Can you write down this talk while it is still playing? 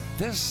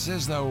This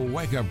is the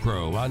Wake Up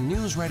Crew on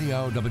News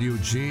Radio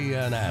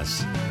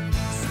WGNS.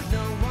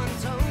 No one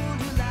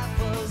told you life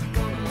was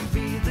gonna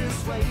be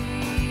this way.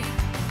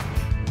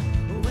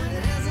 When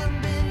it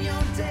hasn't been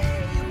your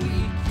day, your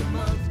week, your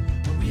month,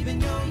 or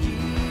even your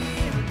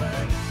year.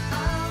 But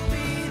I'll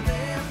be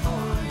there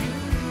for you,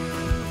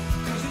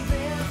 'cause you're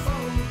there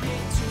for me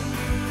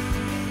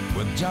too.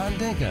 With John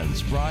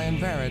Dinkins,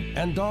 Brian Barrett,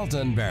 and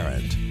Dalton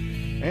Barrett.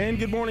 And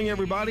good morning,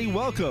 everybody.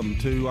 Welcome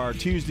to our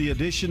Tuesday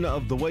edition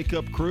of the Wake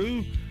Up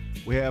Crew.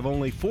 We have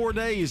only 4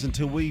 days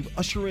until we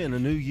usher in a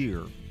new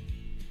year.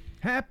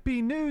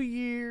 Happy New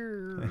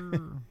Year!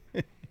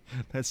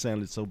 That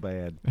sounded so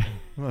bad.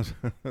 I'll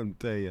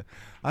tell you,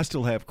 I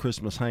still have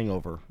Christmas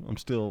hangover. I'm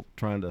still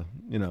trying to,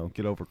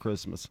 get over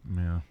Christmas.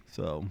 Yeah.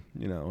 So,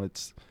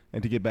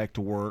 and to get back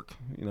to work,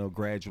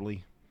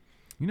 gradually.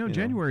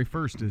 January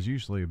 1st is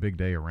usually a big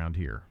day around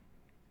here.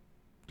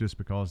 Just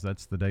because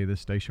that's the day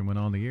this station went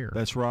on the air.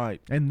 That's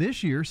right. And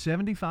this year,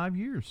 75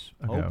 years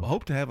ago.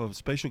 Hope to have a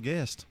special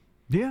guest.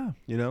 Yeah.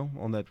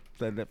 On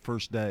that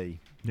first day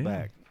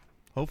back.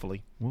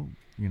 Hopefully. Well,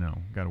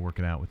 got to work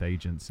it out with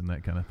agents and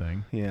that kind of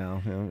thing.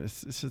 Yeah,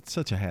 it's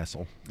such a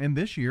hassle. And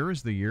this year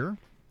is the year,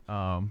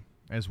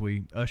 as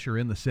we usher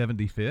in the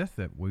 75th,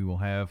 that we will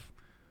have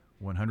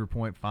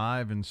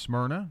 100.5 in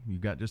Smyrna. You've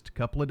got just a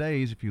couple of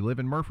days if you live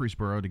in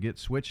Murfreesboro to get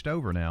switched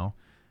over now.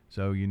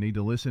 So you need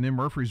to listen in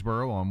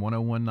Murfreesboro on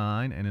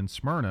 101.9 and in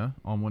Smyrna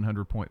on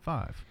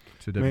 100.5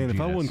 to WGNS. Man,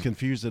 if I wasn't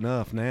confused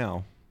enough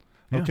now.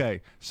 Yeah.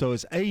 Okay, so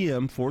it's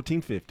AM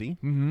 1450,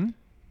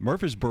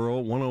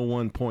 Murfreesboro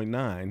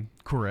 101.9.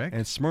 Correct.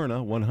 And Smyrna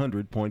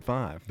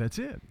 100.5. That's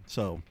it.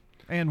 So.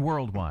 And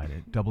worldwide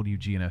at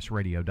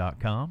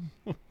WGNSradio.com.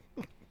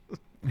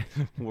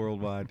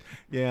 Worldwide.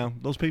 Yeah,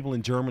 those people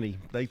in Germany,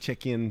 they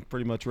check in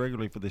pretty much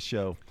regularly for this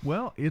show.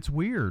 Well, it's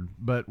weird,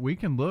 but we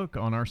can look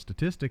on our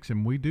statistics,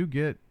 and we do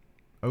get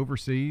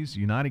overseas,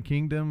 United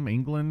Kingdom,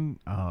 England.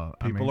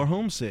 People are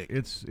homesick.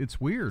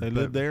 It's weird. They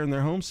live there and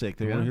they're homesick.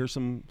 They want to hear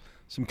some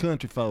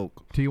country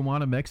folk.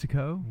 Tijuana,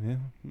 Mexico. Yeah,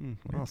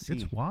 I'll see.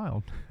 It's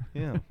wild.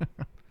 Yeah.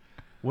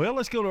 Well,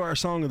 let's go to our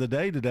song of the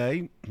day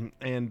today,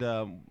 and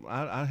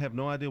I have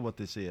no idea what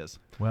this is.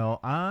 Well,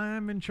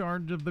 I'm in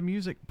charge of the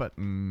music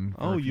button.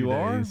 Oh, you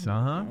are?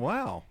 Uh-huh.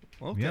 Wow.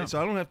 Okay, Yeah.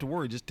 so I don't have to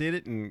worry. Just hit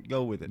it and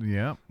go with it.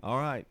 Yeah. All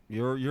right,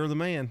 you're the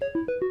man.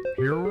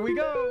 Here we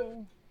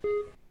go.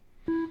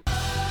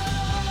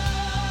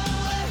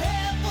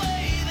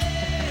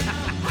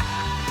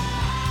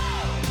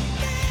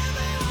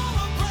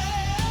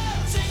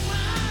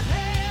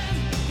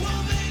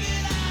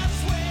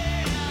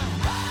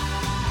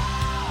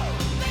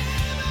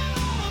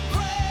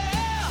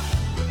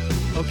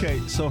 Okay,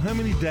 so how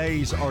many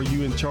days are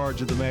you in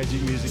charge of the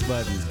magic music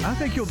button? I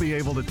think you'll be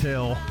able to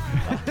tell.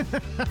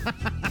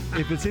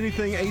 If it's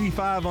anything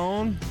 85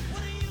 on?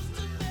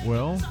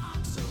 Well,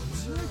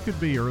 it could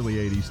be early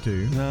 80s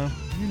too. No.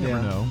 You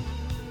never know.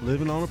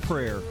 Living on a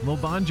prayer. Little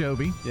Bon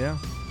Jovi. Yeah.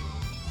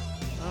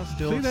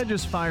 See, that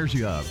just fires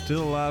you up.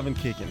 Still alive and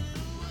kicking.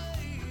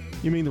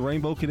 You mean the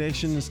Rainbow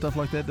Connection and stuff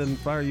like that doesn't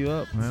fire you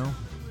up? Well,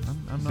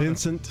 I'm not.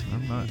 Vincent?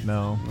 I'm not.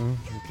 No. Oh,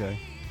 okay.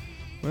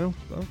 Well,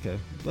 okay.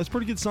 That's a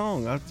pretty good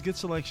song. That's a good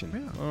selection.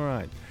 Yeah. All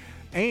right.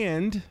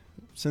 And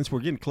since we're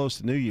getting close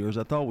to New Year's,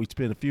 I thought we'd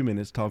spend a few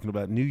minutes talking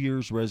about New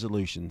Year's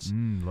resolutions.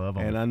 Love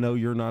them. And I know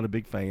you're not a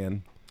big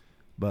fan,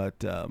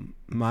 but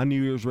my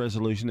New Year's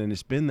resolution, and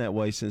it's been that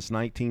way since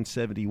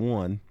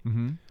 1971,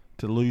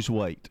 to lose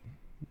weight.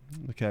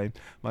 Okay?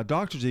 My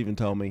doctors even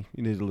told me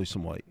you need to lose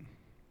some weight.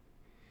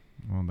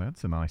 Well,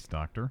 that's a nice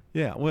doctor.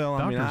 Yeah, well,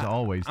 Doctors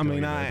always tell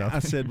you that, don't I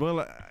they? said,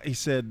 well, he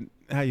said,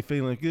 how you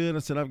feeling? Good. I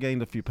said, I've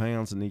gained a few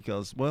pounds. And he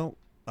goes, well,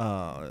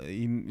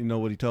 you know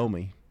what he told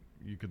me?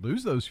 You could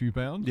lose those few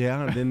pounds.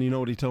 Yeah, and then you know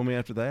what he told me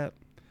after that?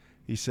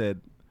 He said,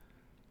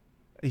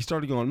 he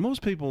started going,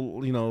 most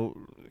people,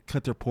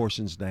 cut their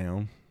portions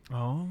down.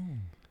 Oh.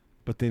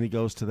 But then he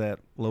goes to that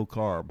low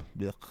carb.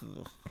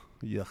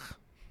 Yuck.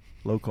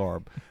 Low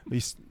carb.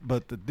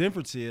 But the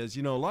difference is,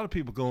 a lot of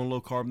people go on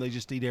low carb and they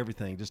just eat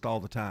everything just all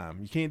the time.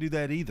 You can't do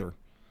that either.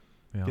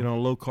 Yeah. Get on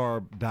a low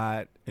carb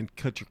diet and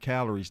cut your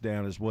calories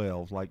down as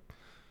well. Like,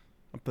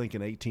 I'm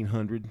thinking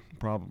 1,800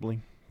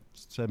 probably,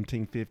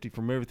 1,750.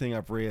 From everything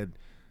I've read,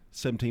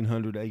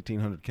 1,700 to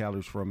 1,800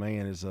 calories for a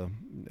man is a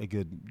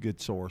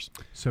good source.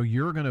 So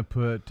you're going to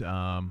put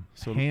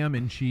ham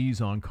and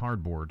cheese on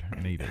cardboard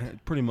and eat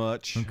it? Pretty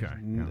much. Okay.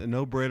 Yeah.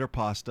 No bread or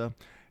pasta.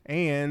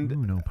 And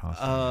Ooh, no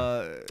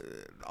pasta.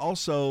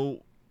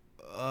 Also,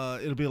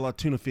 it'll be a lot of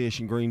tuna fish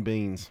and green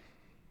beans.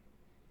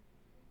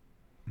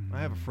 I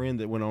have a friend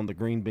that went on the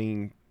green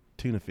bean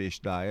tuna fish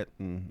diet,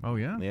 and Oh,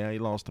 yeah? he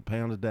lost a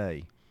pound a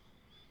day.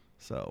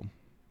 So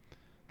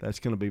that's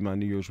going to be my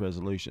New Year's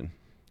resolution.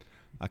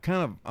 I've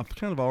kind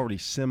of already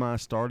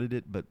semi-started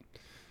it, but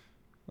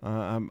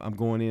I'm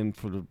going in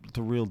for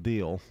the real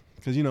deal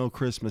because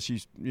Christmas you're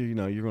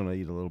going to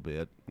eat a little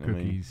bit.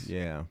 Cookies.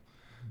 Yeah.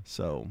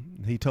 So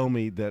he told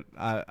me that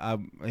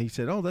he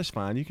said, oh, that's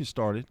fine. You can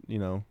start it.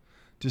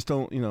 Just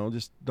don't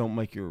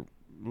make it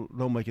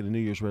a New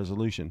Year's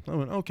resolution. I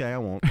went, okay, I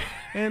won't.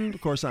 And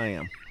of course I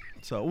am.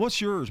 So what's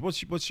yours?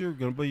 What's your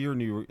going to be your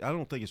new? I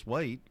don't think it's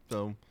weight.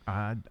 So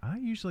I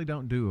usually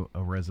don't do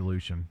a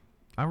resolution.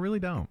 I really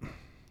don't.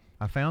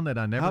 I found that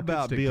I never. How could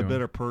about stick be to a 'em.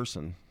 better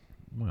person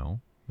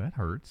Well, that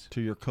hurts.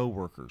 to your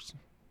coworkers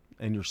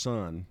and your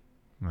son?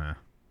 Nah.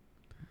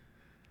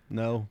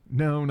 No,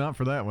 No, not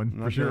for that one,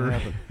 not for sure. gonna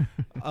happen.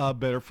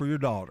 Better for your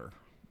daughter.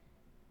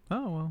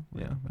 Oh, well.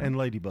 Yeah, and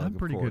Ladybug. I'm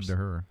pretty of good course. to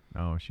her.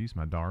 Oh, she's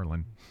my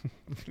darling.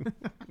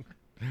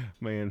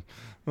 Man,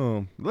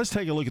 let's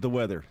take a look at the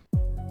weather.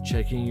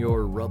 Checking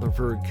your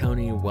Rutherford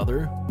County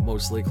weather.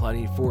 Mostly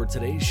cloudy for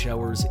today.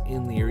 Showers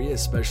in the area,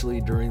 especially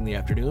during the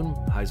afternoon.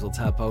 Highs will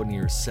top out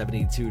near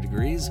 72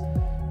 degrees.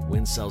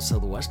 Winds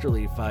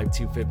south-southwesterly 5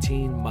 to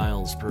 15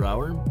 miles per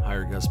hour.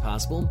 Higher gusts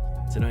possible.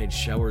 Tonight,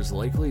 showers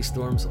likely.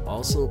 Storms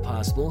also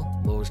possible.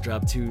 Lows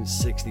drop to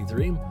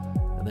 63.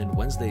 And then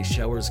Wednesday,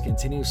 showers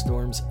continue.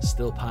 Storms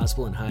still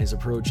possible and highs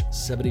approach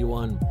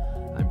 71.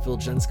 I'm Phil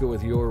Jensko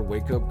with your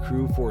Wake Up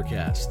Crew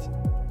forecast.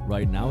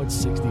 Right now, it's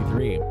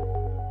 63.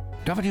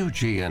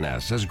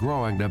 WGNS is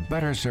growing to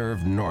better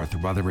serve North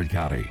Rutherford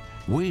County.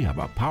 We have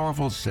a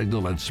powerful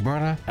signal in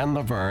Smyrna and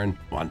Laverne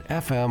on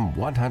FM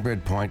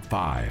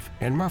 100.5.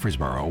 In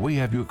Murfreesboro, we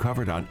have you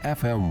covered on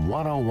FM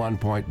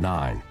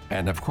 101.9.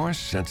 And of course,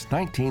 since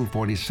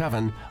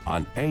 1947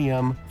 on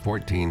AM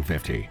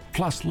 1450.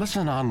 Plus,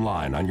 listen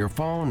online on your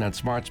phone and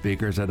smart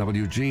speakers at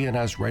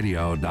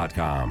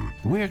WGNSradio.com.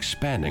 We're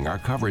expanding our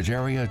coverage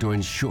area to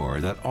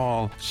ensure that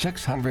all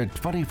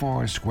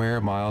 624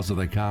 square miles of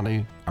the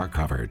county are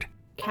covered.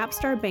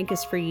 Capstar Bank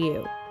is for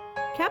you.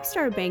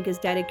 Capstar Bank is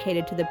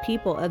dedicated to the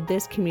people of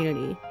this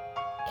community.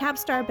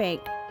 Capstar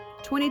Bank,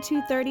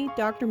 2230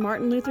 Dr.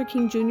 Martin Luther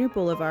King Jr.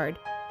 Boulevard,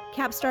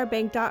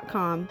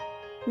 capstarbank.com.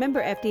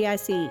 Member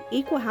FDIC,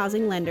 Equal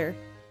Housing Lender.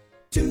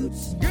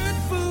 Toots, good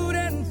food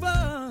and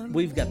fun.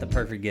 We've got the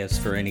perfect gifts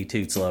for any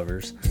Toots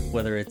lovers,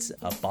 whether it's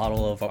a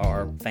bottle of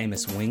our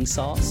famous wing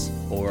sauce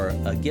or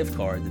a gift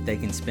card that they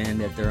can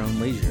spend at their own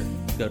leisure.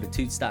 Go to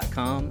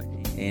Toots.com,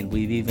 and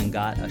we've even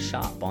got a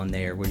shop on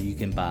there where you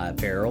can buy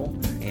apparel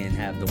and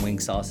have the wing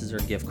sauces or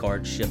gift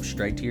cards shipped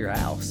straight to your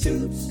house.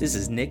 Toots. This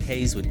is Nick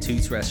Hayes with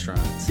Toots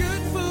Restaurants.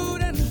 Good food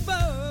and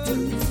fun.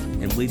 Toots.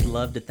 And we'd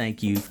love to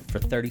thank you for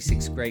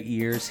 36 great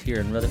years here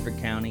in Rutherford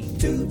County.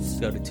 Toots.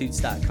 Go to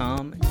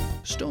Toots.com.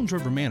 Stones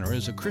River Manor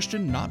is a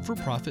Christian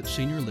not-for-profit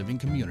senior living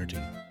community.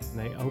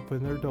 They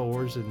opened their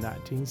doors in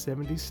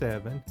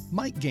 1977.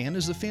 Mike Gann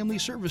is the family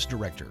service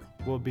director.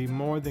 We'll be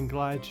more than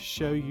glad to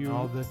show you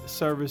all the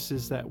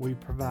services that we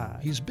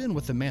provide. He's been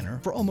with the manor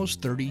for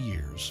almost 30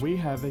 years. We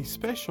have a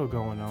special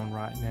going on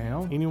right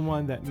now.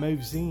 Anyone that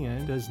moves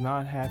in does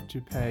not have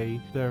to pay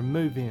their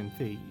move-in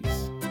fees.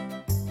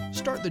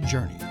 Start the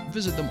journey.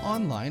 Visit them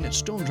online at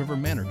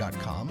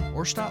stonesrivermanor.com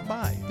or stop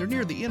by. They're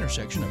near the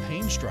intersection of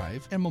Haynes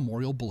Drive and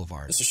Memorial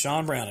Boulevard. This is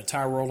Sean Brown at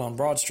Tire World on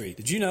Broad Street.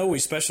 Did you know we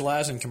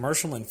specialize in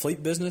commercial and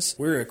fleet business?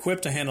 We're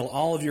equipped to handle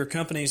all of your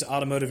company's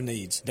automotive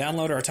needs.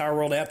 Download our Tire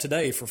World app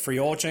today for free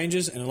oil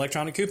changes and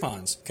electronic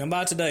coupons. Come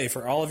by today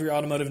for all of your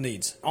automotive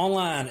needs.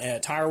 Online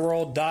at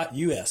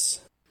tireworld.us.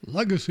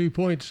 Legacy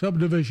Point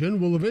subdivision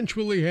will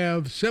eventually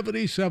have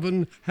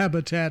 77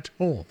 Habitat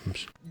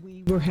homes.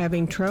 We were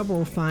having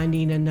trouble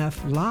finding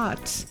enough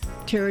lots.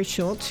 Terry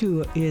Schultz,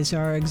 who is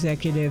our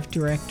executive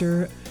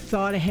director,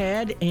 thought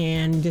ahead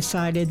and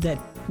decided that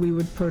we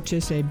would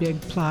purchase a big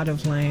plot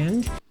of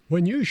land.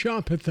 When you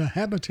shop at the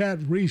Habitat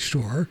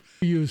Restore,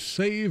 you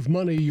save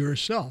money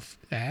yourself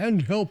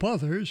and help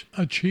others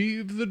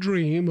achieve the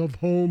dream of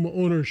home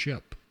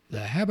ownership.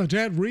 The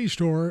Habitat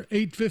Restore,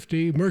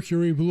 850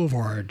 Mercury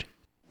Boulevard.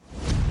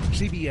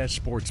 CBS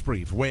Sports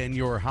Brief. When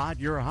you're hot,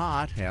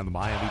 and the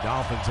Miami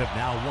Dolphins have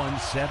now won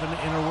 7 in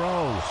a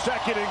row.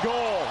 Second and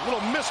goal.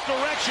 Little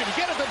misdirection.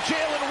 Get it to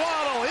Jalen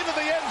Waddle into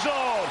the end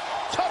zone.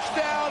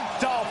 Touchdown,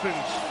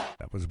 Dolphins.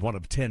 That was one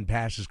of 10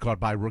 passes caught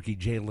by rookie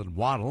Jalen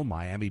Waddle.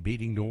 Miami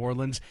beating New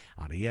Orleans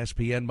on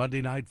ESPN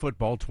Monday Night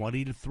Football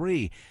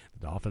 20-3. The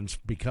Dolphins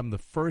become the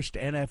first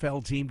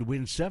NFL team to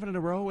win 7 in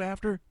a row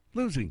after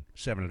losing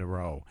 7 in a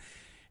row.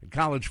 In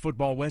college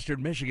football,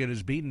 Western Michigan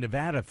has beaten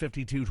Nevada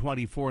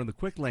 52-24 in the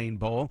Quick Lane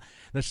Bowl.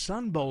 The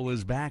Sun Bowl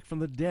is back from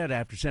the dead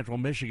after Central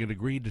Michigan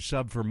agreed to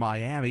sub for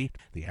Miami.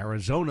 The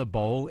Arizona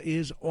Bowl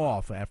is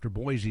off after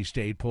Boise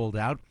State pulled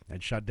out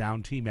and shut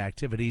down team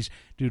activities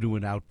due to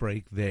an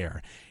outbreak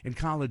there. In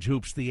college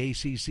hoops, the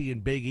ACC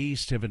and Big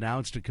East have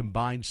announced a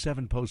combined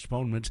 7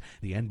 postponements.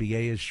 The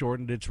NBA has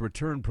shortened its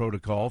return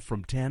protocol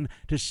from 10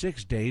 to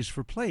 6 days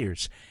for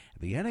players.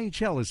 The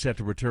NHL is set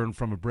to return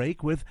from a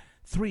break with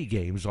 3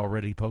 games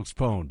already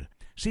postponed.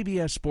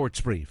 CBS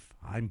Sports Brief.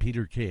 I'm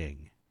Peter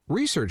King.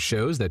 Research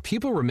shows that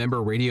people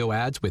remember radio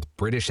ads with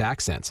British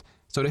accents.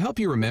 So to help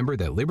you remember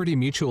that Liberty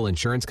Mutual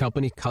Insurance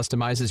Company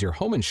customizes your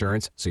home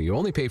insurance so you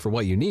only pay for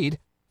what you need,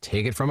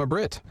 take it from a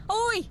Brit.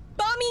 Oi,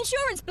 barmy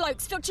insurance bloke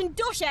touching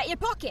dosh out your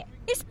pocket.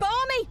 It's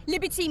barmy.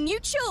 Liberty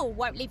Mutual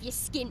won't leave you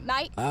skint,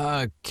 mate.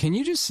 Can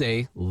you just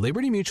say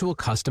Liberty Mutual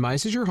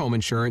customizes your home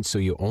insurance so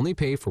you only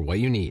pay for what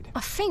you need?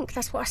 I think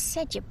that's what I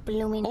said, you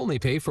blooming... Only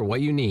pay for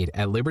what you need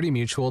at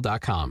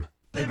libertymutual.com.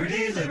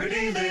 Liberty,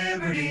 liberty,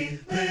 liberty,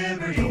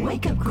 liberty. The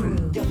Wake Up Crew,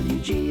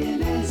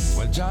 WGNS.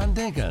 With John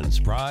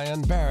Dinkins,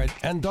 Brian Barrett,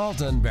 and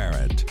Dalton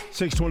Barrett.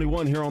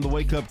 621 here on the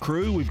Wake Up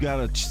Crew. We've got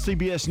a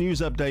CBS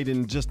News update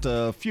in just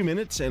a few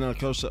minutes, and of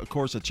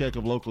course, a check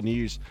of local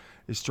news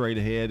is straight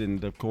ahead.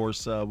 And of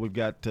course, we've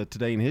got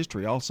Today in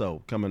History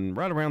also coming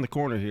right around the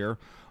corner here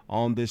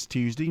on this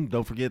Tuesday.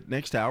 Don't forget,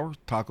 next hour,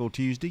 Taco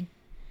Tuesday.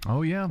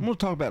 Oh, yeah. I'm going to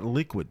talk about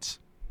liquids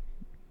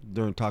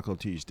during Taco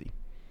Tuesday.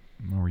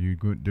 Are you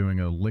doing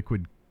a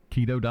liquid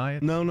keto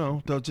diet?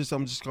 No. I'm just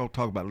going to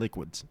talk about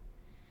liquids.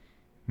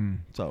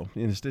 So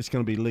it's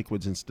going to be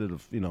liquids instead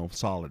of,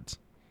 solids.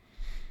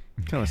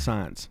 Kind of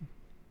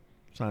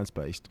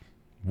science-based.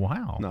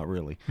 Wow. Not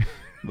really,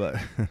 but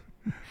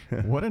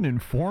what an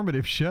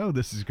informative show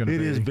this is going to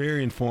be. It is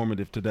very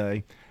informative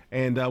today,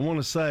 and I want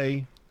to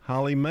say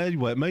Holly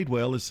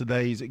Madewell is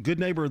today's Good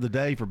Neighbor of the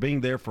Day for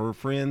being there for her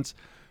friends.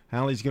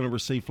 Hallie's going to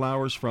receive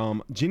flowers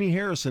from Jenny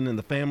Harrison and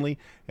the family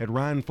at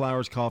Ryan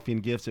Flowers Coffee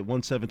and Gifts at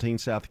 117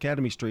 South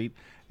Academy Street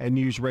and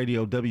News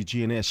Radio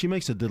WGNS. She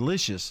makes a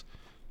delicious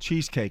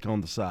cheesecake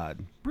on the side.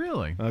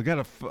 Really? I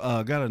got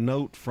a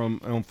note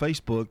on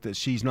Facebook that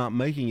she's not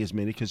making as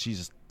many because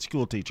she's a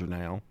school teacher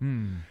now,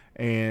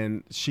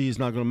 and she's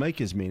not going to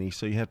make as many.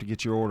 So you have to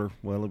get your order.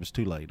 Well, it was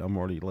too late. I'm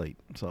already late.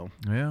 So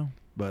yeah,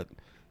 but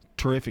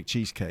terrific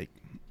cheesecake,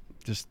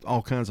 just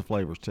all kinds of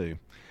flavors too.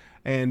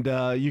 And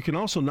you can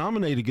also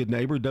nominate a good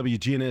neighbor,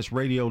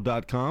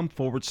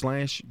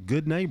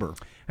 WGNSradio.com/good neighbor.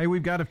 Hey,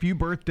 we've got a few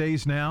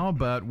birthdays now,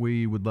 but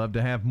we would love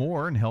to have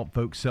more and help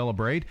folks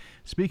celebrate.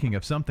 Speaking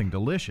of something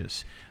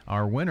delicious,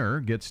 our winner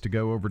gets to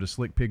go over to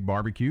Slick Pig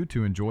Barbecue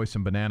to enjoy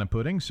some banana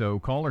pudding. So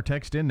call or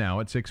text in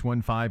now at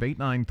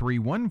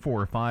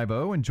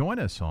 615-893-1450 and join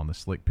us on the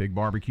Slick Pig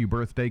Barbecue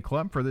Birthday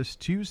Club for this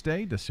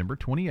Tuesday, December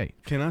 28th.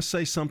 Can I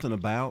say something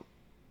about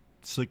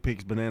Slick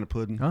Pig's banana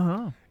pudding?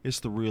 It's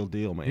the real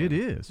deal, man. It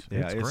is.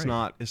 Yeah, it's great.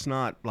 It's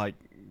not like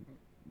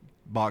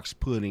box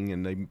pudding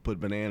and they put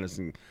bananas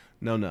in.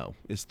 No,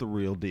 it's the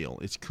real deal.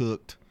 It's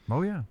cooked.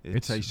 Oh yeah,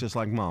 it tastes just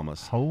like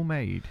Mama's.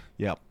 Homemade.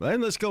 Yep.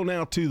 And let's go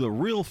now to the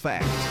real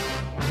fact.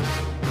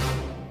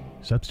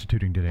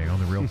 Substituting today on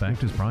the real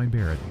fact is Brian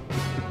Barrett,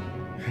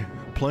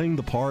 playing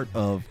the part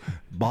of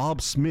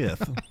Bob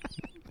Smith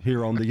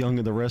here on The Young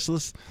and the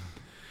Restless.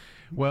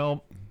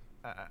 Well,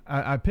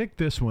 I picked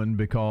this one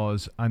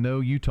because I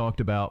know you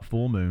talked about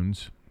full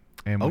moons,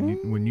 and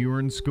when you were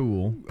in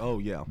school,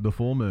 the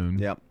full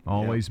moon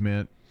always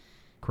meant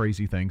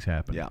crazy things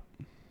happen. Yeah.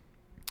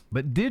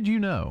 But did you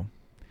know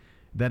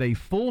that a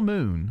full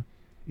moon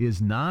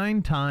is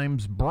 9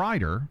 times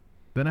brighter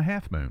than a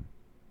half moon?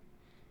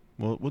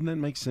 Well, wouldn't that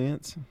make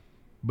sense?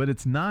 But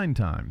it's 9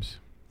 times.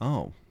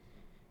 Oh,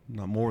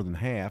 not more than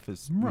half.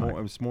 It's more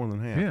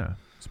than half. Yeah,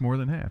 it's more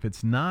than half.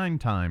 It's 9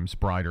 times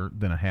brighter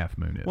than a half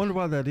moon is. Wonder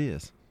why that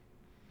is.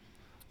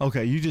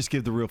 Okay, you just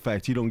give the real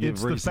fact. You don't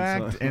give reasons. It's the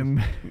fact,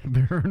 and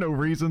there are no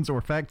reasons or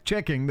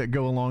fact-checking that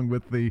go along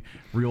with the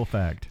real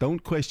fact.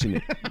 Don't question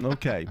it.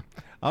 Okay.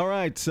 All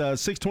right,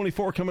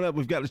 6:24 coming up.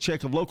 We've got a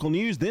check of local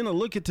news, then a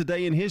look at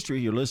Today in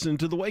History. You're listening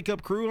to the Wake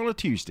Up Crew on a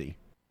Tuesday.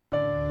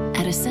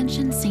 At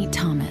Ascension St.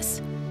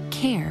 Thomas,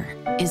 care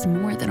is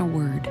more than a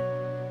word.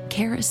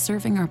 Care is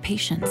serving our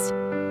patients,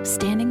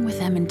 standing with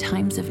them in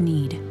times of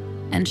need,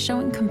 and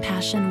showing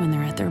compassion when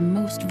they're at their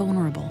most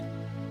vulnerable.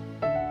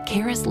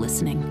 Care is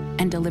listening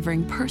and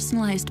delivering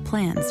personalized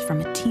plans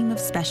from a team of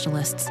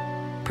specialists,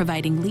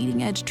 providing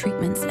leading-edge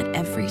treatments at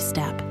every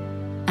step.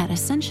 At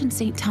Ascension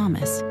St.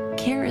 Thomas,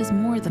 care is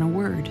more than a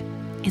word.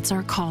 It's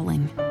our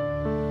calling.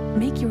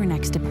 Make your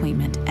next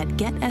appointment at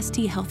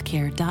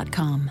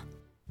getsthealthcare.com.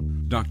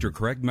 Dr.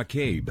 Craig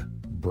McCabe.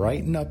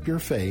 Brighten up your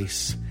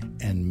face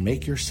and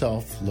make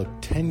yourself look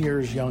 10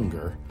 years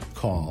younger.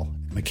 Call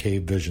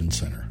McCabe Vision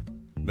Center.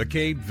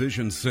 McCabe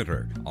Vision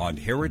Center on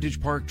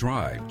Heritage Park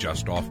Drive,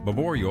 just off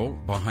Memorial,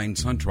 behind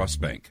SunTrust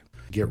Bank.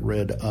 Get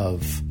rid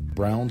of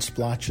brown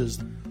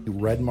splotches,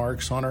 red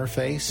marks on our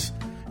face,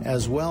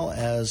 as well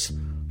as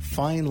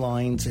fine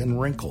lines and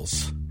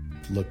wrinkles.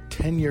 Look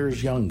 10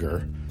 years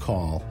younger.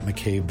 Call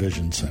McCabe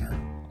Vision Center.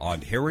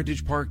 On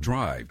Heritage Park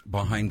Drive,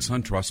 behind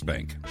SunTrust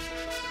Bank.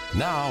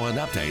 Now an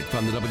update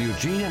from the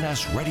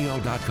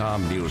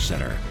WGNSradio.com News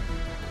Center.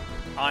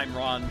 I'm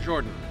Ron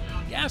Jordan.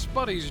 Gas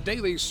Buddy's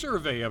daily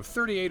survey of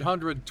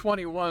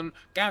 3,821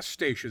 gas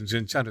stations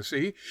in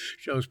Tennessee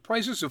shows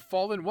prices have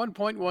fallen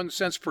 1.1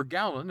 cents per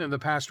gallon in the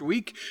past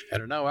week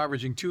and are now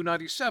averaging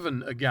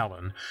 $2.97 a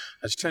gallon.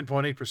 That's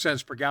 10.8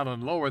 cents per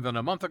gallon lower than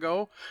a month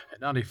ago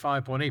and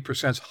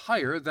 95.8%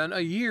 higher than a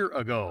year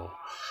ago.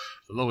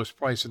 The lowest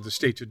price in the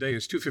state today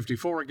is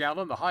 $2.54 a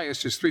gallon. The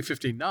highest is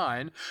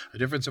 $3.59, a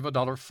difference of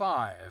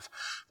 $1.05.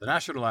 The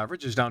national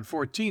average is down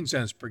 14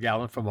 cents per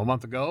gallon from a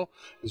month ago.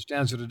 It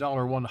stands at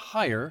 $1.01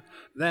 higher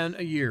than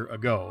a year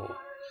ago.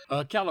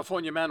 A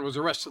California man was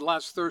arrested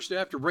last Thursday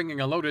after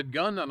bringing a loaded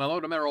gun and a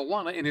load of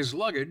marijuana in his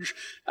luggage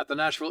at the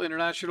Nashville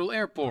International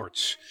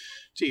Airport.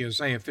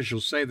 TSA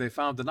officials say they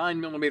found a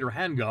 9mm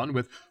handgun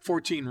with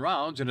 14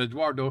 rounds in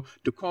Eduardo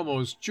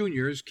DeComos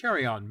Jr.'s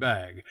carry-on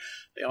bag.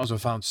 They also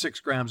found 6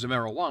 grams of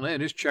marijuana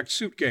in his checked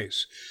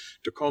suitcase.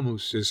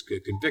 DeComos is a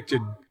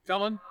convicted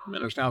felon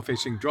and is now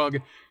facing drug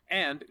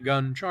and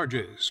gun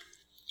charges.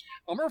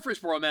 A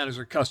Murfreesboro man is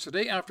in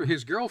custody after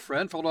his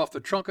girlfriend fell off the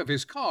trunk of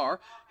his car,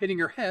 hitting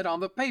her head on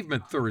the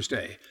pavement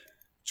Thursday.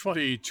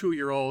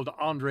 22-year-old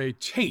Andre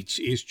Tate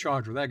is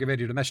charged with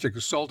aggravated domestic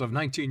assault of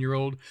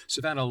 19-year-old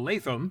Savannah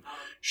Latham.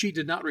 She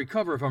did not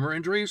recover from her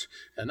injuries,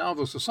 and now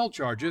those assault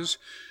charges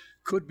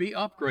could be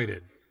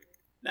upgraded.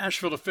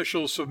 Nashville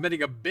officials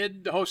submitting a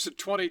bid to host the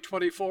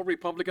 2024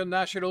 Republican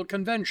National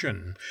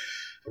Convention.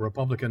 A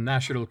Republican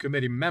National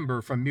Committee member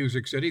from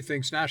Music City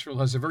thinks Nashville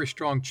has a very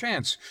strong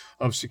chance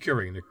of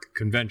securing the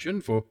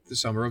convention for the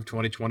summer of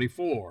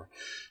 2024.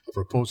 A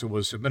proposal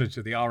was submitted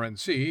to the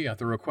RNC at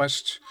the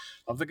request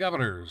of the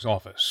governor's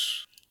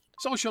office.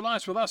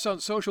 Socialize with us on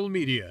social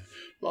media.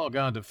 Log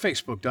on to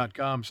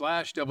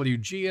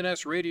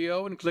facebook.com/WGNS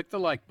Radio and click the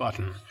like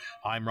button.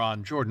 I'm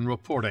Ron Jordan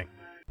reporting.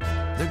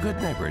 The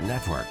Good Neighbor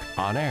Network,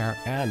 on air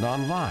and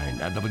online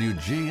at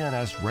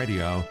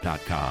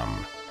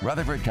WGNSradio.com.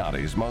 Rutherford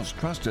County's most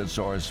trusted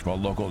source for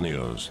local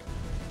news.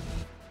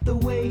 The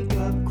Wake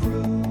Up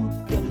Crew,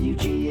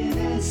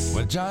 WGNS.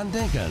 With John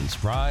Dinkins,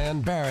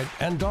 Brian Barrett,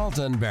 and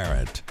Dalton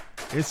Barrett.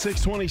 It's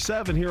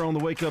 6:27 here on the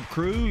Wake Up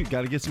Crew. You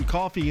got to get some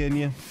coffee in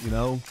you. You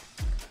know,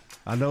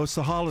 I know it's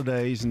the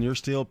holidays and you're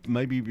still,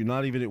 maybe you're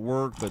not even at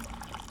work, but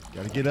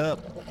got to get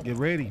up, get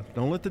ready.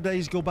 Don't let the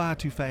days go by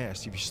too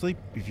fast. If you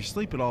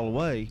sleep it all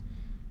away,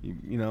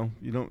 you know,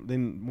 you don't.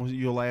 Then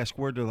you'll ask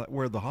where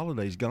the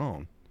holidays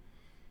gone.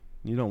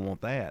 You don't want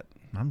that.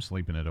 I'm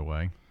sleeping it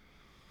away.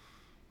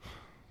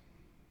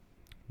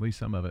 At least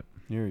some of it.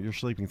 You're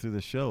sleeping through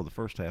this show, the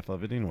first half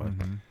of it anyway.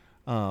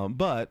 Mm-hmm.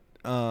 Well,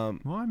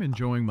 I'm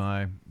enjoying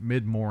my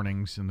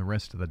mid-mornings and the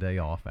rest of the day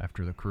off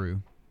after the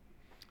crew.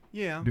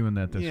 Yeah. Doing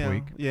that this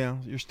week. Yeah,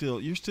 you're still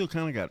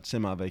kind of got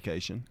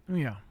semi-vacation.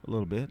 Yeah. A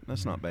little bit.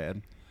 That's not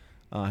bad.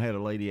 I had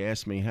a lady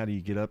ask me, how do you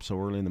get up so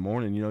early in the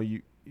morning? You know,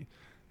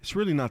 it's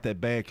really not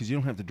that bad because you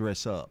don't have to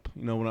dress up.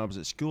 You know, when I was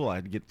at school, I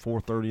had to get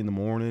 4:30 in the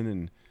morning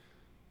and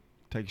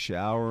take a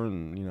shower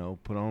and, you know,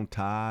 put on a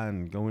tie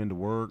and go into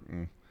work.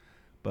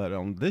 But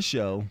on this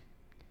show,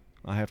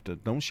 I have to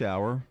don't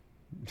shower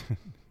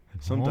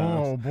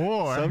sometimes. Oh,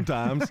 boy.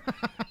 Sometimes.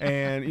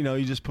 And, you know,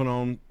 you just put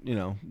on, you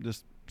know,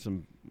 just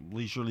some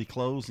leisurely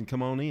clothes and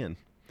come on in.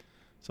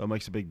 So it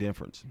makes a big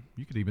difference.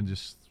 You could even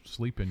just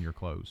sleep in your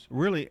clothes.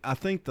 Really, I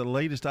think the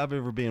latest I've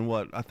ever been,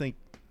 I think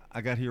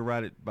I got here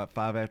right at about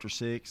 5 after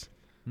 6.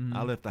 Mm-hmm.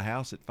 I left the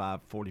house at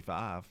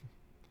 5:45.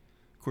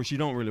 Of course, you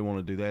don't really want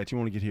to do that. You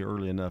want to get here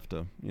early enough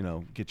to, you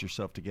know, get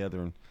yourself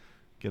together and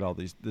get all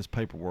this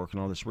paperwork and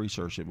all this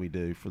research that we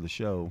do for the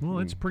show. Well,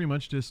 it's pretty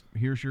much just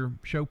here's your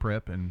show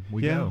prep and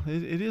we go. Yeah,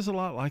 it is a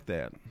lot like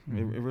that.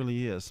 Mm-hmm. It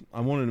really is. I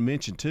wanted to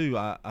mention, too,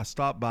 I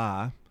stopped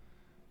by.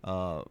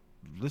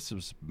 This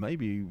was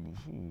maybe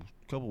a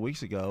couple of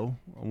weeks ago.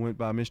 I went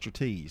by Mr.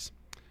 T's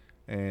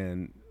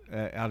and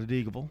out at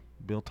Eagleville,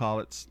 Bill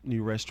Tollett's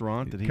new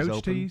restaurant that he's Coach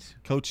opened. T's?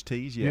 Coach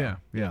T's, yeah.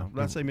 Yeah.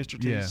 Did I say Mr.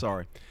 T's? Yeah.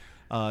 Sorry.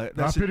 I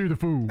pity the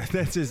fool.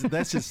 That's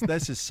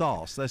his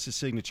sauce. That's his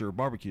signature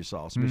barbecue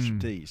sauce, Mr.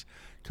 T's.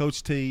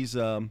 Coach T's,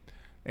 and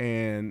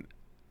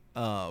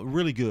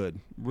really good,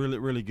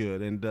 really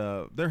good. And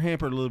they're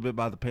hampered a little bit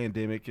by the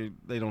pandemic.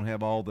 They don't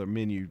have all their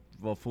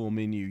full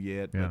menu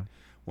yet. Yeah. But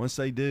once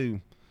they do,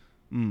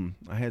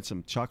 I had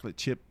some chocolate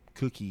chip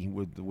cookie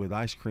with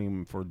ice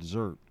cream for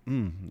dessert.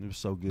 It was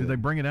so good. Did they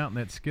bring it out in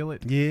that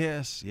skillet?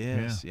 Yes,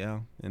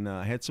 yeah. And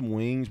I had some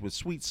wings with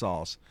sweet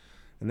sauce.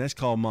 And that's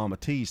called Mama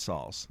T's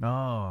sauce.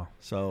 Oh.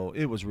 So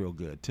it was real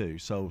good, too.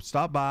 So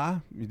stop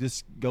by. You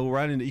just go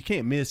right into you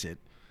can't miss it.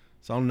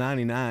 It's on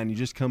 99. You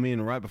just come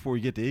in right before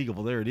you get to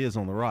Eagleville. There it is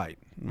on the right.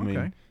 I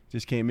mean,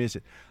 just can't miss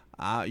it.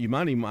 You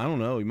might even, I don't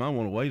know, you might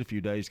want to wait a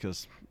few days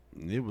because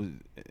it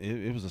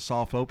was a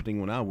soft opening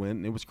when I went,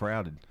 and it was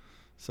crowded.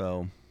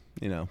 So,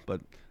 you know,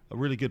 but a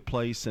really good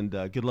place, and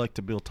good luck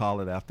to Bill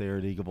Tollett out there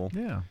at Eagleville.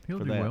 Yeah, he'll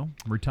do well.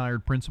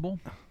 Retired principal.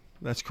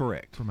 That's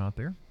correct. From out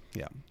there.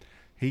 Yeah.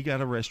 He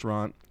got a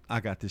restaurant. I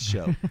got this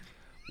show.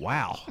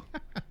 Wow.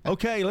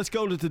 Okay, let's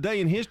go to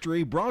Today in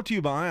History, brought to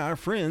you by our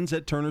friends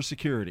at Turner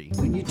Security.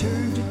 When you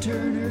turn to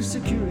Turner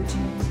Security,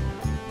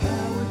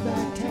 powered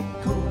by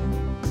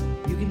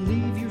TechCore, you can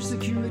leave your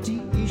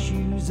security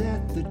issues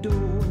at the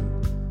door.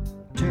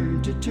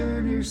 Turn to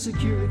Turner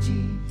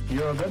Security.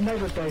 You're a good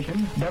neighbor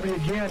station,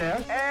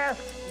 WGNS.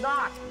 Ask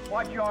not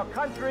what your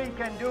country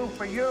can do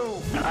for you.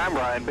 I'm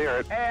Brian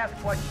Barrett. Ask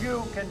what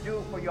you can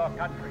do for your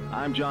country.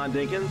 I'm John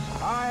Dinkins.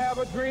 I have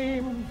a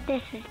dream.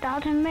 This is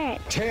Dalton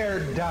Merritt.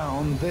 Tear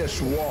down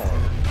this wall.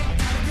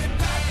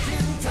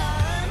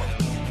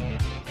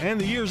 And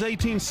the year's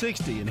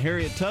 1860, and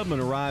Harriet Tubman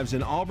arrives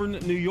in Auburn,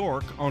 New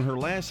York on her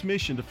last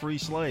mission to free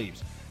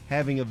slaves,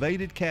 having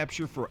evaded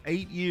capture for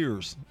 8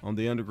 years on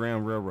the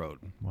Underground Railroad.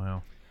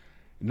 Wow.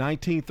 In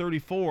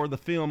 1934, the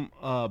film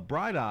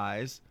Bright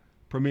Eyes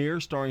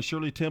premieres, starring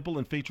Shirley Temple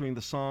and featuring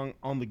the song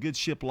On the Good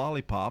Ship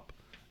Lollipop,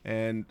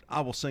 And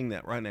I will sing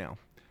that right now.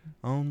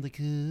 On the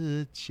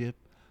good ship,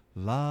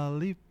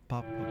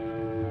 lollipop.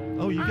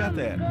 Oh, you got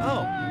that.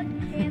 Oh.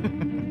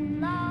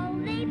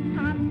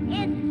 Lollipop,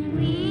 it's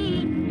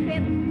sweet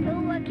trip to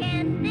a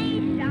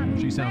candy shop.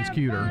 She sounds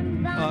cuter.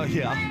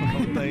 Yeah,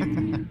 I think.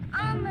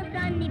 On the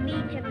sunny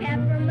beach of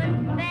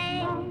Peppermint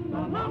Bay,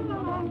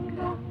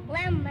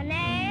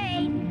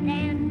 lemonade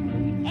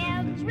stand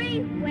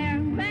everywhere,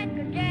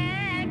 Cracker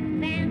Jack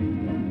band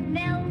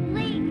fill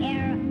the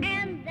air,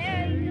 and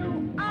there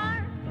you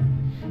are,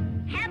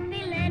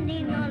 happy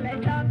landing on a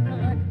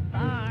chocolate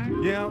bar.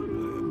 Yeah,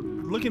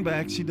 looking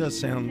back, she does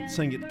sing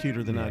it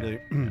cuter than I do.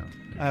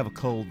 I have a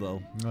cold,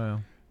 though.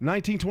 Well.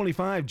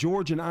 1925,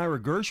 George and Ira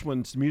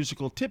Gershwin's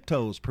musical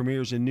Tiptoes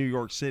premieres in New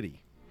York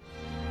City.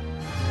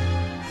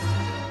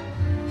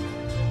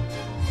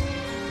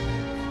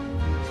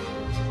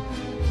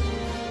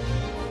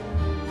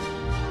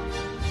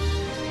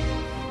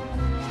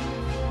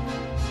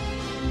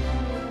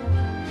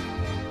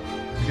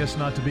 I guess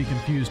not to be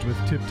confused with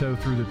Tiptoe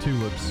Through the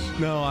Tulips.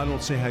 No, I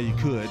don't see how you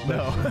could. But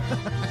No.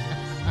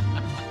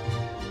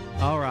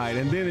 All right,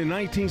 and then in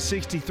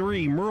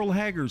 1963, Merle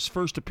Haggard's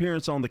first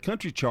appearance on the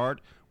country chart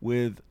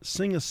with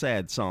Sing a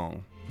Sad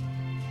Song.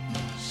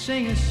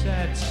 Sing a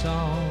sad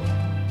song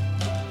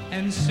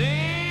and sing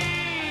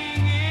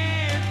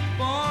it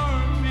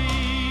for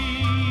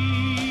me.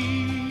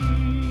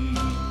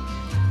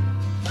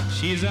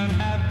 She's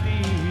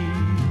unhappy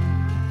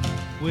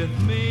with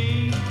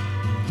me.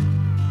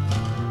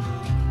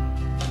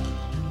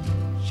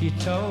 She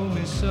told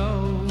me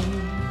so.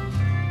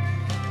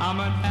 I'm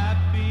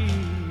unhappy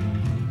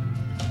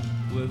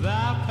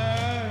without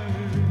her,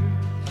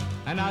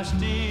 and I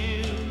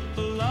still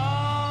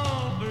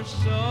love her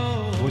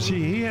so. Well,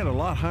 he had a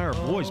lot higher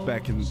voice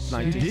back in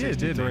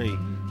 1963.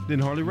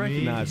 Didn't hardly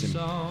recognize him.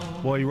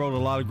 Boy, he wrote a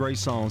lot of great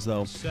songs, though.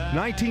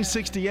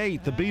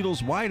 1968, the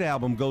Beatles' White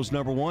Album goes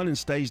 #1 and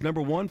stays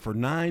 #1 for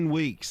 9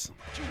 weeks.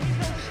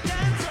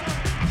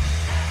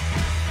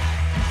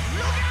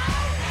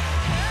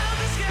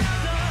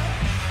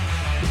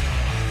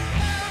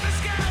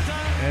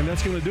 And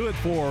that's going to do it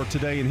for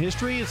Today in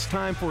History. It's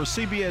time for a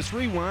CBS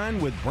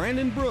Rewind with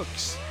Brandon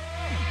Brooks.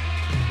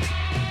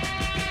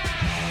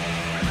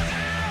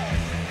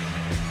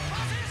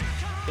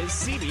 Is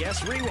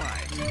CBS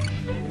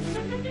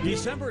Rewind.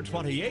 December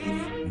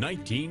 28th,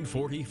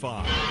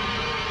 1945.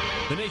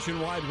 The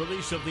nationwide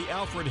release of the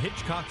Alfred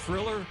Hitchcock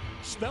thriller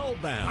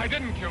Spellbound. I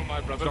didn't kill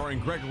my brother. Starring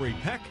Gregory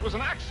Peck. It was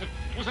an accident.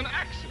 It was an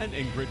accident.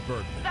 And Ingrid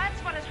Bergman.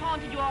 That's what has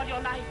haunted you all your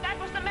life. That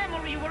was the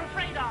memory you were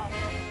afraid of.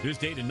 This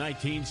date in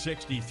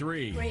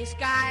 1963. Gray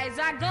skies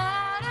are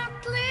gonna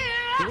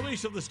clear. The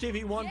release of the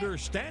Stevie Wonder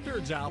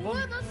Standards album.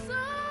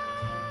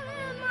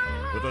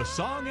 With a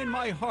Song in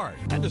My Heart.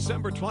 And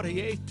December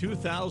 28,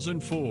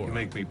 2004. You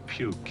make me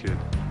puke, kid.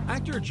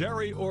 Actor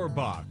Jerry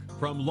Orbach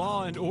from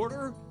Law and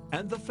Order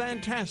and The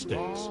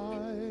Fantastics.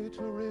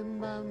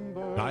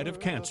 Died of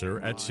cancer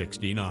at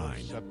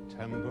 69.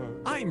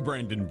 I'm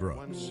Brandon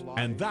Brooks,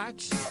 and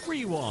that's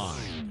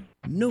Rewind.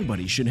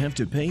 Nobody should have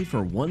to pay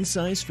for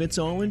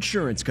one-size-fits-all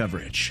insurance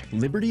coverage.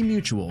 Liberty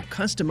Mutual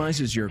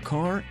customizes your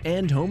car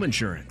and home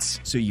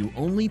insurance, so you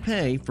only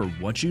pay for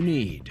what you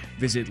need.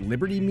 Visit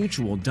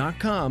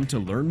libertymutual.com to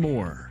learn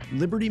more.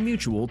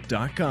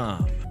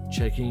 libertymutual.com.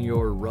 Checking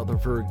your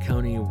Rutherford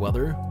County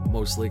weather.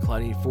 Mostly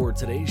cloudy for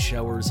today.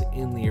 Showers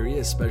in the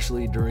area,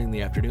 especially during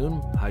the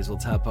afternoon. Highs will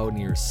top out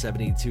near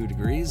 72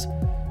 degrees.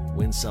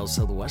 Winds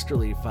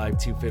south-southwesterly 5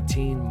 to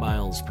 15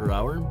 miles per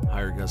hour.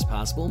 Higher gusts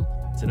possible.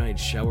 Tonight,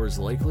 showers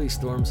likely.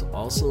 Storms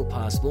also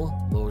possible.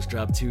 Lows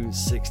drop to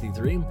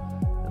 63.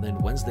 And then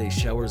Wednesday,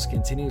 showers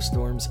continue.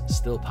 Storms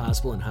still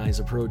possible and highs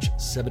approach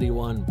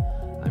 71.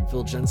 I'm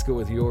Phil Jenska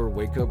with your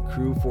Wake Up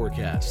Crew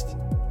forecast.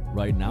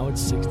 Right now,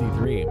 it's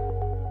 63.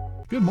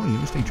 Good morning.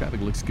 Interstate traffic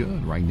looks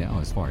good right now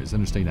as far as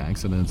interstate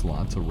accidents.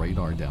 Lots of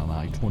radar down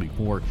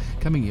I-24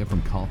 coming in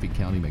from Coffee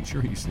County. Make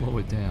sure you slow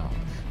it down.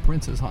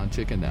 Prince's Hot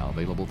Chicken now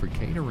available for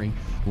catering.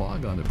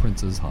 Log on to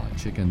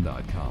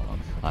princeshotchicken.com.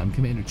 I'm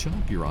Commander Chuck.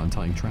 You're on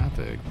time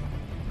traffic.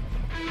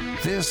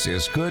 This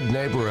is Good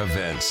Neighbor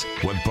Events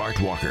with Bart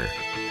Walker.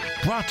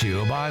 Brought to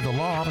you by the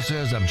law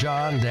offices of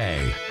John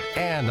Day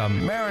and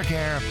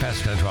AmeriCare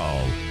Pest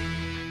Control.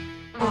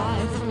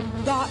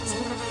 I've got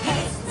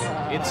pests.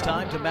 It's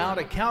time to mount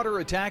a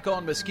counterattack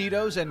on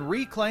mosquitoes and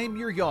reclaim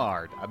your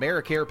yard.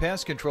 AmeriCare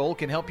Pest Control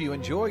can help you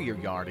enjoy your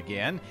yard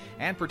again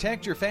and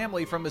protect your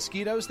family from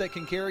mosquitoes that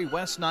can carry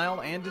West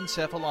Nile and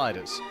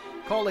encephalitis.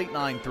 Call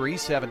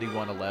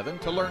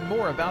 893-7111 to learn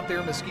more about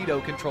their mosquito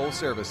control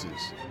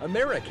services.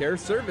 AmeriCare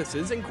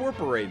Services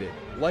Incorporated.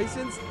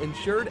 Licensed,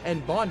 insured,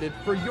 and bonded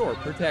for your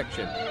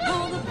protection.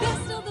 Call the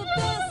best of the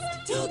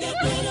best to get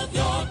rid of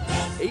your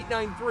pests.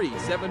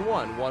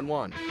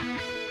 893-7111.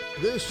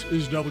 This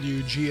is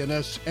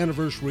WGNS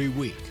Anniversary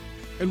Week,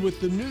 and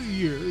with the new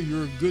year,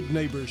 your Good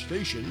Neighbor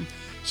station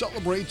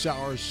celebrates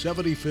our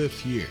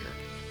 75th year.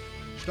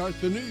 Start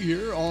the new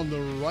year on the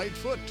right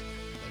foot.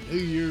 The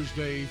New Year's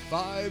Day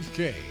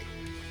 5K,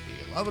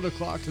 11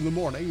 o'clock in the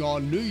morning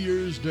on New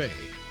Year's Day,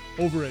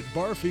 over at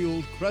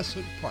Barfield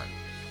Crescent Park.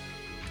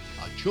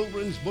 A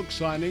children's book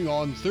signing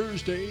on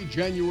Thursday,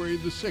 January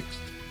the 6th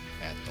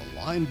at the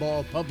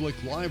Linebaugh Public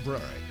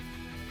Library.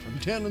 From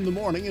 10 in the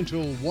morning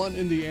until 1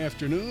 in the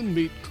afternoon,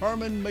 meet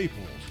Carmen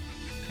Maples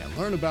and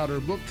learn about her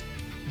book,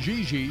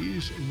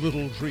 Gigi's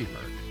Little Dreamer.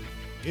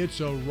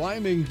 It's a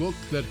rhyming book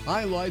that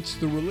highlights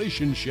the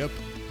relationship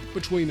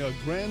between a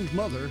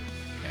grandmother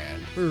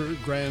and her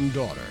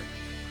granddaughter.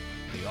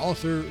 The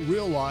author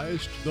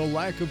realized the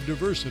lack of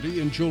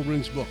diversity in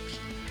children's books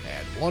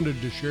and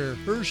wanted to share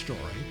her story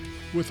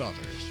with others.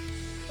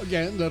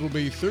 Again, that'll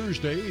be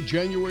Thursday,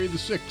 January the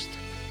 6th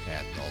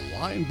at the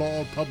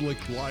Linebaugh Public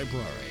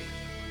Library.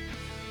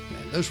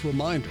 And this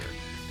reminder,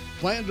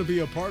 plan to be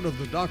a part of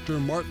the Dr.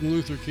 Martin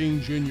Luther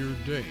King Jr.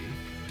 Day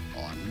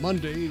on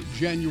Monday,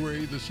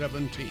 January the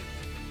 17th.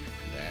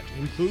 That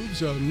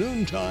includes a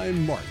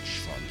noontime march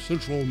from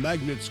Central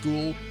Magnet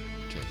School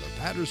to the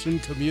Patterson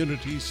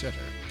Community Center.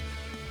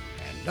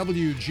 And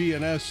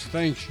WGNS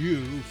thanks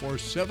you for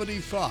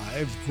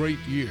 75 great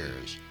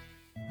years.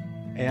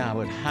 And I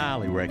would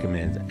highly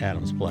recommend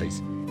Adams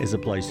Place. It's a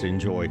place to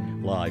enjoy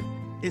life.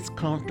 It's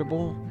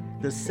comfortable.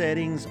 The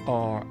settings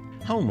are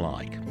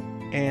home-like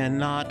and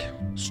not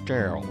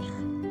sterile.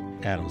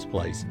 Adams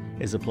Place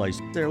is a place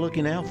they're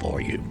looking out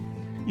for you.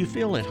 You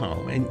feel at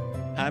home, and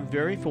I'm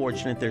very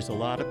fortunate there's a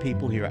lot of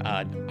people here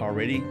I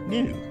already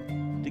knew.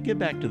 To get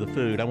back to the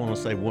food, I want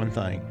to say one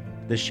thing.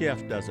 The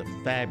chef does a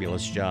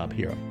fabulous job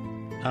here.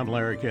 I'm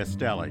Larry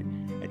Castelli.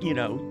 You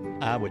know,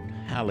 I would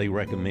highly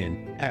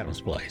recommend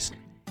Adams Place.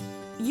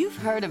 You've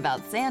heard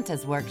about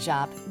Santa's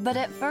workshop, but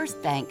at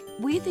First Bank,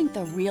 we think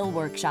the real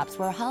workshops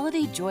where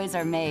holiday joys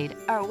are made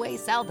are way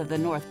south of the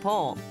North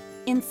Pole.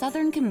 In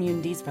southern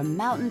communities from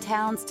mountain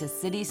towns to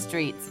city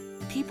streets,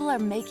 people are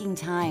making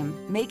time,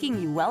 making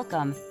you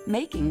welcome,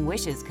 making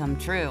wishes come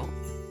true.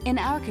 In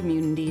our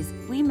communities,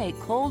 we make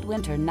cold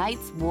winter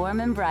nights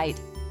warm and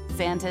bright.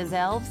 Santa's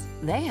elves,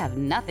 they have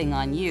nothing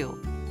on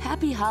you.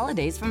 Happy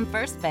holidays from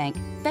First Bank.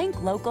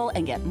 Bank local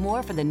and get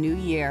more for the new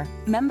year.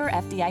 Member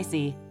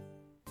FDIC.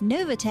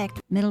 Novatech,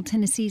 Middle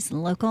Tennessee's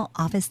local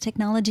office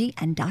technology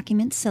and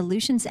document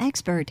solutions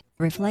expert,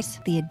 reflects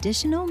the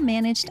additional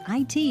managed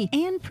IT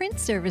and print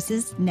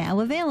services now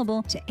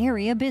available to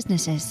area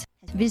businesses.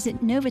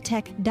 Visit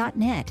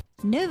Novatech.net.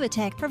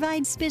 Novatech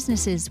provides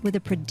businesses with a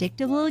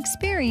predictable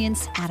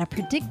experience at a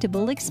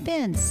predictable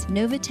expense.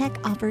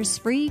 Novatech offers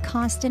free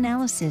cost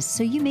analysis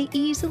so you may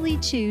easily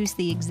choose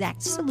the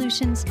exact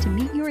solutions to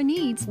meet your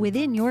needs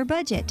within your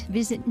budget.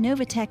 Visit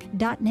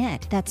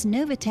Novatech.net. That's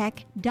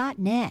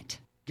Novatech.net.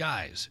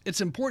 Guys,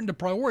 it's important to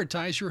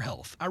prioritize your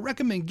health. I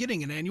recommend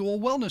getting an annual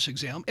wellness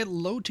exam at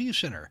Low T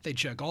Center. They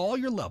check all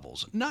your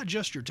levels, not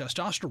just your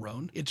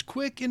testosterone. It's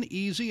quick and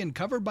easy and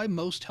covered by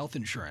most health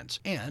insurance.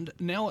 And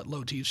now at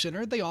Low T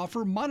Center, they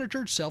offer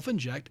monitored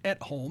self-inject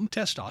at-home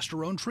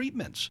testosterone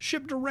treatments.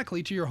 Shipped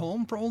directly to your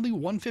home for only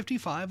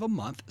 $155 a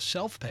month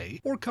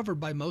self-pay or covered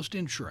by most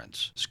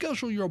insurance.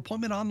 Schedule your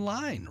appointment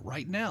online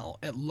right now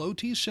at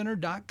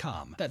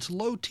lowtcenter.com. That's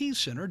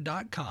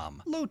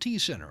lowtcenter.com. Low T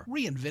Center,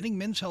 reinventing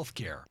men's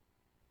healthcare.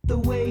 The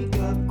Wake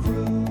Up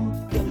Crew,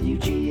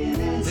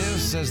 WGNS.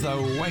 This is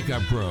the Wake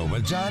Up Crew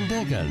with John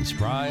Dinkins,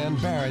 Brian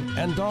Barrett,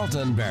 and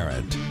Dalton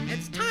Barrett.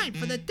 It's time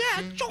for the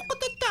dad joke of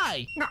the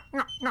day.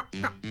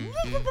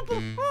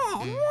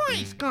 Oh,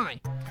 nice guy.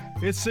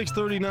 It's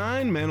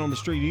 6:39. Man on the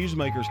Street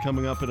Newsmakers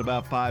coming up in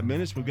about 5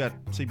 minutes. We've got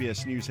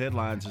CBS News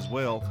headlines as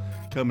well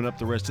coming up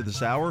the rest of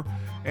this hour.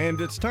 And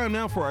it's time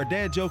now for our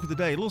dad joke of the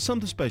day. A little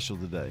something special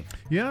today.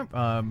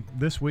 Yeah,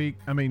 this week,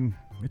 I mean,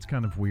 it's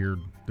kind of weird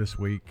this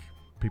week.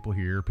 People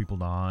here, people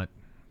not,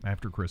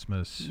 after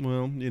Christmas.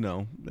 Well, you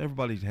know,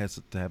 everybody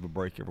has to have a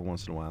break every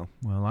once in a while.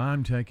 Well,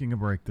 I'm taking a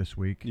break this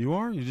week. You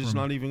are? You're just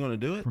not even going to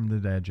do it? From the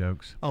dad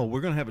jokes. Oh,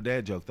 we're going to have a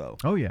dad joke, though.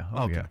 Oh, yeah.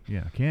 Oh, okay.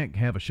 Yeah. Can't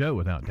have a show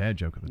without dad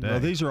joke of the day. No,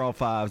 these are all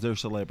fives. They're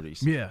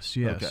celebrities. Yes.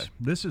 Okay.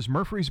 This is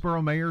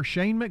Murfreesboro Mayor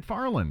Shane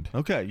McFarland.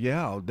 Okay,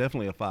 yeah,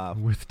 definitely a five.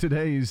 With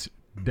today's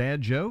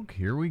dad joke,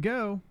 here we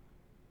go.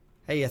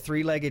 Hey, a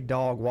three-legged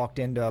dog walked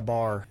into a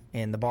bar,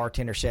 and the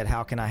bartender said,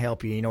 "How can I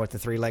help you?" You know what the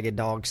three-legged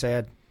dog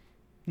said?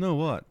 No,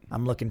 what?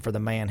 "I'm looking for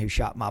the man who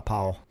shot my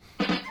paw."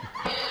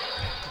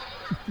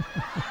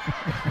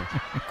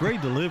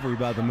 Great delivery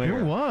by the mayor.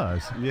 It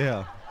was.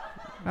 Yeah.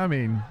 I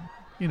mean,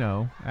 you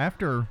know,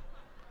 after,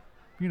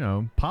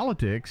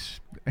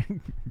 politics,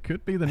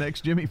 could be the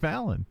next Jimmy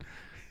Fallon.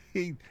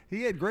 He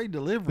had great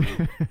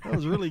delivery. That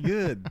was really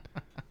good.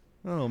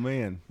 Oh,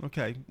 man.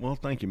 Okay. Well,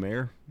 thank you,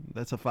 Mayor.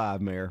 That's a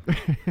five, Mayor.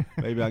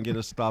 Maybe I can get a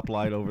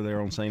stoplight over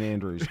there on St.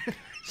 Andrews.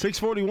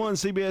 641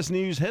 CBS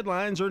News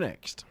headlines are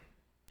next.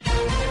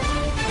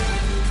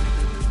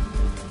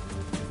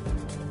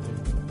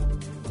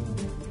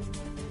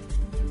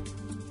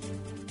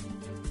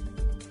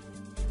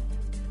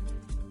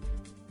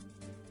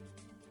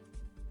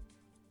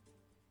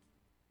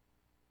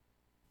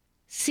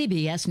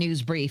 CBS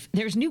News Brief.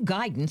 There's new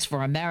guidance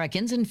for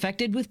Americans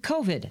infected with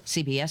COVID.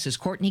 CBS's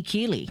Courtney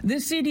Keeley. The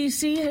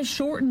CDC has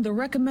shortened the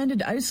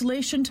recommended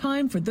isolation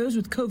time for those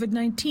with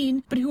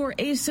COVID-19 but who are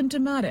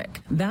asymptomatic.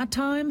 That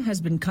time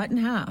has been cut in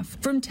half,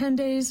 from 10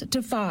 days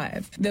to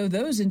 5, though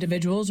those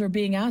individuals are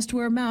being asked to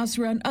wear masks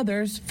around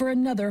others for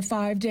another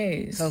 5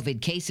 days. COVID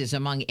cases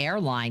among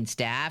airline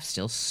staff,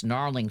 still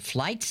snarling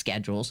flight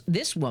schedules.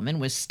 This woman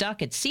was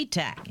stuck at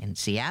SeaTac in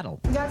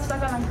Seattle. We got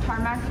stuck on a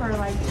tarmac for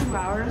like 2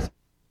 hours.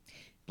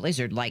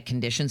 Blizzard-like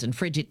conditions and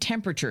frigid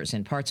temperatures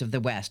in parts of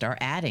the West are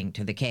adding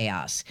to the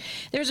chaos.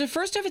 There's a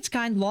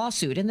first-of-its-kind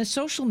lawsuit in the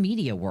social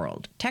media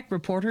world. Tech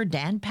reporter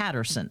Dan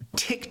Patterson.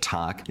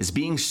 TikTok is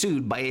being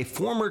sued by a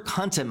former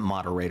content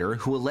moderator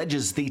who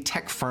alleges the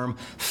tech firm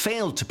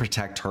failed to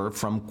protect her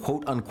from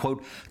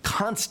quote-unquote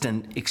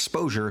constant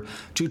exposure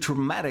to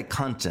traumatic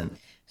content.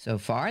 So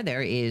far,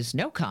 there is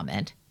no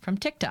comment from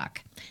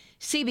TikTok.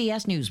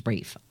 CBS News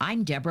Brief.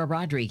 I'm Deborah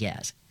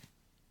Rodriguez.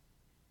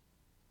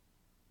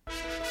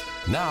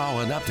 Now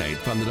an update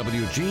from the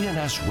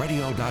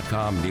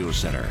WGNSradio.com News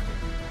Center.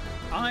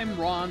 I'm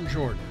Ron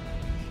Jordan.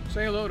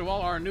 Say hello to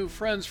all our new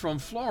friends from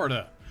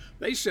Florida.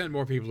 They send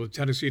more people to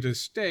Tennessee to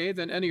stay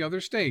than any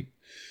other state.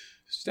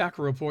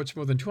 Stacker reports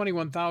more than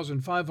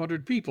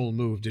 21,500 people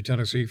moved to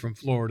Tennessee from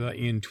Florida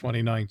in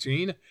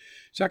 2019.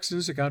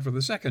 Texans account for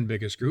the second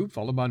biggest group,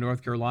 followed by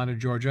North Carolina,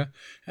 Georgia,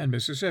 and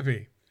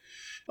Mississippi.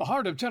 The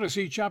Heart of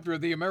Tennessee chapter of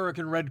the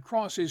American Red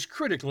Cross is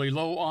critically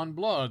low on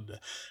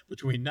blood.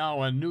 Between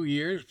now and New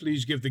Year's,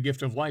 please give the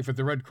gift of life at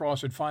the Red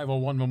Cross at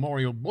 501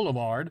 Memorial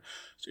Boulevard.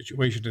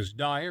 Situation is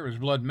dire as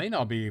blood may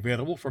not be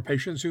available for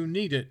patients who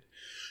need it.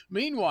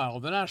 Meanwhile,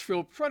 the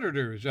Nashville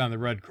Predators and the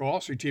Red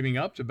Cross are teaming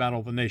up to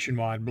battle the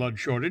nationwide blood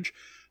shortage.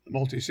 The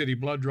multi-city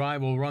blood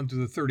drive will run to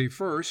the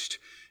 31st.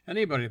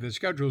 Anybody that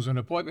schedules an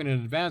appointment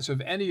in advance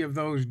of any of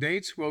those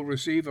dates will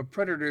receive a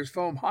Predators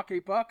foam hockey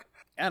puck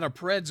and a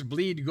Preds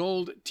Bleed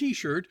Gold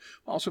t-shirt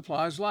while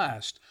supplies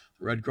last.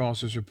 The Red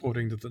Cross is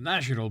reporting that the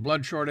national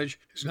blood shortage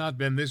has not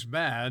been this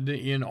bad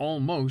in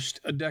almost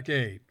a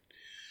decade.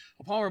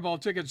 A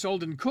Powerball ticket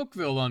sold in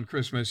Cookeville on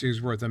Christmas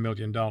is worth $1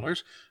 million.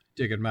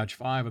 Ticket matched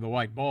 5 of the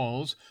white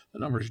balls. The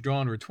numbers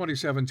drawn were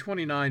 27,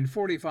 29,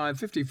 45,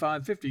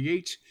 55,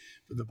 58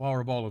 for the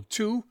Powerball of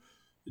 2.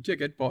 The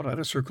ticket bought at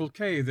a Circle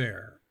K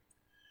there.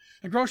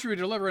 A grocery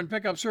deliver and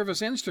pickup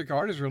service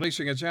Instacart is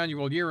releasing its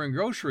annual Year in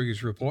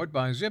Groceries report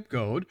by zip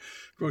code.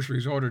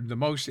 Groceries ordered the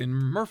most in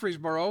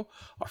Murfreesboro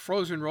are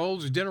frozen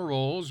rolls, dinner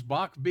rolls,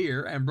 Bach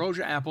beer,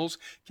 Ambrosia apples,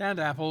 canned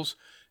apples,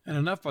 and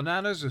enough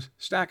bananas to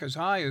stack as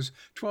high as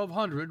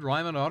 1,200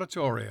 Ryman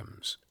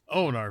auditoriums.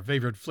 Oh, and our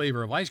favorite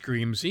flavor of ice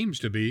cream seems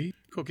to be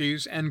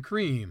cookies and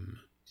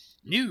cream.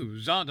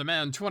 News on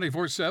demand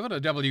 24/7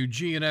 at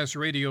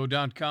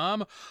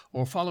WGNSradio.com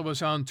or follow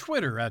us on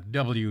Twitter at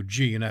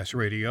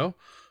WGNSradio.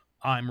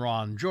 I'm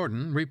Ron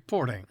Jordan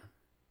reporting.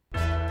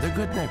 The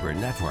Good Neighbor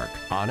Network,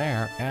 on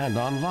air and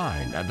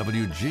online at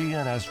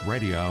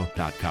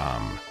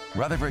WGNSradio.com.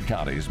 Rutherford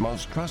County's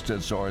most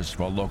trusted source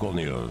for local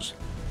news.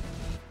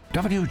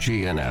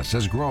 WGNS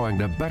is growing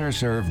to better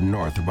serve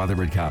North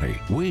Rutherford County.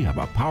 We have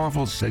a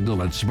powerful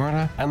signal in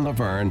Smyrna and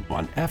Laverne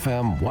on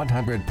FM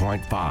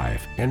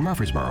 100.5. In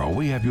Murfreesboro,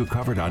 we have you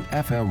covered on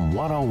FM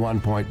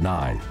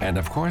 101.9 and,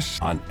 of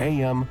course, on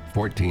AM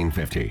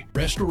 1450.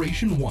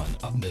 Restoration One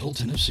of Middle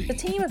Tennessee. A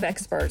team of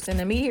experts and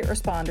immediate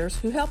responders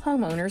who help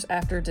homeowners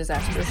after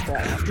disaster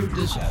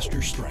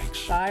strikes.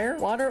 Fire,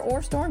 water,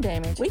 or storm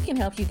damage, we can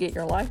help you get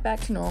your life back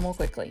to normal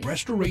quickly.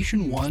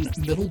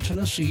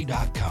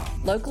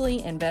 RestorationOneMiddleTennessee.com.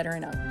 Locally and veteran-owned.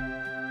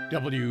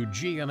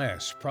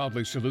 WGNS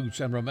proudly salutes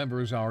and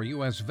remembers our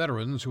U.S.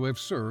 veterans who have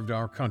served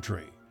our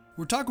country.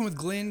 We're talking with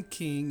Glenn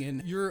King,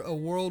 and you're a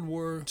World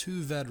War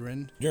II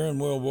veteran. During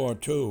World War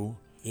II,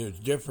 it was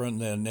different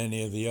than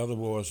any of the other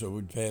wars that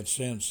we've had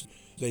since.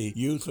 The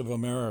youth of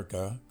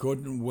America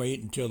couldn't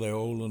wait until they're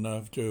old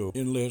enough to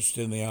enlist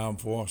in the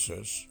armed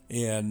forces,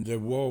 and the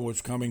war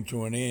was coming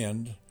to an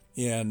end,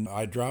 and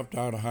I dropped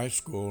out of high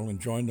school and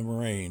joined the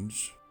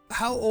Marines.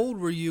 How old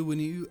were you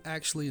when you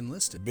actually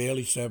enlisted?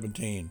 Barely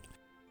 17.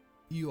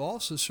 You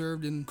also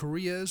served in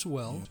Korea as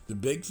well. The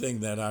big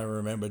thing that I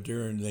remember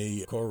during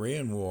the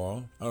Korean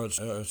War, I was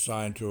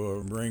assigned to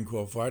a Marine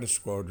Corps Fighter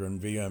Squadron,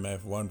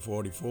 VMF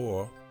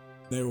 144.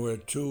 There were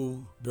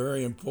two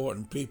very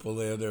important people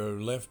there that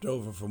were left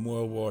over from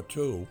World War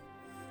II.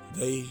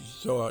 They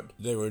thought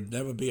there would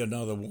never be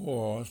another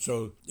war,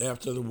 so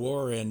after the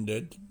war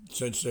ended,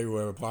 since they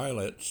were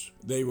pilots,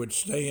 they would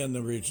stay in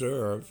the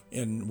reserve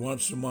and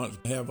once a month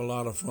have a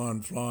lot of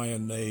fun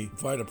flying the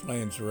fighter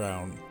planes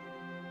around.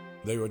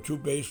 They were two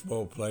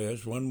baseball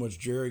players. One was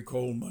Jerry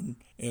Coleman,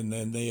 and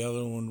then the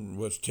other one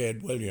was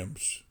Ted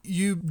Williams.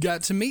 You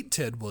got to meet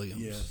Ted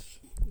Williams? Yes.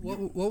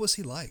 What was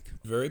he like?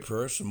 Very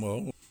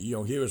personable. You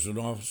know, he was an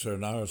officer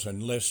and I was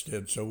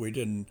enlisted, so we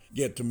didn't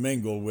get to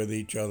mingle with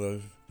each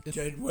other.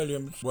 Ted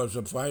Williams was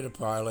a fighter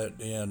pilot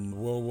in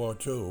World War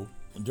II.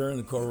 During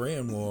the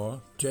Korean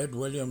War, Ted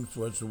Williams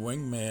was the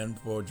wingman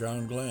for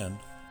John Glenn.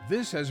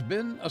 This has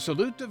been a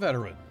salute to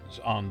veterans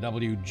on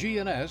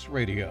WGNS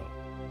Radio.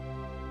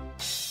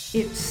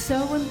 It's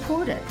so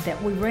important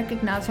that we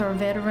recognize our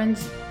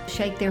veterans,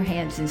 shake their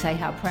hands and say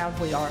how proud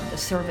we are of the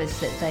service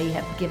that they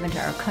have given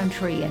to our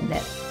country and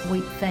that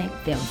we thank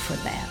them for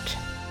that.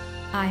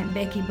 I am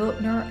Becky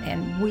Bookner,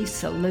 and we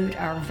salute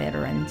our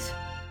veterans.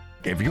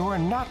 If you're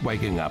not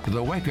waking up to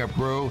the Wake Up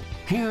Crew,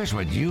 here's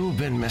what you've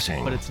been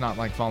missing. But it's not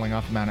like falling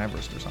off Mount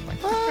Everest or something.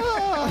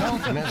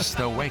 Don't miss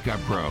the Wake Up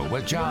Crew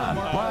with John,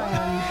 Brian,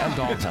 and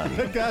Dalton.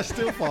 That guy's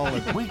still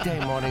falling. Weekday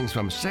mornings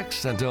from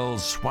 6 until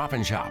Swap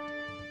and Shop.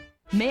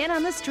 Man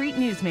on the Street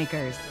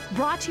Newsmakers,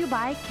 brought to you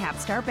by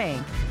Capstar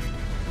Bank.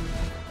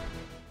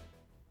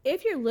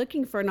 If you're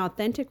looking for an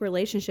authentic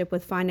relationship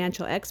with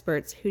financial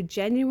experts who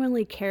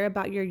genuinely care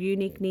about your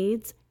unique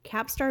needs,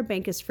 Capstar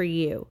Bank is for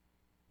you.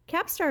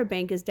 Capstar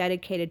Bank is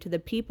dedicated to the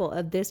people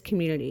of this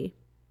community.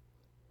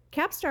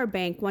 Capstar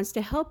Bank wants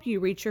to help you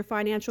reach your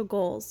financial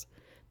goals,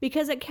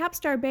 because at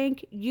Capstar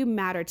Bank, you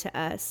matter to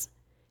us.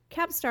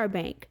 Capstar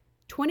Bank,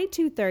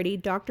 2230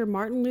 Dr.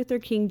 Martin Luther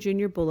King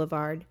Jr.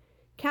 Boulevard,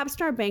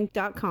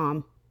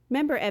 capstarbank.com.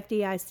 Member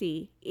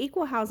FDIC,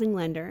 Equal Housing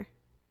Lender.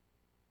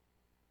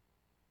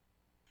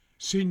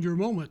 Senior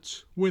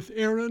Moments with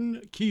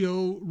Aaron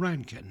Keogh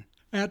Rankin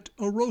at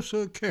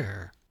Arosa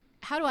Care.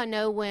 How do I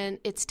know when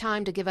it's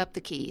time to give up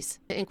the keys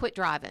and quit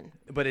driving?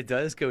 But it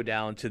does go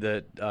down to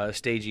the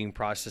staging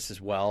process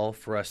as well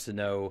for us to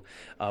know.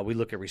 We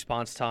look at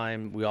response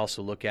time. We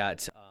also look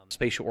at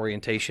spatial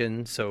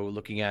orientation, so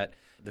looking at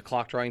the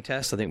clock drawing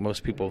test. I think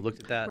most people have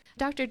looked at that.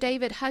 Dr.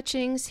 David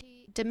Hutchings,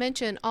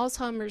 dementia and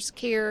Alzheimer's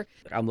care.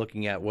 I'm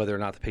looking at whether or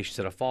not the patient's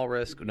at a fall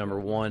risk, number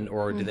one,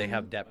 or do they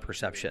have depth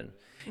perception.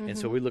 And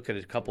so we look at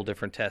a couple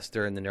different tests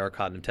during the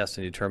neurocognitive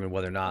testing to determine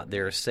whether or not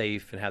they're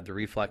safe and have the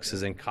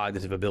reflexes and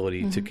cognitive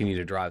ability to continue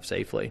to drive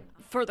safely.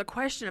 For the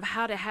question of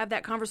how to have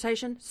that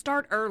conversation,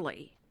 start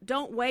early.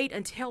 Don't wait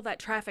until that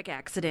traffic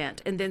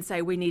accident and then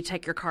say, we need to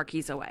take your car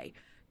keys away.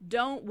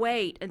 Don't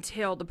wait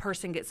until the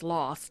person gets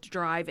lost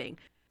driving.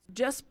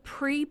 Just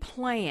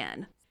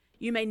pre-plan.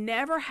 You may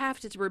never have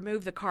to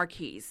remove the car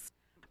keys,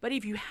 but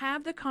if you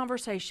have the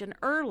conversation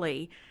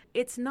early,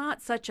 it's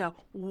not such a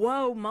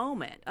whoa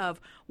moment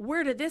of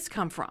where did this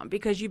come from,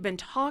 because you've been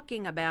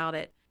talking about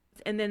it.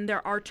 And then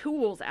there are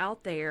tools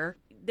out there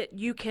that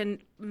you can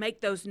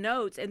make those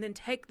notes and then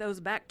take those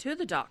back to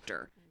the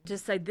doctor to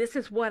say, this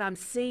is what I'm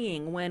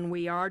seeing when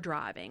we are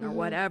driving or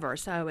whatever.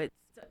 So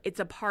it's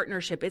a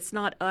partnership. It's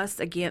not us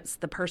against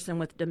the person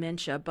with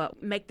dementia,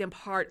 but make them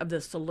part of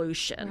the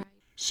solution.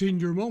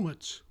 Senior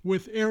Moments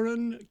with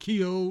Aaron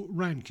Keogh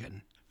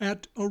Rankin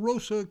at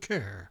Arosa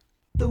Care.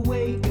 The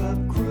Wake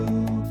Up Crew,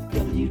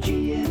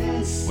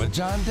 WGNS. With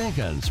John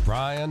Dinkins,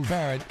 Brian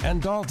Barrett,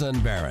 and Dalton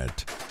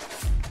Barrett.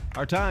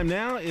 Our time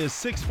now is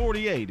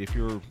 6:48. If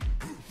you're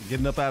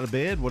getting up out of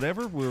bed,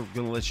 whatever, we're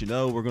going to let you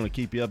know. We're going to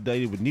keep you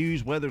updated with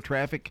news, weather,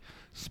 traffic,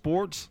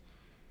 sports,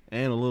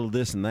 and a little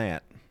this and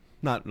that.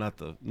 Not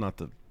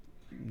the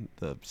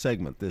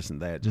segment this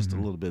and that. Just a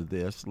little bit of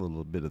this, a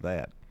little bit of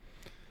that.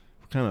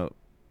 We're kind of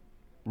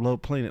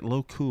playing it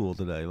low cool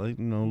today,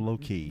 low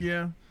key.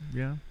 Yeah.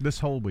 This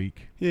whole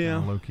week. Yeah,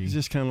 low key. It's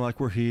just kind of like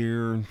we're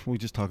here and we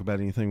just talk about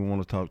anything we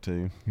want to talk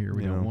to. Here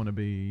we don't want to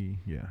be.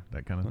 Yeah,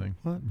 that kind of thing.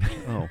 What?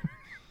 Oh,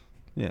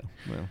 yeah.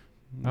 Well,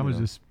 I was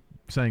just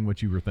saying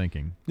what you were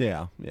thinking.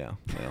 Yeah. Well,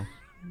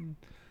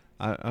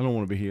 I don't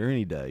want to be here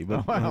any day,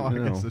 but I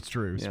guess that's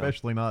true. Yeah.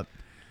 Especially not.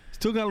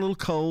 Still got a little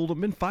cold.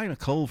 I've been fighting a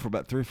cold for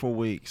about 3 or 4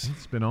 weeks.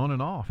 It's been on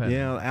and off, hasn't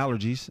it?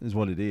 Allergies is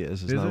what it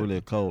is. It's not really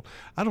a cold.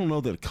 I don't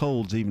know that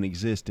colds even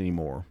exist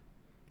anymore,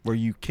 where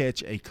you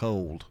catch a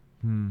cold.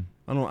 I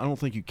don't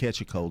think you catch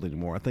a cold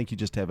anymore. I think you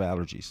just have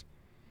allergies.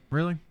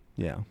 Really?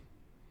 Yeah.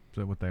 Is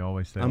that what they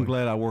always say? I'm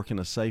glad I work in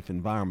a safe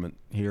environment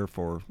here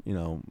for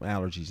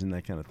allergies and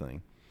that kind of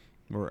thing.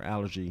 We're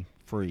allergy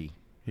free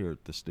here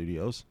at the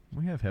studios.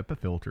 We have HEPA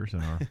filters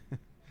in our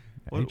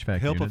HVAC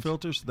HEPA units.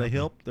 filters? They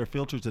help? They're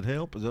filters that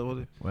help? Is that what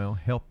it is? Well,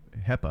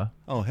 HEPA.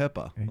 Oh,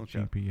 HEPA.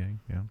 HEPA,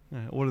 yeah.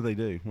 What do they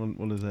do?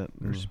 What is that?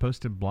 They're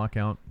supposed to block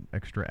out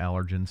extra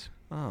allergens.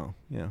 Oh,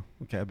 yeah.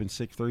 Okay, I've been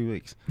sick 3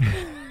 weeks.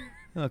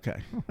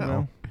 Okay.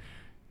 Well,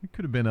 it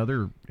could have been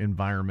other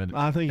environment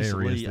I think it's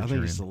areas. I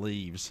think it's the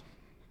leaves.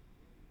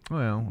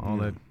 Well, all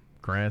that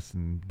grass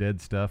and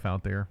dead stuff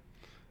out there.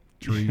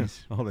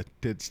 Trees. All that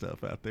dead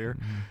stuff out there.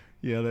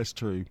 Yeah, that's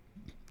true.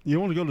 You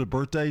want to go to the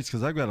birthdays?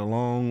 Because I've got a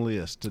long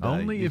list today.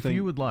 Only if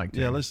you would like to.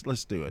 Yeah, let's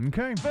do it.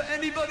 Okay. For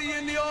anybody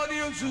in the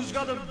audience who's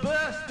got a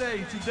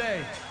birthday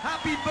today,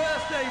 happy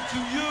birthday to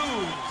you.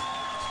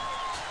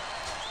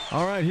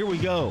 All right, here we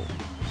go.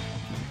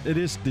 It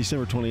is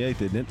December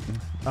 28th, isn't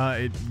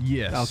it?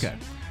 Yes. Okay.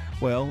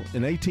 Well,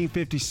 in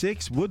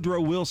 1856, Woodrow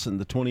Wilson,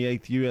 the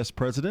 28th U.S.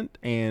 president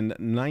and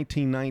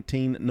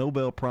 1919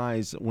 Nobel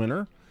Prize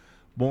winner,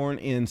 born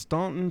in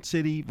Staunton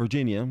City,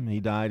 Virginia. He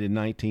died in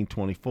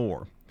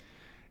 1924.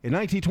 In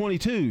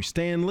 1922,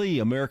 Stan Lee,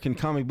 American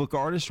comic book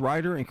artist,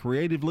 writer, and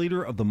creative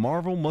leader of the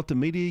Marvel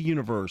Multimedia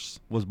Universe,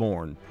 was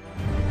born.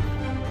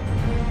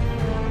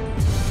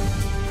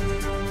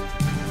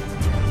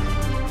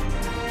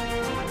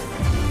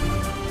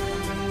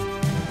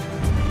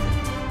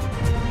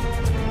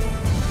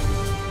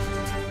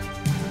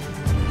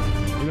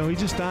 he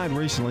just died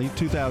recently,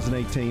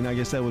 2018. I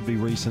guess that would be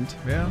recent.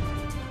 Yeah.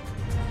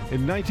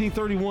 In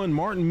 1931,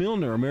 Martin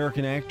Milner,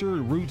 American actor,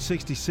 Route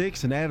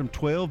 66, and Adam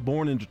 12,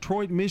 born in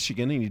Detroit,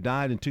 Michigan, and he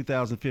died in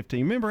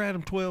 2015. Remember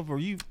Adam 12? Were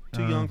you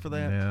too young for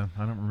that? Yeah,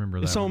 I don't remember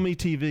that. It's on one.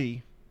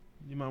 MeTV.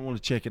 You might want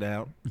to check it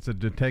out. It's a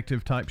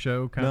detective type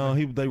show, kind No,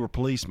 of? they were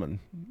policemen.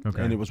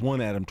 Okay. And it was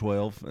one Adam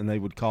 12, and they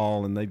would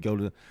call, and they'd go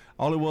to.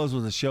 All it was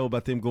a show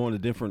about them going to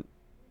different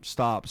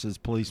stops as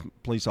police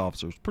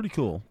officers. Pretty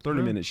cool.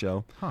 30-minute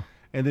show. Huh.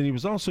 And then he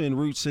was also in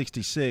Route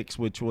 66,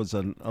 which was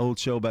an old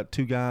show about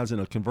two guys in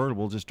a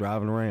convertible just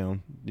driving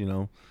around.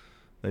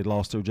 They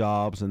lost their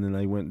jobs, and then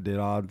they went and did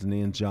odds and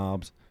ends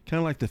jobs. Kind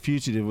of like The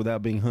Fugitive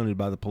without being hunted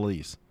by the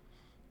police.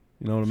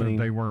 You know what I mean?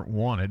 They weren't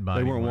wanted by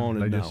They anyone. weren't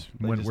wanted, They no. just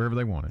They went just wherever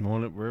they wanted.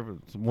 Wherever.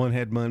 One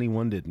had money,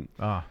 one didn't.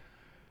 Ah.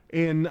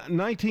 In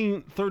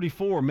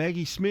 1934,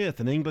 Maggie Smith,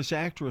 an English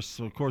actress,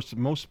 of course,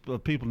 most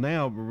people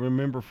now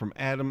remember from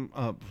Adam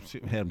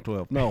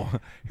 12. No,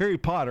 Harry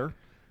Potter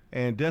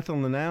and Death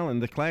on the Nile and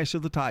The Clash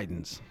of the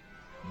Titans.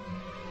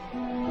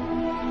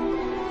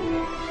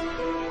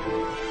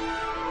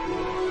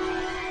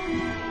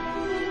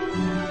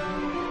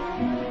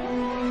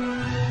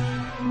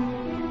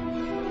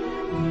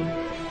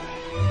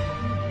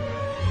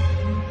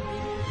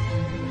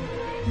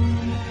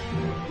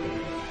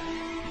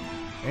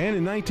 And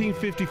in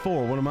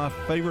 1954, one of my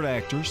favorite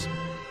actors,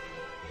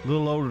 a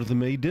little older than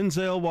me,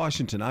 Denzel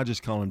Washington. I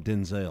just call him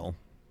Denzel.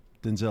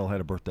 Denzel had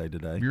a birthday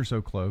today. You're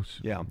so close.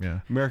 Yeah. Yeah.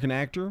 American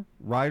actor,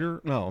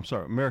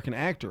 American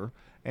actor,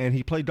 and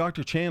he played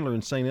Dr. Chandler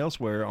in St.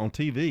 Elsewhere on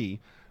TV,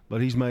 but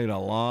he's made a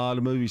lot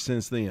of movies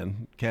since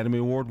then. Academy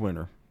Award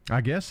winner. I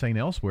guess St.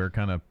 Elsewhere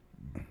kind of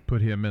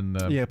put him in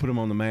the... Yeah, put him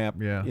on the map.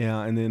 Yeah.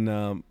 Yeah, and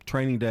then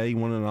Training Day, he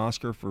won an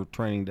Oscar for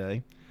Training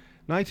Day.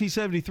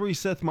 1973,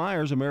 Seth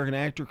Meyers, American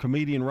actor,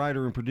 comedian,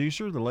 writer, and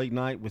producer. The Late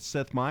Night with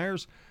Seth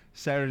Meyers,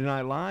 Saturday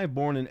Night Live,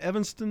 born in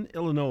Evanston,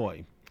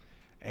 Illinois.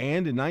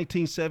 And in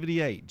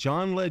 1978,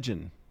 John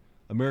Legend,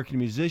 American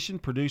musician,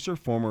 producer,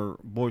 former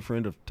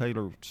boyfriend of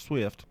Taylor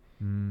Swift.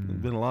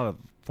 There's been a lot of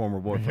former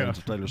boyfriends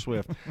of Taylor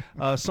Swift.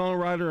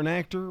 Songwriter and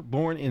actor,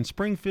 born in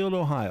Springfield,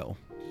 Ohio.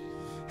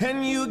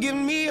 And you give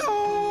me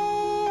all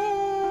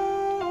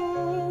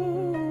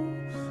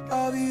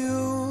of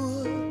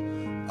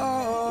you,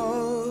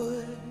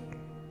 all.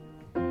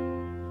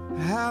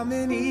 How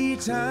many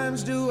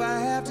times do I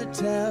have to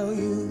tell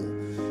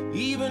you?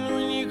 Even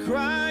when you're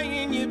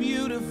crying, you're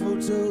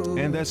beautiful too.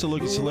 And that's a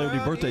look at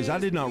celebrity birthdays. I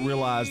did not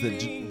realize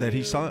that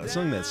he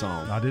sung that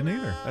song. I didn't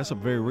either. That's a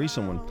very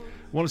recent one.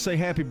 Want to say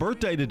happy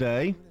birthday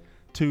today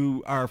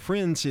to our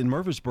friends in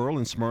Murfreesboro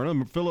and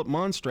Smyrna, Philip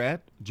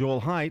Monstrat,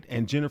 Joel Height,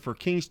 and Jennifer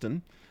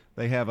Kingston.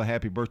 They have a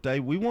happy birthday.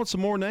 We want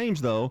some more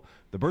names, though.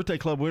 The Birthday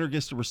Club winner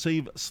gets to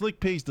receive Slick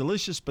Pig's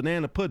delicious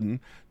banana pudding.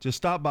 Just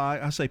stop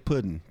by. I say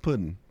pudding.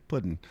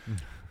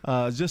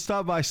 Just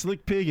stop by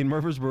Slick Pig in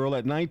Murfreesboro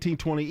at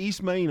 1920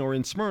 East Main or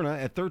in Smyrna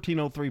at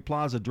 1303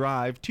 Plaza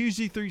Drive,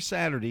 Tuesday through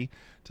Saturday,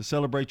 to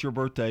celebrate your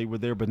birthday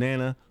with their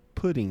banana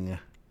pudding.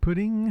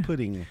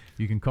 Pudding.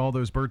 You can call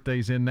those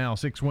birthdays in now,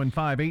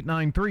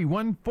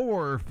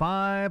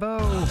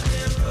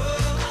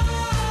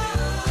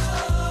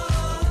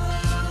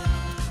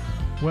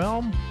 615-893-1450.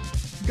 Well,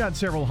 we've got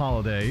several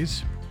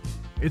holidays.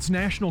 It's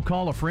National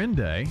Call a Friend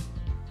Day.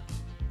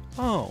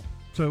 Oh.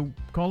 So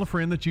call a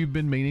friend that you've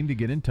been meaning to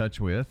get in touch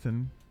with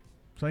and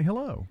say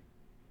hello.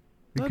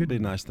 That'd be a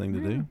nice thing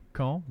to do.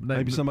 Call.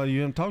 Maybe somebody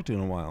you haven't talked to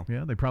in a while.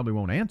 Yeah, they probably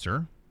won't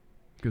answer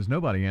because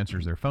nobody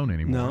answers their phone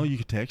anymore. No, you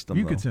could text them.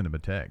 You could send them a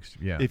text,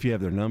 yeah. If you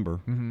have their number.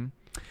 Mm-hmm.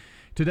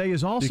 Today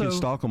is also... You can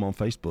stalk them on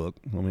Facebook.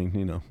 I mean,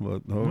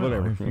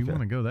 whatever. Well, if you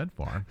want to go that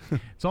far.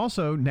 It's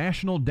also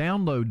National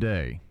Download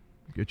Day.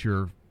 Get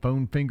your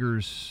phone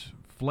fingers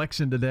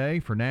flexing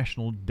today for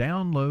National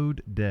Download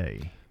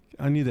Day.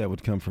 I knew that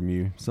would come from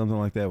you. Something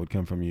like that would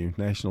come from you.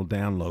 National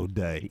Download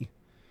Day.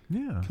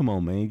 Yeah. Come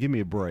on, man. Give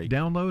me a break.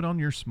 Download on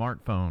your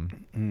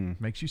smartphone.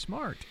 Makes you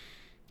smart.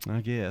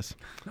 I guess.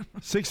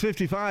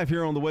 6:55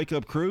 here on the Wake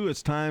Up Crew.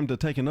 It's time to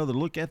take another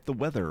look at the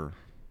weather.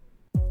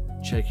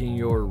 Checking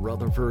your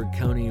Rutherford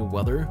County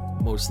weather.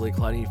 Mostly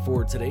cloudy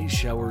for today.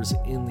 Showers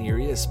in the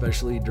area,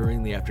 especially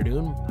during the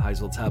afternoon.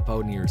 Highs will top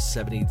out near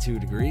 72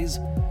 degrees.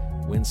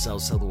 Winds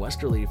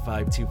south-southwesterly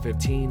 5 to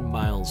 15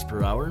 miles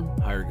per hour.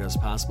 Higher gusts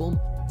possible.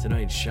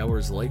 Tonight,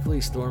 showers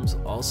likely. Storms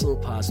also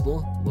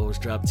possible. Lows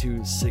drop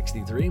to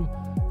 63.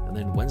 And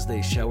then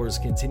Wednesday, showers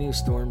continue.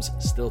 Storms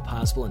still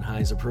possible and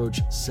highs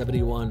approach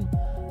 71.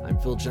 I'm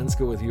Phil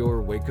Jenska with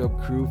your Wake Up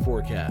Crew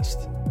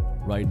forecast.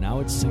 Right now,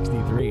 it's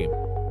 63.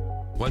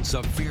 When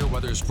severe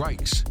weather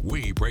strikes,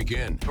 we break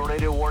in.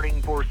 Tornado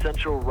warning for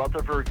central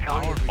Rutherford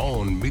County. Our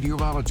own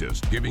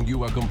meteorologist giving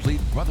you a complete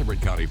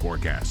Rutherford County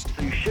forecast.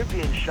 So you should be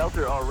in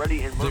shelter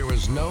already in There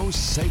is no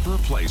safer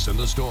place in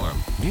the storm.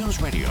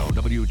 News Radio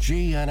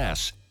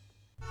WGNS.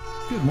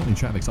 Good morning.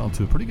 Traffic's off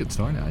to a pretty good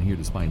start out here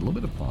despite a little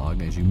bit of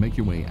fog as you make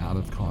your way out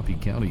of Coffee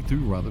County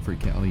through Rutherford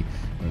County.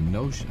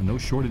 No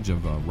shortage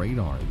of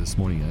radar this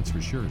morning, that's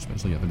for sure,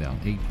 especially up and down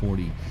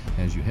 840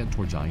 as you head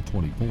towards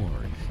I-24.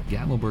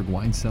 Gatlinburg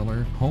Wine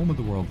Cellar, home of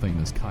the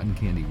world-famous cotton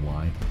candy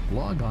wine.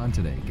 Log on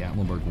today,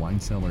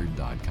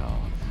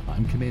 GatlinburgWineCellar.com.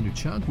 I'm Commander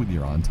Chuck with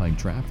your on-time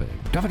traffic.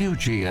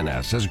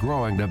 WGNS is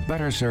growing to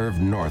better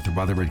serve North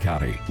Rutherford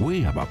County.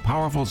 We have a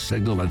powerful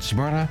signal in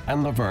Smyrna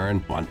and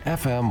Laverne on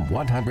FM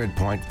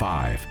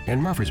 100.5.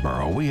 In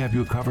Murfreesboro, we have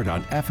you covered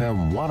on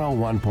FM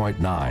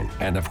 101.9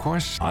 and, of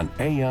course, on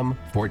AM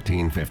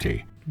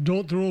 1450.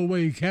 Don't throw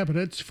away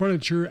cabinets,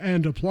 furniture,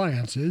 and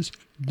appliances.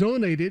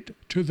 Donate it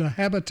to the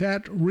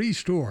Habitat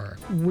Restore.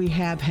 We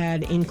have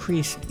had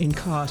increase in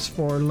costs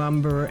for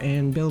lumber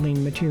and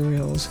building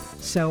materials,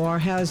 so our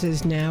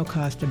houses now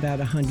cost about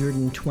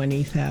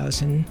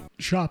 $120,000.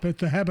 Shop at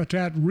the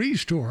Habitat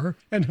Restore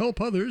and help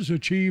others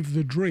achieve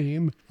the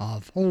dream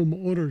of home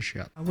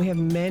ownership. We have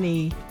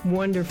many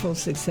wonderful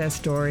success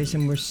stories,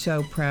 and we're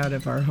so proud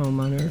of our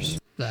homeowners.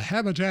 The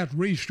Habitat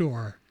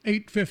Restore,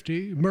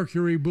 850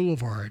 Mercury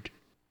Boulevard.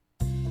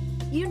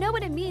 You know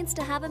what it means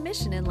to have a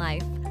mission in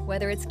life.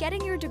 Whether it's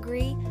getting your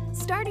degree,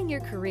 starting your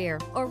career,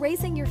 or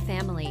raising your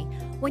family,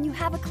 when you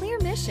have a clear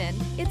mission,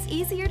 it's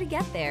easier to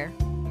get there.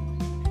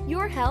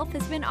 Your health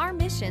has been our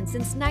mission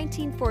since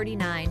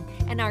 1949,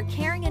 and our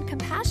caring and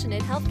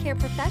compassionate healthcare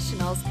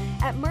professionals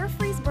at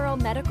Murfreesboro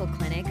Medical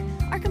Clinic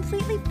are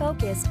completely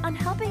focused on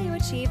helping you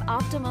achieve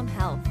optimum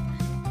health.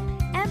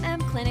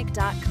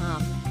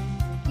 mmclinic.com.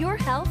 Your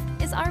health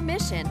is our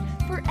mission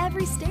for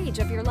every stage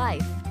of your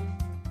life.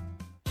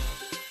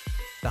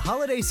 The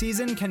holiday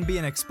season can be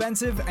an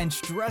expensive and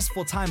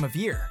stressful time of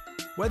year.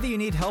 Whether you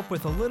need help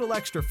with a little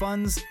extra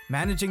funds,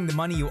 managing the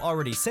money you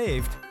already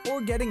saved,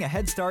 or getting a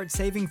head start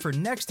saving for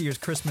next year's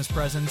Christmas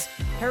presents,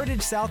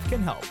 Heritage South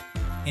can help.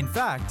 In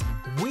fact,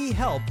 we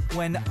help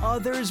when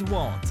others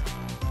won't.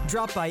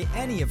 Drop by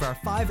any of our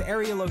 5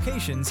 area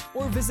locations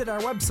or visit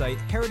our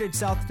website,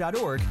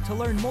 heritagesouth.org, to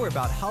learn more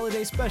about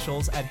holiday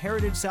specials at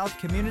Heritage South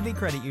Community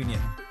Credit Union.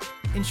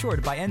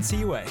 Insured by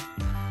NCUA.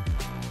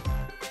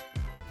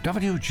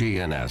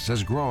 WGNS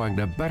is growing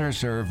to better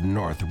serve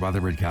North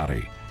Rutherford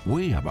County.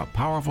 We have a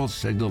powerful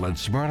signal in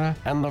Smyrna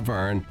and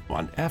Laverne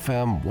on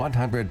FM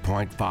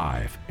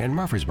 100.5. In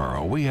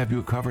Murfreesboro, we have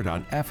you covered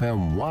on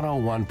FM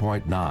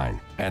 101.9.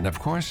 And of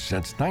course,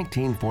 since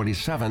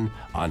 1947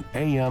 on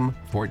AM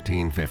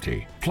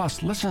 1450.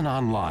 Plus, listen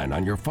online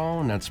on your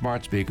phone and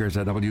smart speakers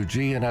at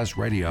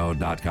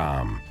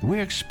WGNSradio.com.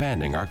 We're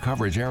expanding our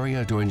coverage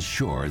area to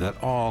ensure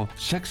that all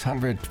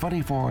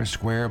 624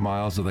 square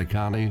miles of the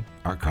county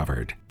are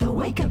covered. The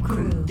Wake Up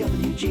Crew,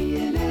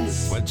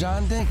 WGNS. With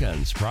John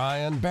Dinkins,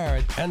 Brian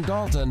Barrett, and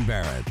Dalton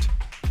Barrett.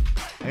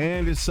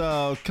 And it's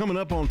coming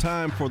up on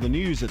time for the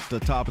news at the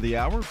top of the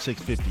hour,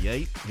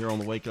 6:58 here on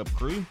the Wake Up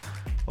Crew.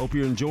 Hope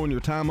you're enjoying your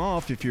time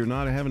off. If you're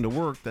not having to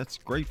work, that's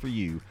great for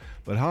you.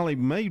 But Holly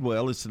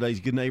Madewell is today's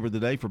Good Neighbor of the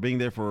Day for being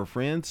there for her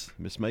friends.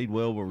 Miss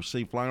Madewell will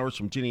receive flowers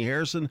from Jenny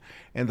Harrison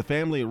and the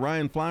family at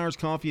Ryan Flowers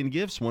Coffee and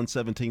Gifts,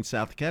 117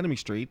 South Academy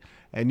Street,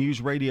 and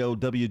News Radio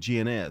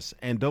WGNS.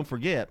 And don't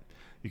forget,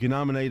 you can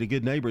nominate a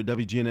good neighbor at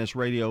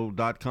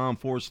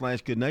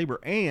WGNSradio.com/good neighbor.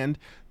 And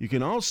you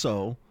can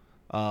also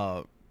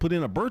put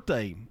in a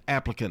birthday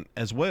applicant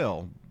as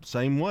well.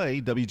 Same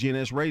way,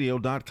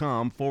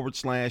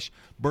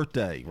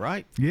 WGNSradio.com/birthday,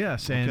 right?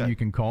 Yes, and Okay. you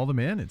can call them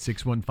in at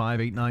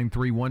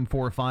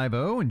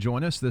 615-893-1450 and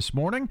join us this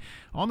morning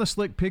on the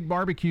Slick Pig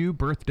Barbecue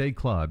Birthday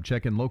Club.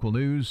 Check in local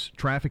news,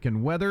 traffic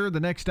and weather the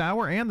next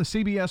hour, and the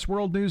CBS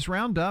World News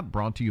Roundup,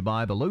 brought to you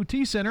by the Low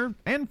T Center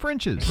and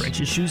French's.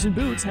 French's Shoes and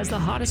Boots has the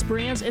hottest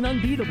brands and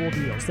unbeatable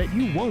deals that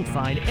you won't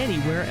find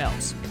anywhere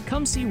else.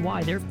 Come see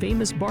why their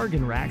famous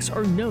bargain racks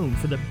are known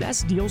for the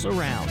best deals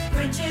around.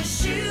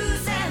 French's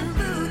Shoes and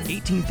Boots.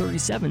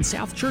 1837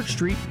 South Church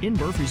Street in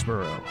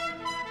Murfreesboro.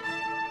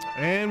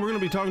 And we're going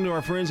to be talking to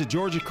our friends at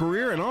Georgia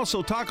Career and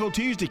also Taco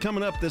Tuesday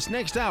coming up this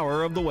next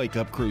hour of the Wake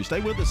Up Crew. Stay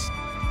with us.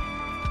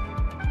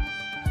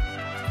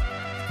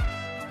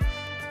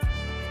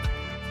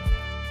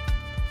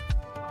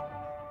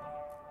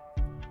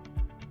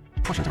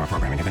 Portions of our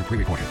programming have been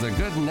pre-recorded. The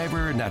Good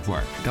Neighbor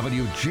Network,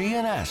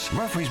 WGNS,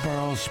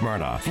 Murfreesboro,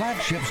 Smyrna,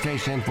 flagship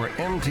station for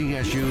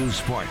MTSU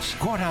Sports.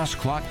 Courthouse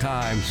clock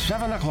time,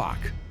 7 o'clock.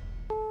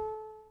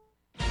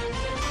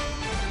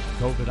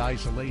 COVID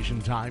isolation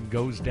time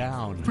goes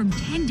down. From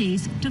 10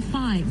 days to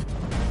 5.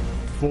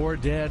 4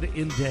 dead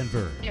in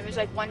Denver. It was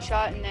like one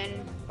shot and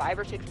then 5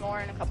 or 6 more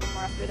and a couple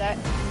more after that.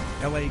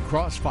 LA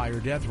crossfire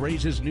death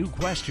raises new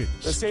questions.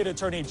 The state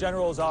attorney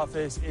general's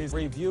office is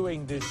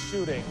reviewing this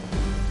shooting.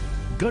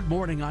 Good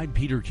morning, I'm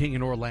Peter King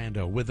in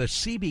Orlando with a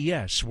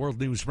CBS World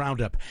News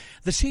Roundup.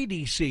 The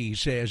CDC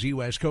says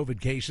U.S.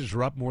 COVID cases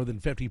are up more than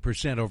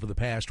 50% over the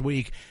past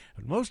week.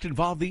 Most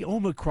involve the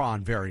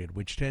Omicron variant,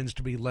 which tends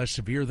to be less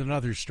severe than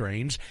other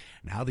strains.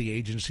 Now the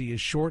agency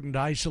has shortened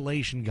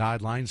isolation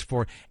guidelines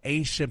for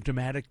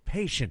asymptomatic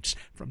patients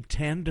from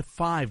 10 to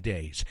 5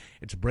 days.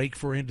 It's a break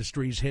for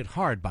industries hit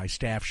hard by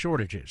staff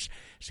shortages.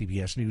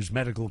 CBS News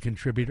medical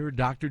contributor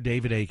Dr.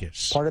 David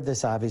Akes. Part of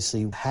this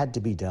obviously had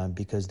to be done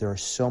because there are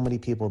so many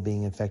people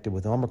being infected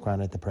with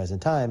Omicron at the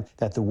present time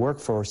that the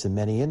workforce in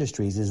many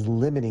industries is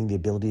limiting the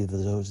ability of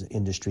those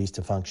industries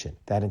to function.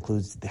 That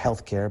includes the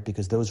healthcare,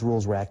 because those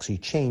rules were actually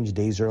changed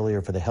days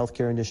earlier for the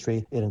healthcare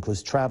industry. It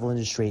includes travel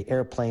industry,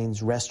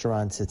 airplanes,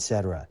 restaurants,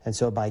 etc. And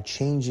so by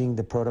changing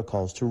the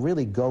protocols to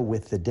really go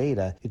with the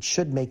data, it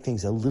should make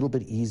things a little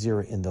bit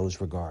easier in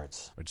those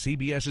regards. But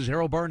CBS's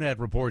Errol Barnett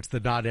reports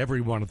that not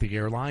everyone at the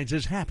airlines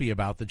is happy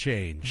about the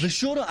change. The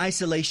shorter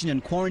isolation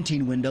and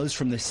quarantine windows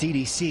from the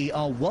CDC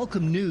are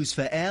welcome news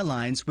for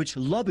airlines, which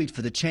lobbied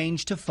for the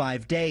change to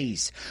 5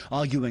 days,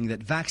 arguing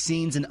that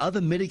vaccines and other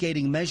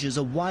mitigating measures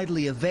are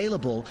widely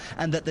available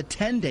and that the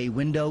 10-day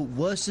window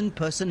worsened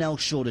personnel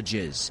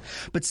shortages.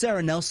 But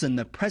Sarah Nelson,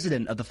 the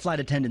president of the Flight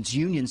Attendants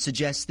Union,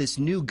 suggests this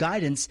new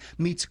guidance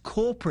meets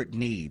corporate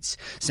needs,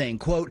 saying,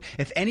 quote,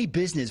 if any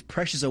business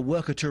pressures a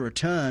worker to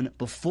return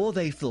before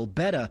they feel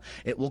better,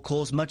 it will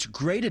cause much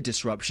greater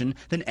disruption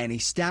than any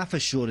staffer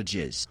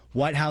shortages.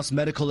 White House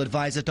medical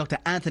advisor Dr.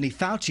 Anthony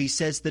Fauci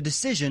says the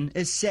decision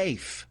is safe.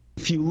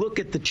 If you look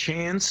at the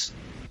chance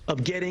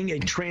of getting a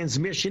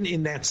transmission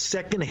in that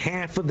second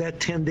half of that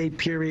 10-day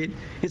period,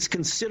 it's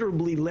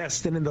considerably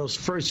less than in those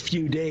first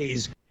few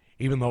days.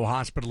 Even though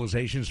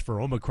hospitalizations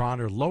for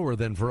Omicron are lower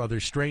than for other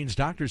strains,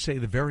 doctors say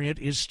the variant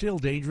is still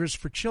dangerous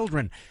for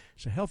children.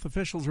 So health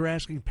officials are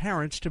asking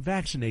parents to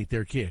vaccinate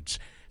their kids.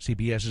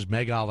 CBS's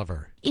Meg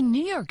Oliver. In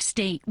New York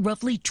State,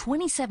 roughly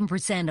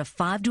 27% of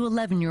 5 to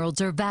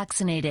 11-year-olds are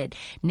vaccinated.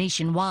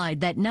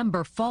 Nationwide, that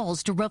number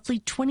falls to roughly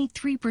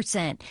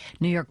 23%.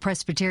 New York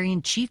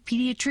Presbyterian Chief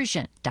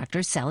Pediatrician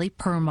Dr. Sally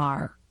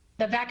Permar.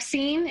 The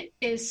vaccine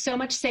is so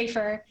much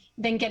safer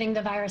than getting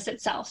the virus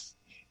itself.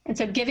 And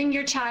so giving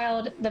your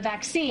child the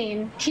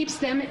vaccine keeps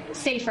them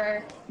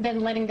safer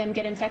than letting them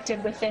get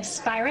infected with this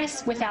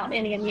virus without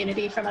any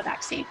immunity from a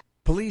vaccine.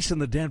 Police in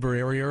the Denver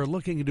area are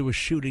looking into a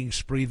shooting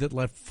spree that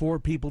left 4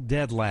 people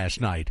dead last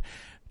night.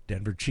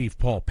 Denver Chief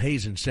Paul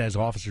Pazin says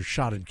officers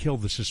shot and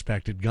killed the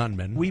suspected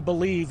gunman. We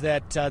believe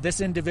that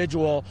this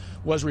individual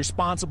was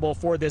responsible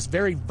for this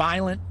very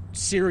violent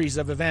series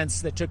of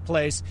events that took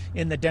place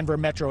in the Denver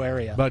metro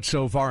area. But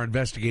so far,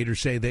 investigators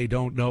say they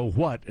don't know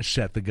what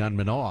set the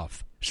gunman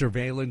off.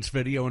 Surveillance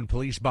video and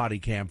police body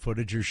cam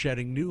footage are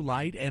shedding new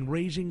light and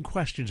raising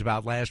questions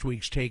about last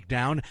week's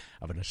takedown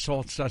of an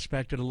assault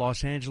suspect at a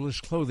Los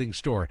Angeles clothing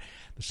store.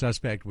 The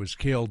suspect was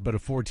killed, but a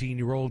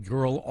 14-year-old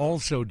girl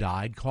also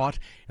died, caught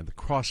in the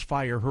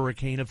crossfire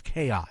hurricane of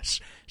chaos.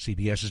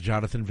 CBS's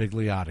Jonathan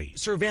Vigliotti.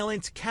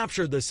 Surveillance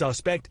captured the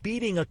suspect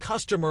beating a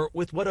customer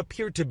with what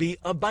appeared to be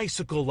a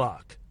bicycle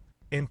lock.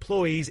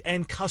 Employees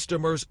and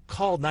customers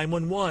called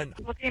 911.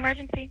 What's the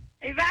emergency?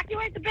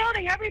 Evacuate the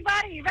building,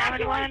 everybody!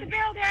 Evacuate the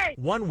building!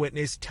 One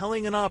witness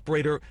telling an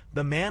operator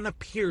the man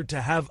appeared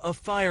to have a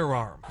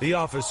firearm. The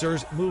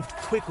officers moved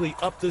quickly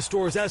up the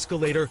store's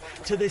escalator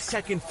to the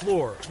second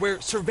floor,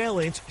 where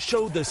surveillance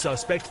showed the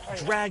suspect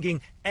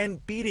dragging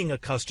and beating a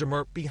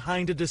customer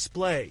behind a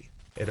display.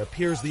 It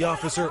appears the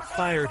officer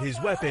fired his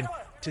weapon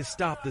to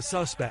stop the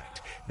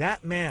suspect.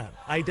 That man,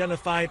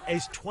 identified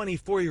as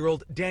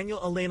 24-year-old Daniel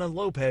Elena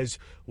Lopez,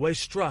 was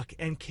struck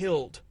and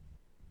killed.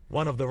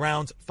 One of the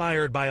rounds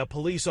fired by a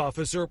police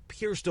officer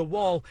pierced a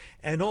wall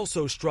and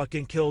also struck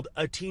and killed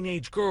a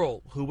teenage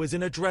girl who was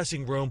in a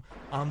dressing room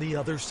on the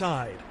other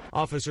side.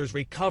 Officers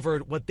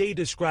recovered what they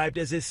described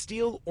as a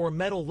steel or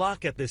metal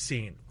lock at the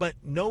scene, but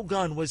no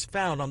gun was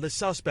found on the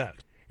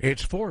suspect.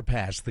 It's 4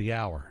 past the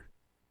hour.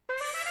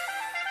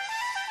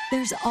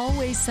 There's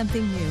always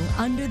something new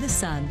under the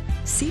sun.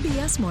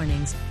 CBS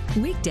Mornings,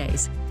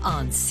 weekdays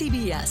on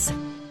CBS.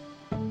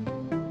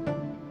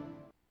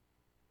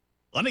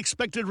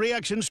 Unexpected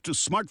reactions to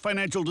smart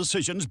financial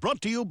decisions brought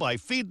to you by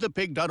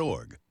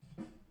feedthepig.org.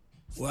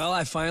 Well,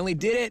 I finally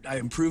did it. I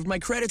improved my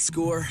credit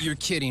score. You're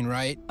kidding,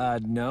 right?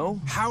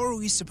 No. How are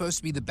we supposed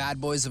to be the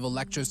bad boys of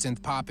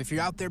electro-synth pop if you're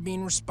out there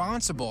being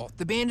responsible?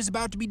 The band is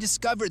about to be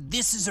discovered.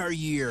 This is our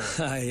year.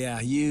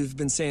 Yeah, you've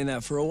been saying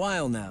that for a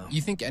while now.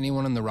 You think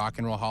anyone in the Rock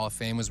and Roll Hall of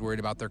Fame was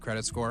worried about their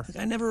credit score?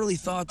 I never really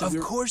thought that.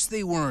 Of course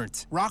they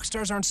weren't. Rock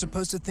stars aren't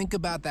supposed to think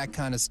about that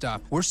kind of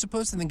stuff. We're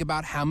supposed to think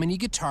about how many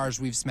guitars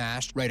we've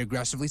smashed, write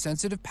aggressively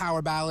sensitive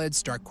power ballads,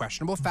 start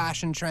questionable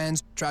fashion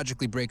trends,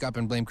 tragically break up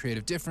and blame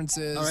creative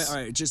differences. All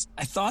right.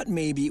 I thought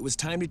maybe it was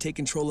time to take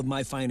control of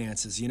my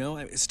finances, you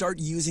know? Start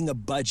using a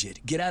budget,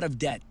 get out of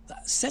debt,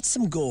 set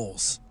some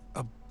goals.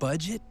 A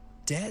budget?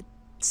 Debt?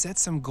 Set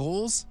some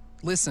goals?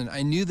 Listen,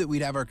 I knew that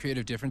we'd have our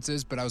creative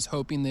differences, but I was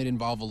hoping they'd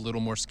involve a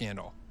little more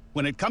scandal.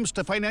 When it comes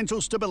to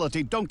financial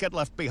stability, don't get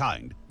left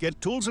behind.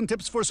 Get tools and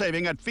tips for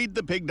saving at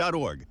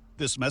feedthepig.org.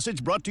 This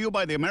message brought to you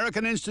by the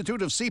American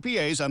Institute of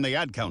CPAs and the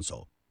Ad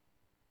Council.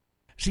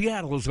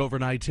 Seattle's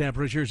overnight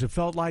temperatures have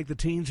felt like the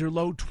teens or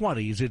low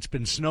 20s. It's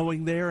been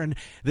snowing there, and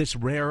this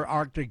rare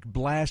Arctic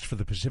blast for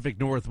the Pacific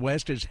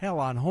Northwest is hell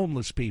on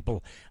homeless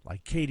people,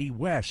 like Katie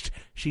West.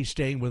 She's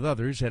staying with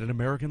others at an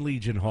American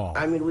Legion Hall.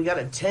 I mean, we got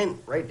a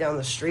tent right down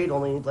the street,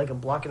 only like a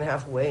block and a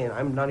half away, and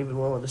I'm not even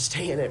willing to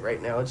stay in it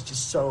right now. It's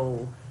just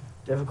so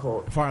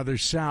difficult. Farther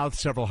south,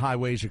 several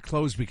highways are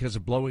closed because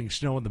of blowing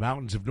snow in the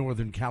mountains of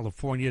northern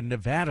California and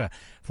Nevada.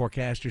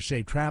 Forecasters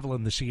say travel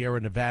in the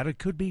Sierra Nevada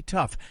could be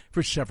tough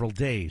for several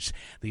days.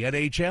 The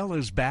NHL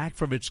is back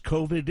from its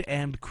COVID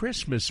and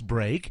Christmas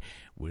break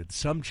with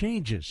some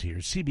changes.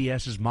 Here's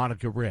CBS's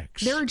Monica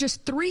Ricks. There are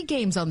just 3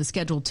 games on the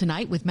schedule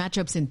tonight with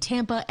matchups in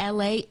Tampa,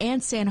 LA,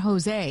 and San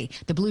Jose.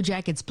 The Blue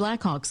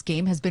Jackets-Blackhawks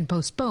game has been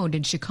postponed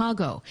in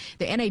Chicago.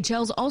 The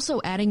NHL's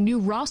also adding new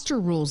roster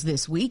rules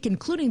this week,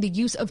 including the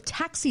use of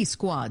taxi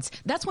squads.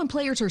 That's when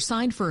players are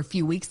signed for a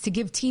few weeks to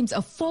give teams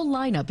a full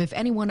lineup if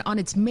anyone on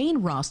its main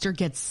roster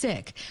gets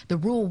sick. The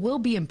rule will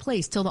be in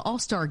place till the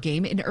All-Star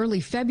game in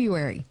early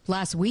February.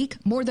 Last week,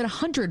 more than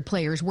 100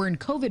 players were in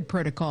COVID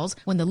protocols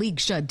when the league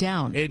shut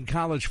down. In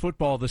college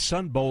football, the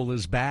Sun Bowl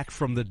is back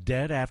from the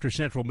dead after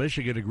Central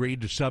Michigan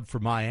agreed to sub for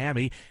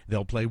Miami.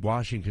 They'll play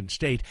Washington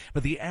State,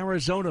 but the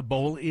Arizona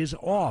Bowl is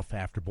off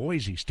after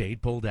Boise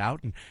State pulled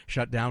out and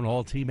shut down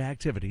all team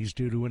activities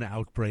due to an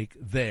outbreak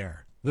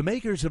there. The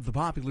makers of the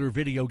popular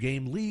video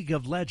game League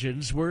of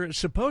Legends were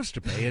supposed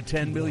to pay a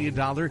 $10 million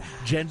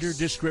gender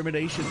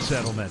discrimination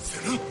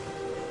settlement.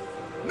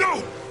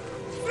 No!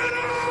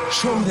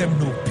 Show them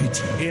no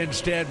pity.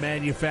 Instead,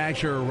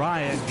 manufacturer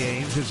Riot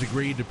Games has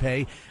agreed to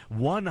pay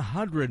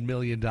 $100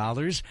 million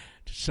to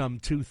some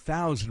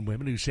 2,000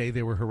 women who say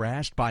they were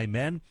harassed by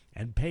men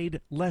and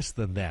paid less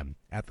than them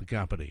at the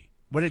company.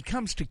 When it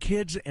comes to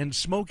kids and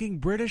smoking,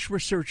 British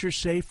researchers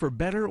say for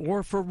better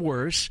or for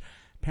worse,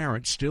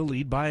 parents still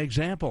lead by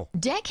example.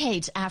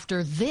 Decades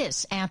after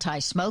this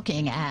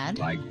anti-smoking ad,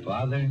 like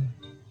father,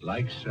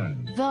 like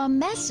son. the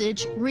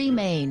message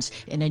remains.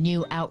 In a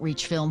new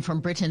outreach film from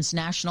Britain's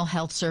National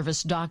Health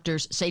Service,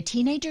 doctors say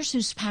teenagers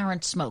whose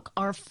parents smoke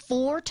are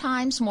 4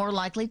 times more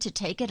likely to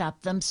take it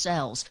up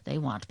themselves. They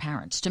want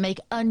parents to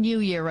make a New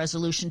Year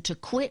resolution to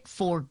quit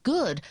for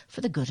good, for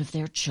the good of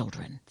their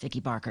children. Vicki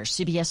Barker,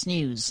 CBS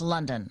News,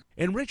 London.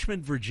 In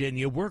Richmond,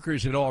 Virginia,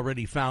 workers had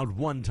already found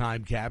one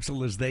time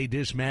capsule as they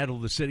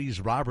dismantled the city's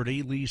Robert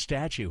E. Lee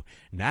statue.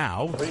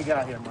 Now, What do you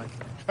got here,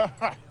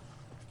 Mike?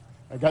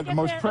 I got the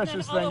most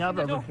precious thing I've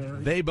ever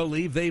carried. they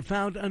believe they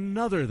found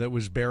another that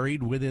was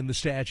buried within the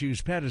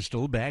statue's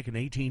pedestal back in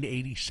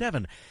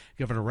 1887.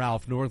 Governor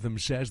Ralph Northam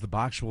says the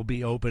box will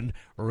be opened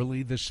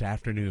early this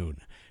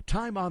afternoon.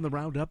 Time on the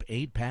roundup,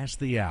 8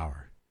 past the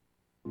hour.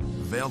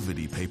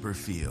 Velvety paper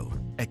feel,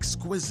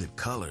 exquisite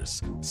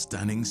colors,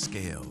 stunning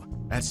scale.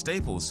 At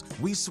Staples,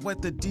 we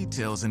sweat the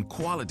details and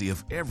quality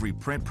of every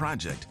print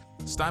project.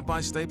 Stop by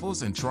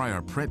Staples and try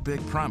our Print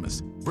Big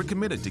Promise. We're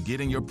committed to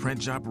getting your print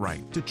job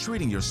right, to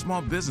treating your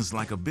small business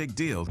like a big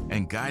deal,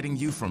 and guiding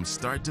you from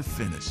start to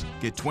finish.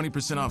 Get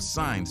 20% off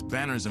signs,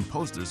 banners, and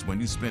posters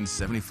when you spend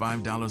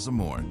 $75 or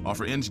more.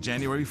 Offer ends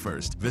January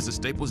 1st. Visit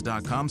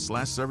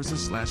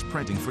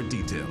staples.com/services/printing for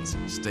details.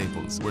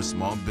 Staples, where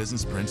small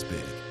business prints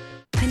big.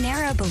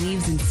 Panera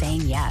believes in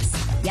saying yes.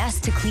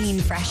 Yes to clean,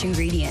 fresh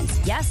ingredients.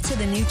 Yes to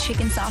the new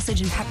chicken sausage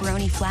and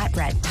pepperoni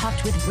flatbread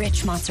topped with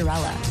rich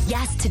mozzarella.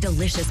 Yes to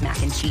delicious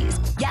mac and cheese.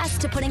 Yes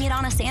to putting it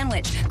on a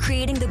sandwich,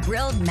 creating the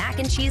grilled mac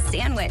and cheese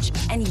sandwich.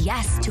 And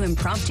yes to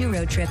impromptu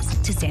road trips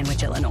to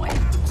Sandwich, Illinois.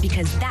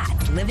 Because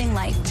that's living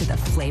life to the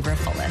flavor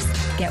fullest.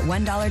 Get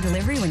 $1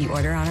 delivery when you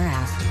order on our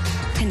app.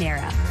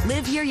 Panera.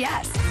 Live your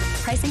yes.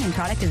 Pricing and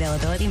product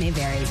availability may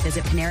vary.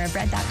 Visit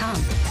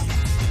PaneraBread.com.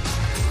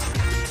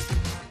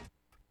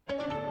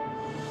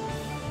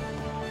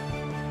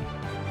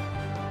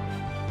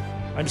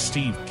 I'm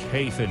Steve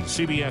Kathan,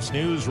 CBS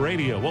News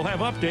Radio. We'll have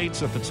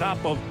updates at the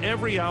top of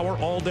every hour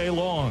all day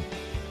long.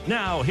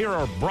 Now, here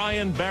are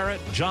Brian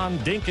Barrett, John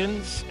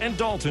Dinkins, and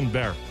Dalton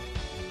Barrett.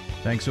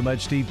 Thanks so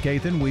much, Steve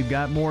Kathan. We've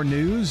got more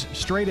news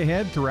straight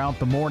ahead throughout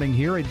the morning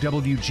here at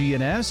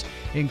WGNS,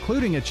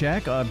 including a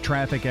check of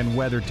traffic and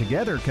weather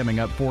together coming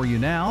up for you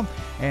now.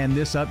 And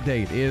this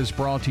update is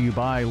brought to you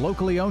by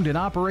locally owned and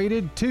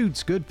operated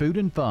Toots Good Food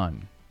and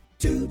Fun.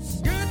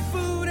 Toots Good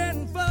Food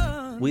and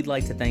Fun. We'd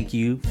like to thank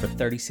you for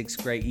 36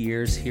 great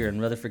years here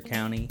in Rutherford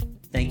County.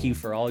 Thank you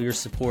for all your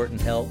support and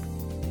help.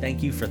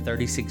 Thank you for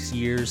 36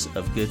 years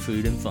of good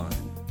food and fun.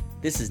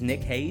 This is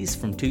Nick Hayes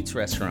from Toots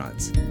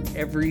Restaurants.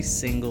 Every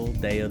single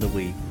day of the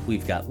week,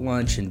 we've got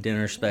lunch and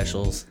dinner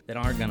specials that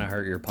aren't going to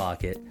hurt your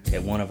pocket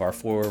at one of our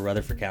 4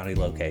 Rutherford County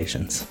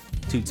locations.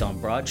 Toots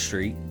on Broad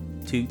Street,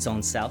 Toots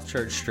on South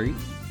Church Street,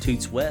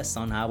 Toots West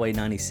on Highway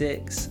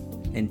 96,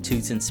 and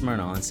Toots in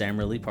Smyrna on Sam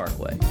Ridley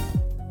Parkway.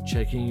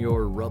 Checking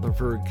your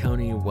Rutherford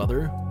County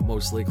weather.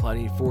 Mostly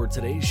cloudy for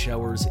today.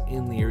 Showers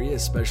in the area,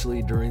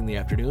 especially during the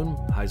afternoon.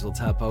 Highs will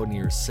top out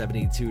near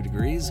 72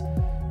 degrees.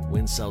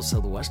 Winds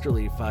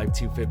south-southwesterly 5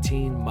 to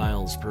 15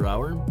 miles per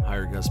hour.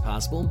 Higher gusts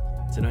possible.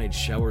 Tonight,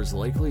 showers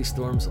likely,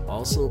 storms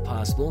also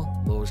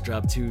possible. Lows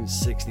drop to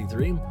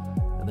 63.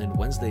 And then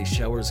Wednesday,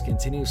 showers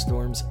continue,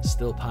 storms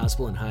still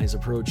possible, and highs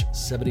approach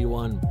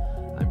 71.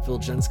 I'm Phil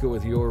Jensko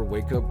with your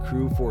Wake Up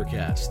Crew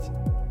forecast.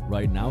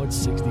 Right now it's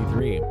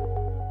 63.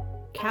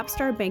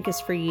 Capstar Bank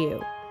is for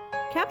you.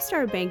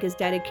 Capstar Bank is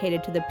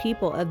dedicated to the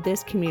people of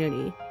this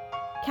community.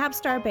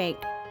 Capstar Bank,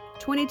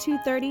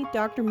 2230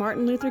 Dr.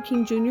 Martin Luther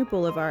King Jr.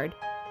 Boulevard,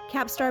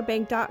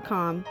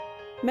 capstarbank.com.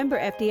 Member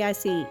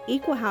FDIC,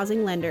 Equal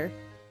Housing Lender.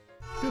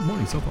 Good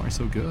morning. So far,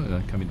 so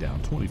good. Coming down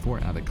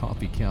 24 out of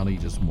Coffee County.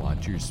 Just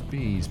watch your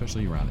speed,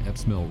 especially around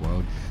Epps Mill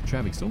Road.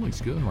 Traffic still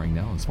looks good right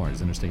now as far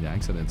as interstate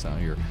accidents out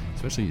here,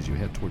 especially as you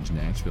head towards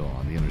Nashville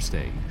on the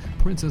interstate.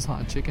 Princess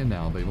Hot Chicken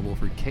now available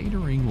for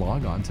catering.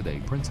 Log on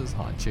today,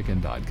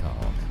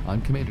 princesshotchicken.com.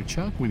 I'm Commander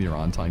Chuck with your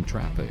on-time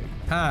traffic.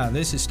 Hi,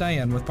 this is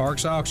Stan with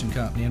Parks Auction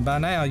Company, and by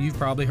now you've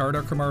probably heard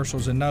our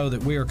commercials and know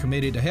that we are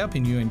committed to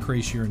helping you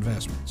increase your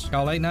investments.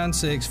 Call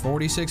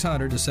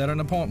 896-4600 to set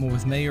an appointment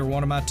with me or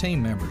one of my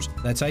team members.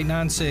 That's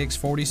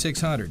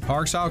 896-4600.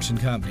 Parks Auction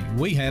Company.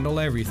 We handle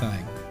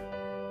everything.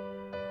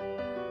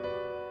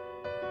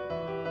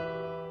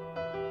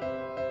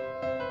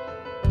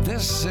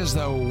 This is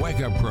the Wake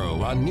Up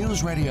Crew on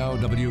News Radio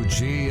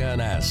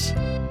WGNS.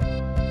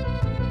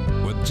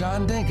 With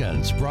John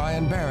Dinkins,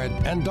 Brian Barrett,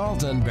 and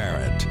Dalton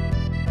Barrett.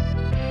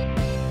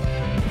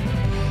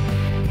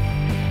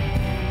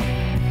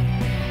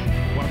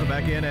 Welcome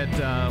back in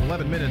at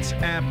 11 minutes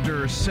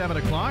after 7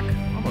 o'clock,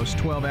 almost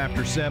 12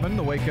 after 7,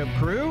 the Wake Up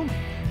Crew.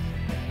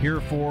 Here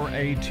for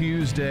a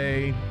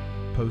Tuesday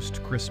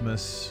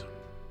post-Christmas.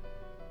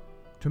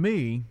 To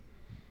me,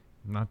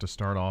 not to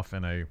start off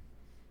in a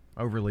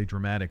overly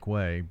dramatic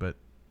way, but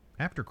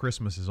after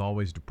Christmas is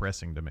always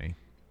depressing to me.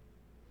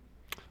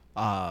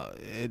 I'll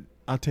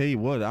tell you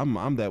what,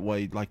 I'm that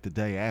way like the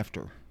day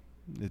after.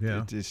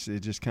 It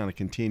just kind of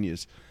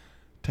continues.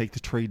 Take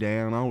the tree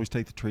down. I always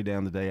take the tree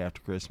down the day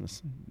after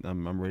Christmas.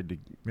 I'm ready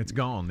to. It's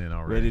gone then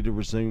already. Ready to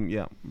resume.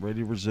 Yeah,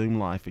 ready to resume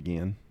life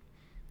again.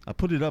 I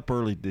put it up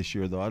early this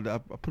year though. I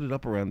put it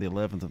up around the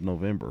 11th of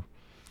November.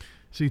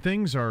 See,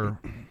 things are,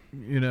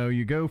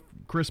 you go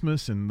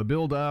Christmas and the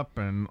build up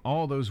and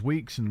all those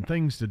weeks and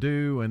things to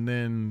do, and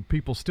then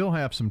people still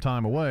have some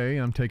time away.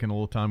 I'm taking a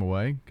little time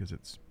away because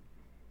it's,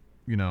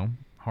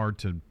 hard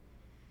to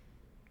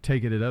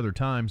take it at other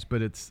times,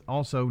 but it's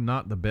also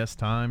not the best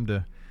time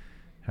to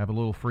have a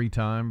little free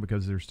time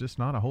because there's just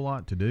not a whole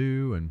lot to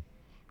do. And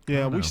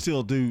yeah, we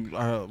still do.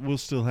 We'll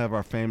still have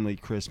our family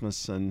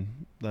Christmas,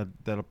 and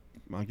that'll.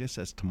 I guess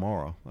that's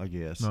tomorrow. I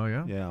guess. Oh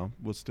yeah. Yeah,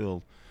 we'll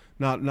still,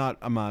 not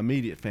my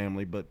immediate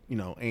family, but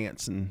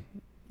aunts and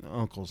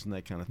uncles and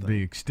that kind of thing.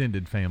 The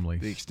extended families.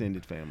 The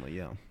extended family.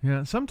 Yeah.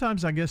 Yeah.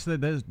 Sometimes I guess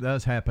that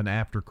does happen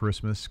after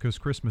Christmas because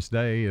Christmas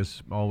Day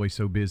is always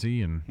so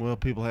busy and. Well,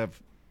 people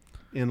have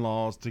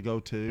in-laws to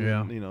go to.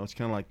 Yeah. And, it's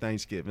kind of like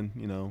Thanksgiving.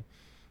 So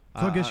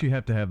I guess you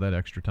have to have that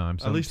extra time.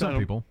 At least some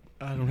people.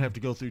 I don't have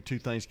to go through 2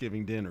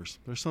 Thanksgiving dinners.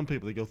 There's some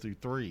people that go through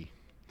 3.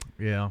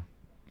 Yeah.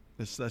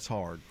 That's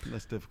hard.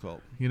 That's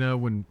difficult.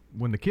 When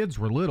the kids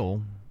were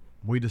little,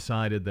 we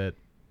decided that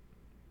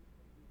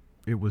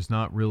it was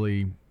not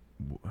really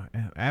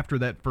after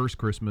that first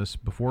Christmas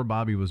before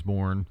Bobby was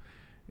born.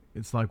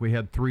 It's like we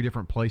had 3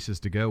 different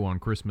places to go on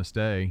Christmas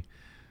Day.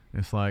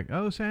 It's like,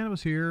 oh, Santa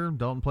was here.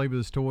 Dalton played with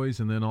his toys,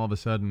 and then all of a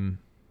sudden,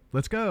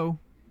 let's go.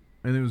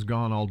 And it was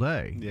gone all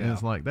day. Yeah. And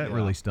it's like, that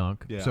really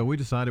stunk. Yeah. So we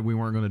decided we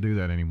weren't going to do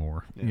that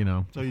anymore,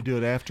 So you do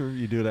it after?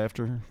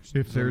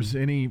 If there's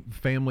any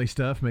family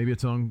stuff, maybe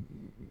it's on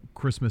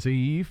Christmas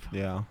Eve.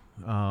 Yeah.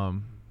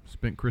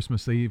 Spent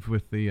Christmas Eve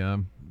with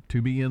the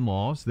to-be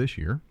in-laws this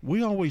year.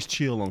 We always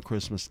chill on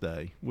Christmas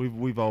Day.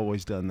 We've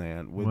always done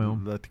that. We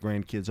let the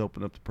grandkids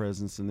open up the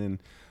presents, and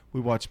then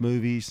we watch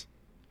movies.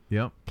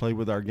 Yep. Play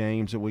with our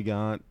games that we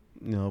got.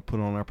 Put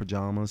on our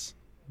pajamas.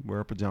 Wear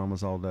our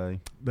pajamas all day.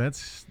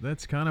 That's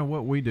kind of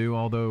what we do,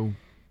 although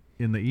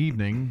in the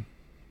evening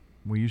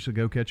we usually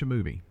go catch a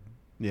movie.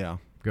 Yeah.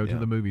 Go to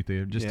the movie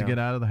theater just to get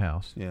out of the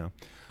house. Yeah.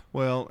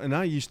 Well, and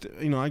I used to,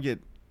 I get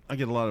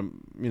a lot of,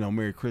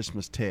 Merry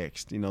Christmas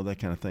text, that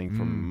kind of thing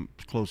from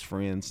close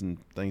friends and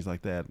things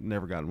like that.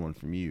 Never gotten one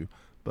from you.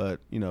 But,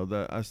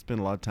 I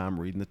spend a lot of time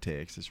reading the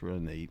text. It's really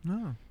neat.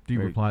 Oh. Do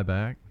you reply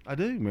back? I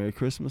do. Merry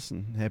Christmas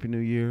and Happy New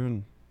Year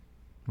and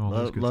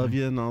love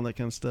you and all that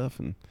kind of stuff.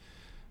 And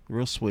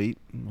real sweet.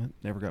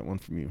 Never got one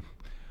from you.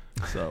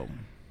 So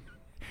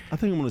I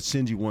think I'm going to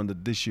send you one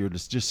this year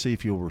to just see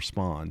if you'll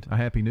respond. A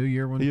Happy New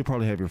Year one? You'll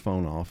probably have your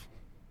phone off.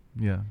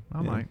 Yeah,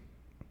 I might.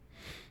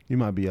 You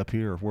might be up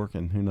here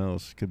working. Who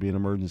knows? Could be an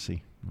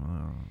emergency.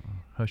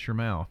 Hush your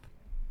mouth.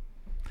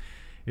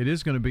 It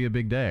is going to be a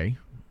big day.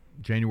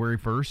 January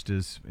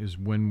 1st is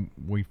when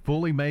we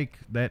fully make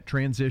that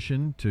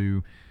transition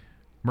to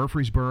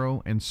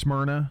Murfreesboro and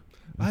Smyrna.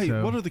 Hey,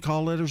 what are the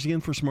call letters again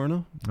for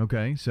Smyrna?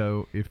 Okay,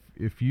 so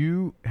if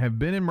you have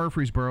been in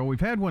Murfreesboro, we've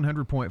had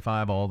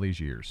 100.5 all these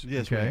years.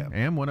 Yes, okay, we have.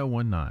 And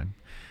 101.9.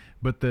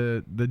 But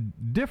the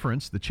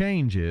difference, the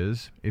change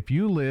is if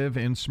you live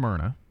in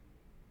Smyrna,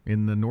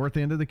 in the north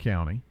end of the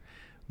county,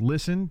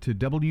 listen to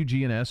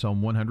WGNS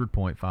on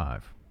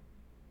 100.5.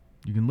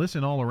 You can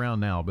listen all around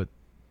now, but,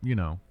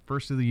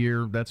 first of the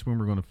year, that's when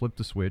we're going to flip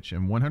the switch.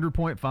 And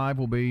 100.5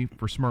 will be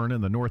for Smyrna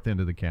in the north end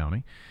of the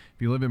county.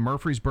 If you live in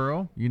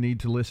Murfreesboro, you need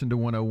to listen to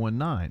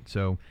 101.9.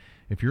 So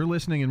if you're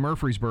listening in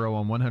Murfreesboro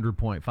on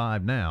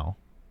 100.5 now,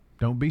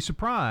 don't be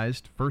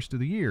surprised first of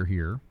the year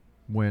here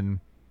when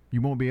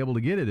you won't be able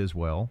to get it as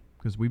well,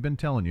 because we've been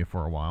telling you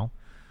for a while.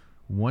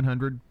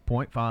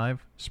 100.5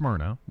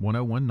 Smyrna,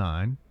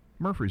 101.9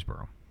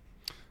 Murfreesboro.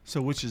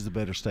 So which is the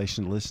better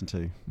station to listen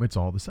to? It's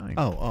all the same.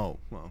 Oh,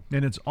 well.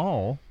 And it's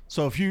all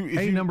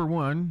number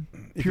one,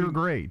 pure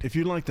grade. If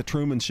you like the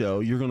Truman Show,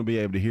 you're going to be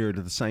able to hear it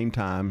at the same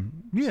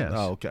time. Yes.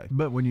 Oh, okay.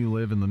 But when you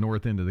live in the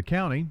north end of the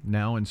county,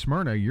 now in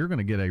Smyrna, you're going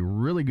to get a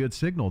really good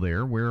signal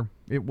there where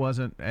it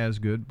wasn't as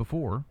good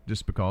before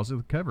just because of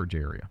the coverage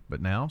area.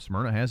 But now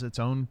Smyrna has its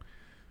own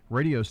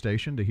radio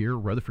station to hear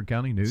Rutherford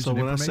County news and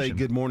information. So when I say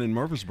good morning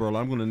Murfreesboro,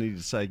 I'm going to need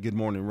to say good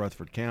morning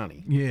Rutherford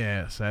County.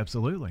 Yes,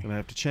 absolutely. And I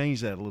have to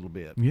change that a little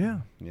bit.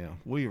 Yeah. Yeah.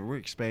 We're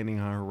expanding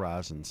our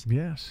horizons.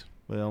 Yes.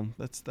 Well,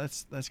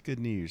 that's good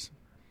news.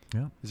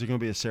 Yeah. Is there going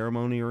to be a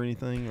ceremony or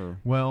anything? Or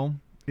Well,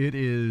 it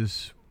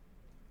is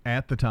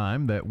at the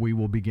time that we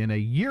will begin a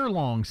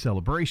year-long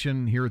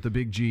celebration here at the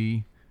Big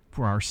G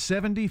for our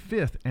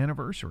 75th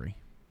anniversary,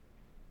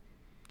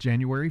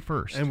 January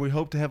 1st. And we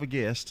hope to have a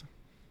guest.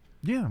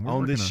 Yeah,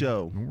 on this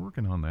show. We're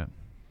working on that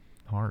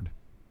hard.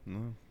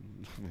 No,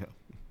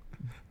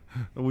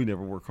 we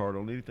never work hard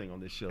on anything on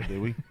this show,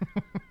 do we?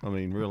 I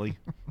mean, really?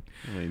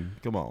 I mean,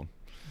 come on.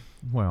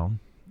 Well,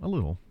 a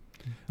little.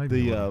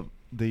 Maybe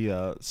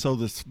So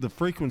the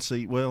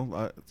frequency.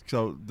 Well,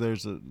 so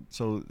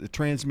it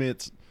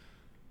transmits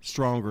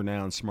stronger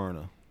now in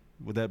Smyrna.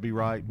 Would that be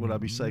right? Would I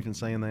be safe in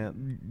saying that?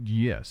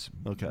 Yes.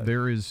 Okay.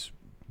 There is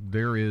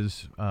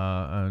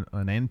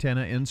an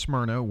antenna in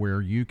Smyrna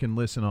where you can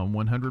listen on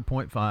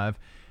 100.5,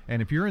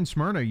 and if you're in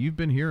Smyrna, you've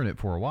been hearing it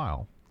for a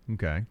while.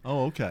 Okay.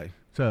 Oh, okay.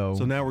 So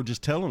now we're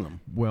just telling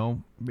them.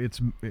 Well,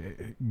 it's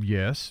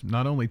yes,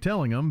 not only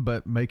telling them,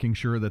 but making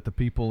sure that the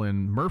people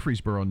in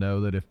Murfreesboro know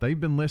that if they've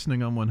been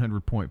listening on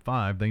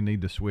 100.5, they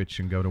need to switch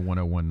and go to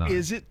 101.9.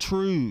 Is it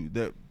true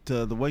that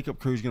the Wake Up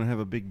Crew is going to have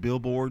a big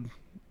billboard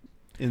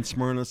in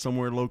Smyrna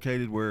somewhere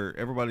located where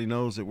everybody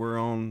knows that we're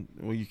on,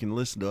 where you can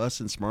listen to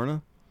us in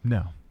Smyrna?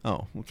 No.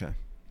 Oh, okay.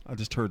 I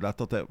just heard. I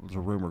thought that was a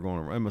rumor going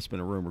around. It must have been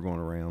a rumor going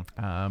around.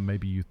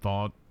 Maybe you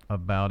thought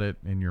about it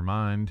in your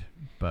mind,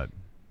 but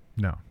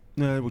no.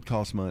 No, it would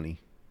cost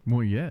money.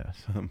 Well,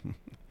 yes.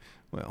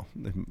 Well,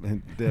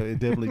 it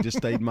definitely just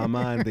stayed in my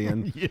mind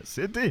then. Yes,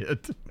 it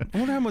did. I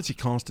wonder how much it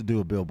costs to do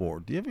a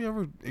billboard. Have you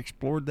ever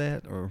explored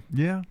that? Or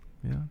Yeah.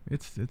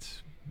 It's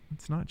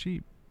not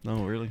cheap.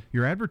 No, really?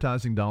 Your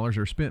advertising dollars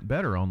are spent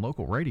better on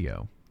local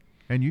radio,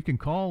 and you can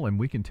call and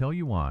we can tell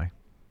you why.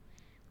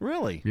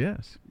 Really?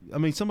 Yes. I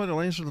mean, somebody will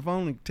answer the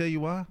phone and tell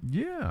you why?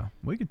 Yeah.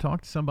 We could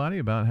talk to somebody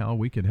about how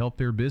we could help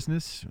their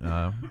business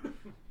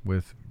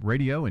with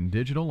radio and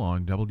digital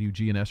on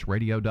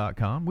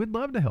WGNSradio.com. We'd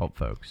love to help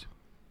folks.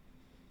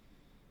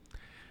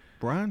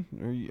 Brian,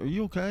 are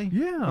you okay?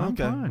 Yeah, I'm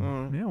okay.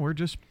 fine. Yeah, we're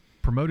just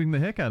promoting the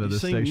heck out of this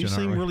station. You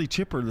seem really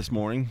chipper this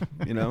morning,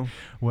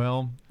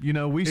 Well,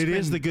 it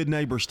is the Good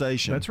Neighbor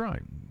station. That's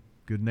right.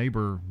 Good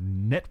Neighbor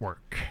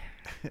Network.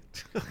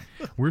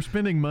 We're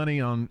spending money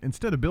on,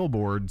 instead of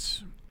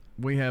billboards,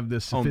 we have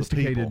this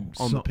sophisticated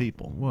on the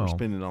people. Well, we're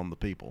spending it on the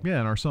people. Yeah,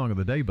 and our Song of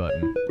the Day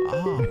button.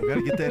 Oh, we got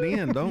to get that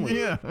in, don't we?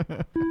 Yeah.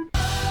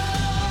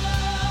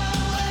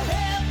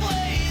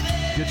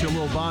 Get you a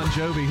little Bon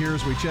Jovi here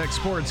as we check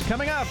sports.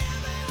 Coming up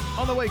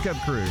on the Wake Up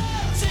Crew.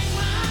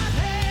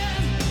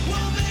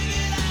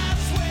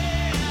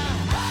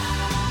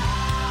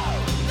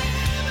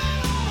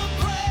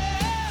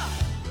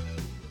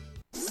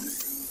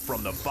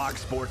 From the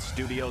Fox Sports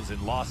Studios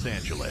in Los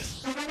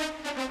Angeles,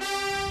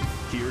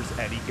 here's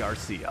Eddie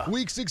Garcia.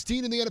 Week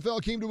 16 in the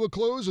NFL came to a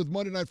close with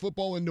Monday Night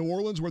Football in New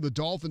Orleans, where the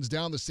Dolphins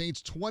downed the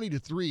Saints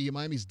 20-3.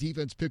 Miami's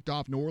defense picked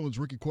off New Orleans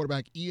rookie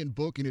quarterback Ian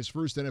Book in his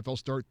first NFL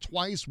start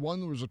twice.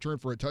 One was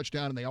returned for a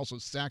touchdown, and they also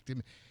sacked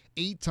him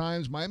 8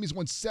 times. Miami's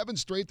won 7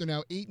 straight. They're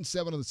now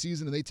 8-7 on the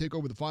season, and they take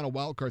over the final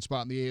wildcard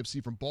spot in the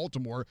AFC from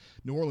Baltimore.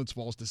 New Orleans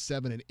falls to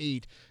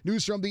 7-8.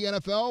 News from the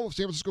NFL: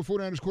 San Francisco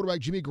 49ers quarterback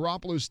Jimmy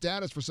Garoppolo's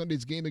status for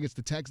Sunday's game against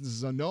the Texans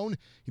is unknown.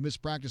 He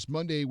missed practice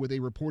Monday with a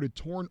reported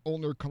torn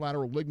ulnar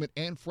collateral ligament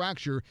and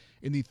fracture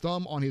in the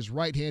thumb on his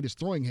right hand. His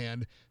throwing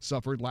hand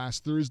suffered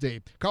last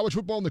Thursday. College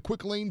football in the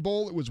Quick Lane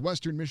Bowl. It was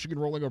Western Michigan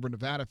rolling over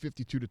Nevada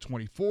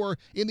 52-24.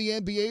 In the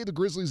NBA, the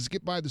Grizzlies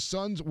skipped by the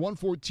Suns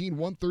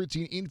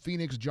 114-113 in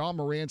Phoenix. John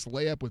Morant's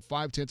layup with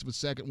 0.5 of a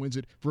second wins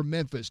it for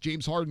Memphis.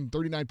 James Harden,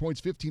 39 points,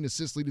 15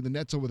 assists, leading the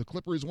Nets over the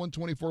Clippers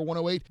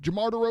 124-108.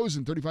 DeMar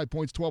DeRozan, 35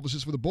 points, 12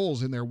 assists for the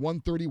Bulls in their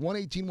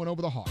 130-118 win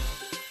over the Hawks.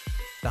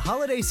 The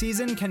holiday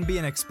season can be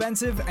an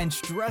expensive and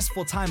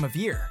stressful time of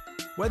year.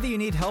 Whether you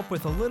need help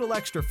with a little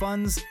extra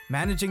funds,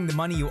 managing the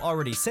money you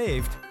already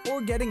saved, or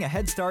getting a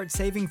head start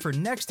saving for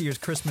next year's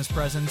Christmas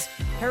presents,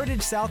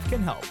 Heritage South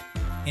can help.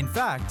 In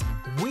fact,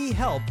 we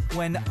help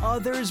when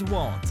others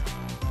won't.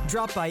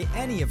 Drop by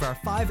any of our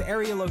 5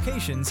 area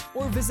locations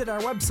or visit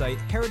our website,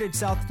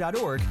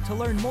 heritagesouth.org, to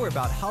learn more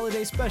about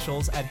holiday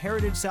specials at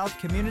Heritage South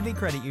Community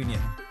Credit Union.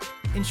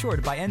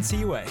 Insured by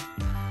NCUA.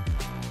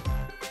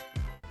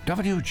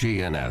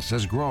 WGNS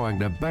is growing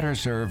to better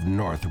serve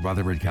North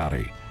Rutherford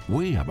County.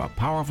 We have a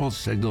powerful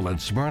signal in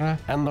Smyrna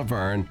and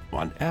Laverne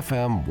on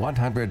FM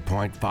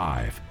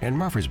 100.5. In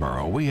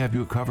Murfreesboro, we have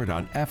you covered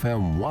on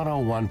FM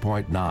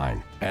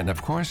 101.9. And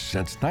of course,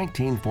 since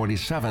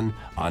 1947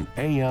 on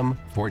AM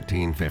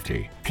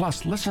 1450.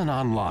 Plus, listen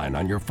online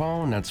on your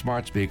phone and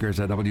smart speakers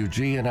at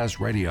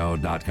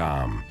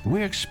WGNSradio.com.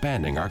 We're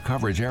expanding our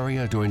coverage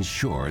area to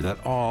ensure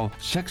that all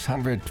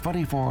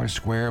 624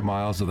 square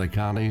miles of the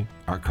county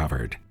are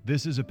covered.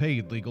 This is a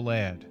paid legal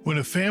ad. When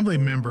a family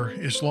member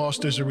is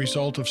lost as a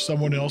result of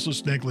someone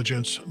else's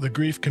negligence, the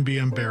grief can be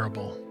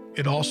unbearable.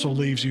 It also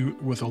leaves you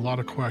with a lot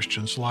of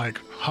questions like,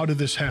 how did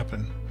this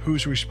happen?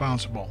 Who's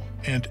responsible?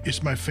 And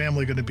is my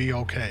family going to be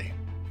okay?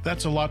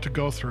 That's a lot to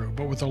go through,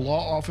 but with the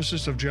law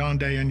offices of John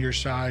Day on your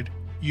side,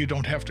 you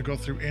don't have to go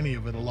through any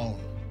of it alone.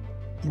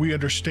 We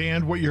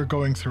understand what you're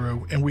going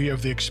through, and we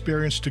have the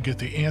experience to get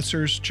the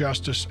answers,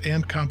 justice,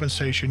 and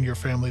compensation your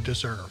family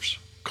deserves.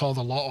 Call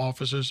the law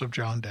offices of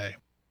John Day.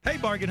 Hey,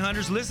 bargain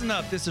hunters, listen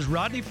up. This is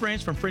Rodney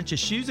French from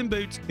French's Shoes and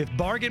Boots. If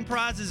bargain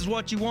prizes is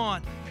what you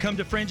want, come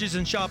to French's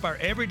and shop our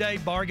everyday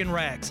bargain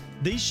racks.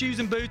 These shoes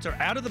and boots are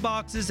out of the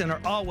boxes and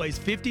are always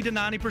 50 to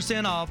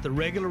 90% off the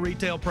regular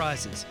retail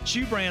prices.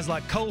 Shoe brands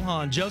like Cole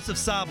Haan, Joseph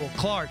Seibel,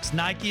 Clark's,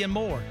 Nike, and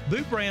more.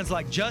 Boot brands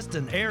like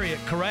Justin,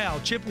 Ariat, Corral,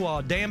 Chippewa,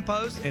 Dan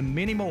Post, and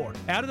many more.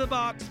 Out of the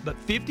box, but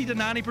 50 to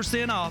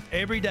 90% off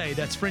every day.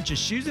 That's French's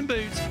Shoes and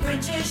Boots.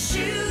 French's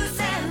Shoes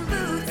and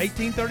Boots.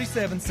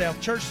 1837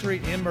 South Church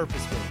Street in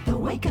Murfreesboro. The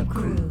Wake Up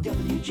Crew,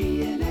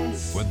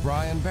 WGNS. With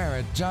Brian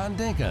Barrett, John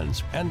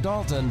Dinkins, and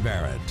Dalton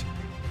Barrett.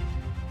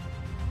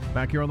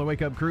 Back here on the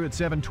Wake Up Crew at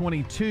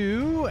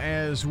 7:22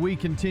 as we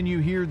continue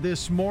here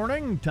this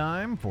morning.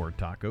 Time for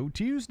Taco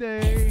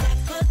Tuesday.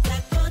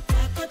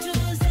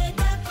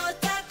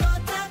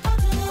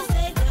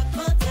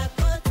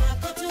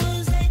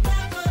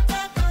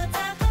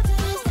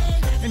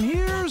 And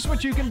here's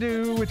what you can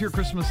do with your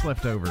Christmas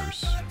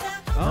leftovers.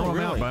 Oh, I'm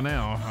out really? by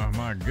now. Oh,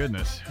 my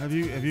goodness. Have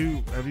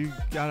you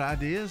got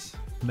ideas?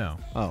 No.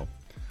 Oh.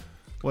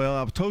 Well,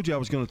 I told you I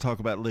was going to talk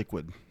about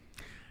liquid.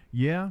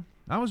 Yeah.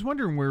 I was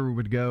wondering where we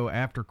would go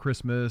after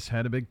Christmas,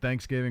 had a big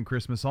Thanksgiving,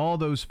 Christmas, all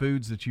those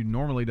foods that you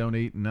normally don't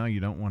eat, and now you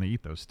don't want to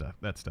eat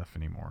that stuff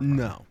anymore.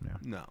 No. Yeah.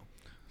 No.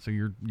 So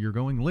you're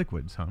going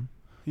liquids, huh?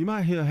 You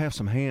might have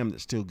some ham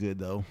that's still good,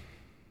 though.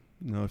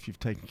 You know, if you've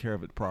taken care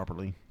of it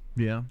properly.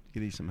 Yeah. You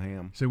could eat some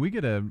ham. So we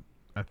get a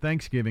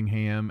Thanksgiving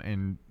ham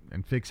and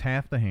fix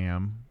half the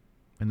ham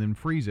and then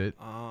freeze it,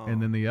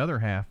 and then the other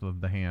half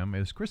of the ham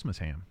is Christmas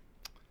ham.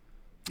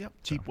 Yep.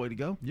 Cheap way to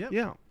go. Yep.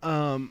 Yeah.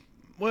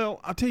 Well,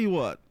 I'll tell you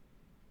what.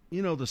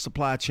 You know, the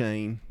supply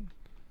chain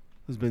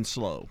has been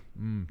slow,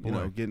 you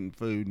know, getting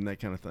food and that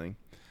kind of thing.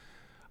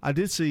 I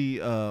did see,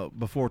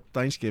 before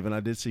Thanksgiving, I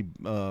did see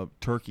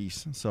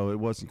turkeys, so it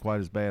wasn't quite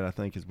as bad, I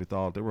think, as we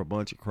thought. There were a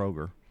bunch at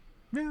Kroger.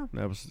 Yeah.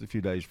 That was a few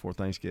days before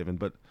Thanksgiving.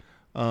 But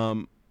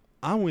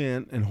I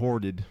went and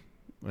hoarded,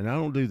 and I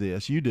don't do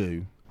this. You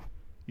do.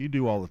 You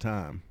do all the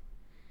time.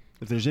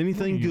 If there's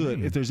anything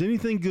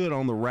good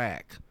on the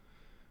rack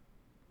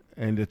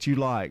and that you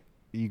like,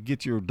 you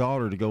get your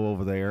daughter to go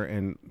over there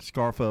and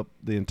scarf up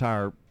the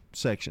entire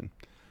section.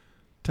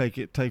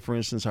 Take, for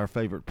instance, our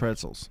favorite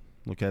pretzels.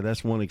 Okay,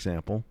 that's one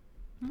example.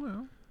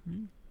 Well,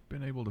 you've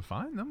been able to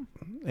find them.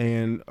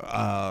 And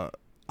I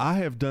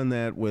have done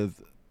that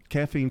with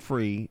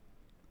caffeine-free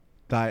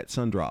Diet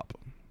Sundrop.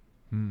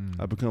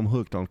 I've become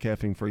hooked on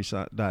caffeine-free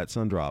Diet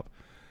Sundrop.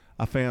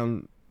 I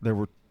found there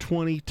were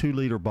 20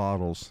 2-liter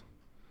bottles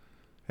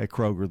at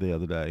Kroger the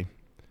other day,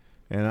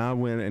 and I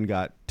went and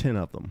got 10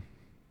 of them.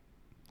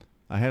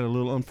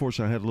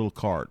 Unfortunately, I had a little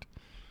cart,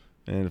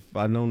 and if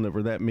I'd known there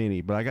were that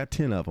many, but I got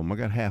 10 of them. I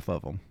got half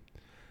of them,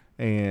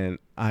 and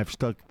I've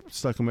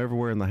stuck them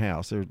everywhere in the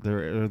house.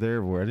 They're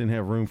everywhere. I didn't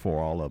have room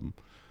for all of them,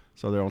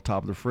 so they're on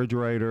top of the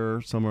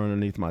refrigerator. Some are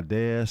underneath my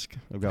desk.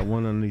 I've got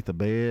one underneath the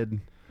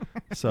bed.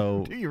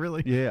 So do you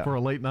really? Yeah. For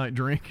a late night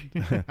drink?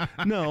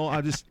 No,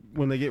 I just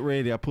when they get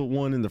ready, I put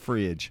one in the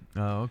fridge.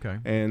 Oh, okay.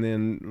 And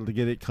then to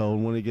get it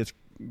cold when it gets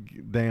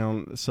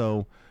down.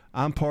 So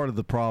I'm part of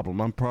the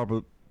problem. I'm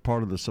probably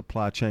part of the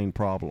supply chain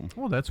problem.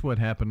 Well, that's what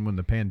happened when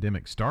the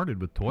pandemic started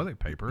with toilet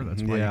paper.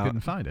 That's why you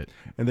couldn't find it.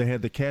 And they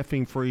had the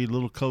caffeine-free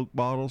little Coke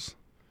bottles.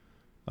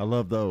 I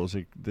love those.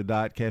 The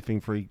Diet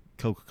caffeine-free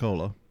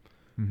Coca-Cola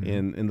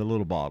in the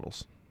little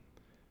bottles.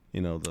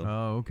 You know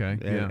okay.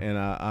 And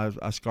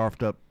I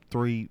scarfed up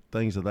 3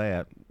 things of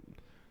that.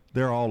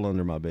 They're all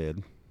under my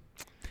bed.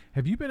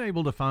 Have you been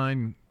able to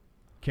find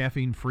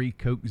caffeine-free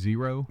Coke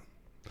Zero?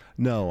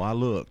 No, I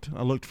looked.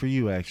 I looked for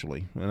you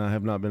actually, and I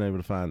have not been able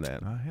to find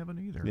that. I haven't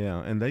either. Yeah,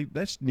 and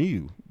that's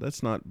new.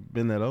 That's not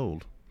been that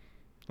old.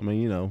 I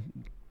mean, you know,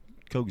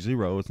 Coke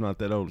Zero, it's not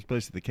that old,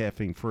 especially the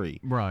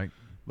caffeine-free. Right.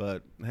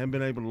 But haven't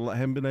been able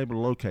to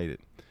locate it.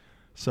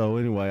 So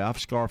anyway, I've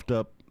scarfed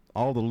up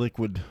all the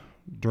liquid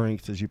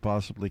drinks as you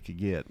possibly could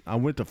get. I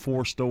went to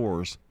 4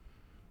 stores,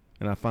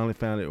 and I finally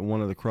found it at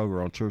one of the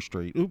Kroger on Church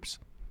Street. Oops.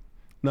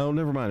 No,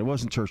 never mind. It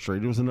wasn't Church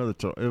Street. It was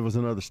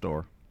another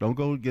store. Don't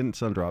go getting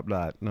Sundrop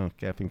Diet. No,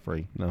 caffeine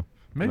free. No.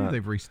 Maybe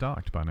they've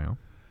restocked by now.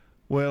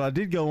 Well, I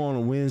did go on a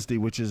Wednesday,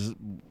 which is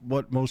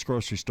what most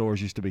grocery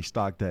stores used to be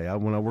stock day.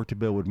 When I worked at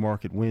Bellwood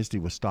Market, Wednesday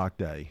was stock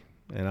day,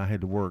 and I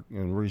had to work.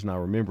 And the reason I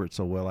remember it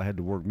so well, I had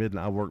to work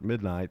midnight. I worked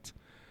midnights,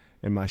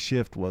 and my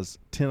shift was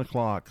 10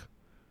 o'clock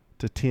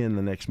to 10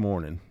 the next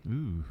morning.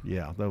 Ooh.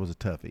 Yeah, that was a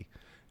toughie.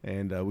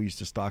 And we used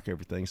to stock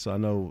everything, so I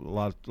know a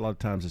lot of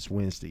times it's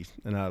Wednesdays.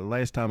 And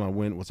last time I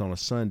went was on a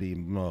Sunday.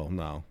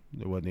 No,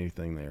 there wasn't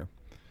anything there.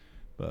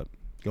 But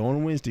go on a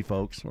Wednesday,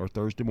 folks, or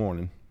Thursday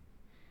morning.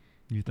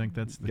 You think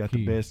that's the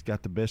key?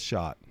 Got the best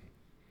shot.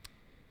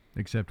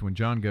 Except when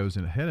John goes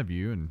in ahead of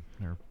you and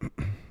there are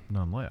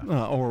none left.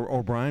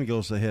 Or Brian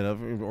goes ahead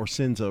of, or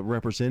sends a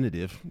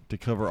representative to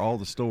cover all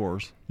the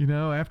stores. You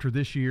know, after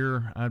this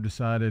year, I've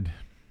decided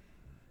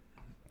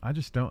I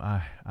just don't.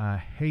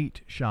 I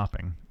hate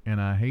shopping,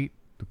 and I hate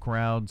the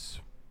crowds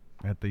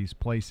at these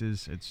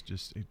places.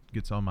 It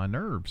gets on my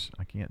nerves.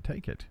 I can't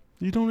take it.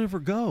 You don't ever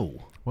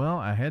go. Well,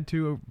 I had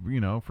to,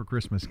 for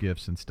Christmas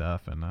gifts and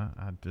stuff, and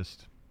I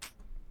just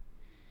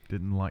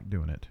didn't like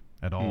doing it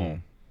at all.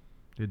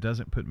 It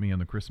doesn't put me in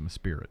the Christmas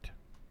spirit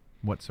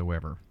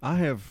whatsoever. I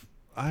have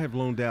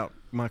loaned out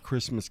my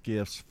Christmas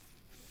gifts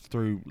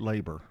through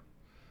labor.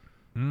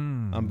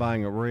 I'm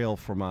buying a rail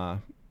for my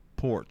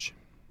porch,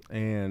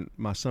 and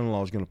my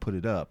son-in-law is going to put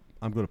it up.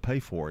 I'm going to pay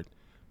for it,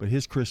 but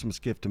his Christmas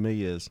gift to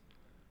me is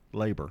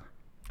labor.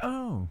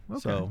 Oh,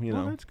 okay. So,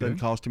 that's good. Doesn't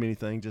cost him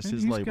anything, just and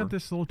his he's labor. Got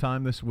this little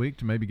time this week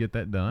to maybe get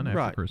that done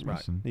after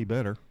Christmas. Right. He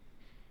better.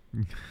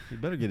 He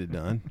better get it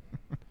done.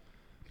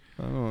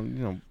 I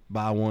don't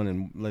buy one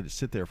and let it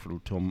sit there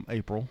till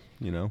April,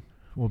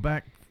 Well,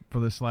 back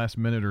for this last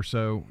minute or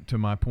so to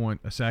my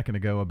point a second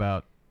ago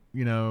about,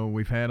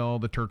 we've had all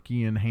the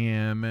turkey and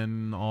ham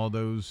and all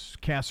those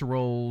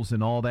casseroles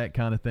and all that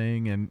kind of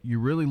thing, and you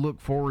really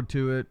look forward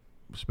to it,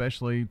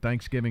 especially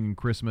Thanksgiving and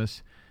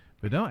Christmas.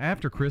 But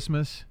after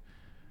Christmas,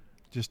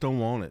 just don't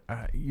want it.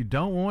 You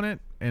don't want it,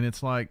 and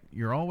it's like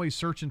you're always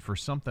searching for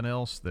something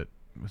else that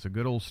was a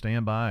good old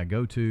standby, a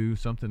go-to,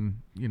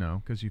 something,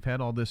 because you've had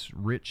all this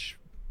rich,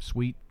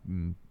 sweet,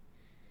 and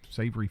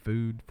savory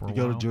food for a while.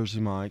 You go to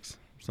Jersey Mike's,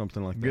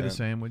 something like that. Get a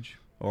sandwich.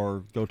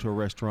 Or go to a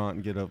restaurant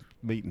and get a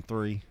meat and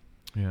 3.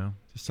 Yeah.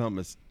 Just something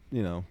that's,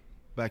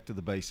 back to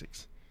the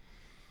basics.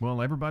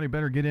 Well, everybody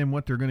better get in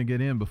what they're going to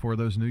get in before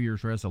those New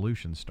Year's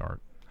resolutions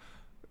start.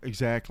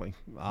 Exactly.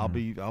 I'll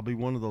be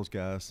one of those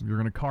guys. You're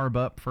going to carb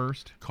up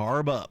first?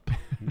 Carb up.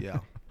 Yeah.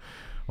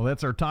 Well,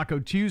 that's our Taco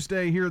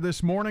Tuesday here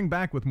this morning.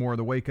 Back with more of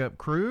the Wake Up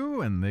Crew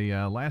and the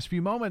last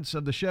few moments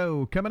of the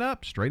show coming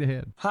up straight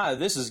ahead. Hi,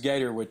 this is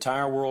Gator with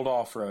Tire World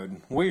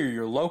Off-Road. We are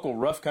your local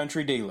rough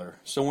country dealer.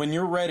 So when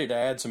you're ready to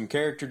add some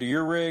character to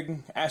your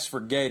rig, ask for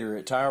Gator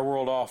at Tire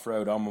World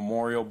Off-Road on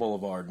Memorial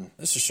Boulevard.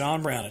 This is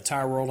Sean Brown at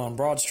Tire World on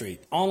Broad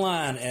Street.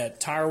 Online at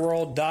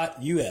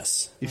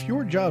tireworld.us. If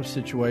your job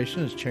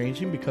situation is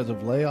changing because of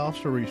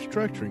layoffs or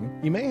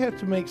restructuring, you may have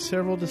to make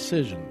several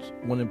decisions.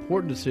 One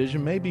important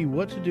decision may be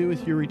what to do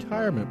with your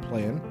retirement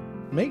plan.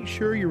 Make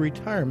sure your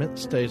retirement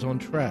stays on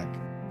track.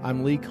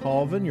 I'm Lee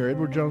Colvin, your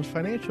Edward Jones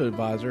financial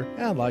advisor,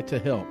 and I'd like to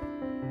help.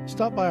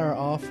 Stop by our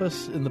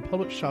office in the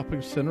Public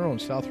Shopping Center on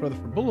South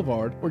Rutherford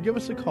Boulevard or give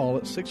us a call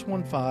at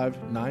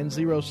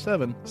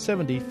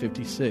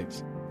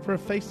 615-907-7056 for a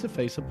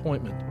face-to-face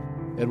appointment.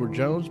 Edward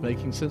Jones,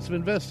 Making Sense of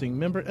Investing,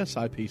 member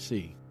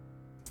SIPC.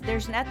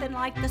 There's nothing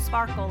like the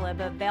sparkle of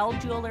a Bell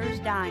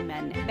Jewelers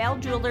diamond. Bell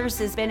Jewelers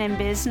has been in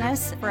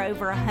business for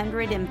over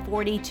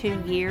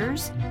 142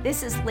 years.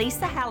 This is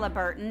Lisa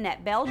Halliburton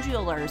at Bell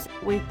Jewelers.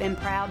 We've been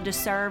proud to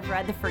serve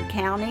Rutherford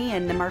County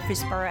and the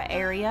Murfreesboro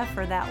area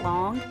for that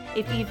long.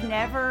 If you've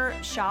never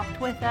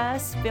shopped with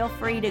us, feel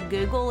free to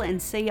Google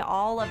and see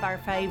all of our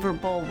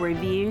favorable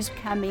reviews.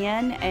 Come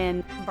in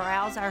and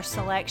browse our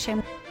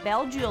selection.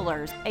 Bell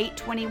Jewelers,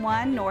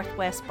 821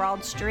 Northwest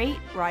Broad Street,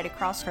 right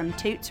across from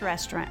Toots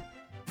Restaurant.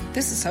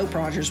 This is Hope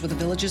Rogers with the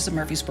Villages of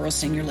Murfreesboro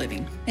Senior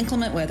Living.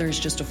 Inclement weather is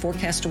just a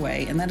forecast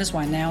away, and that is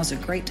why now is a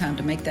great time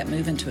to make that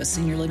move into a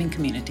senior living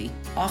community.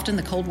 Often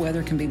the cold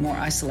weather can be more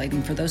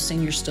isolating for those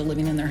seniors still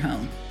living in their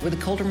home. With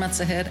the colder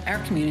months ahead, our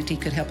community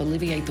could help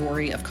alleviate the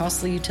worry of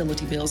costly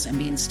utility bills and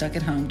being stuck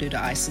at home due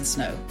to ice and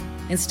snow.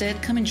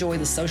 Instead, come enjoy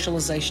the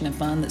socialization and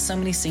fun that so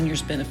many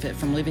seniors benefit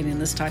from living in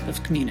this type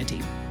of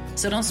community.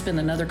 So don't spend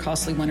another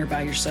costly winter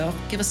by yourself.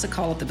 Give us a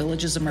call at the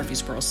Villages of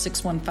Murfreesboro,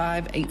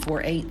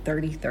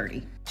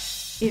 615-848-3030.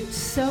 It's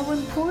so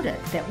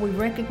important that we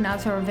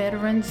recognize our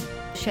veterans,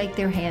 shake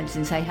their hands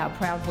and say how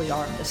proud we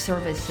are of the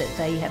service that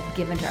they have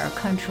given to our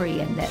country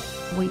and that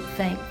we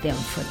thank them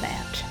for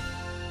that.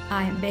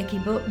 I am Becky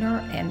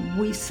Bookner and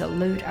we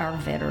salute our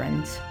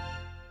veterans.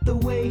 The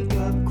Wake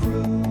Up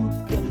Crew,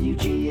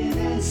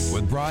 WGNS.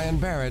 With Brian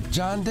Barrett,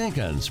 John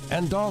Dinkins,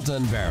 and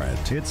Dalton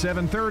Barrett. It's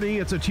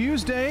 7:30. It's a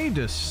Tuesday,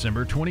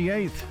 December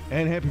 28th.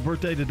 And happy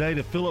birthday today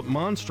to Philip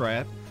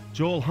Monstrat.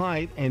 Joel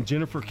Height, and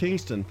Jennifer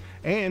Kingston.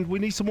 And we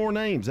need some more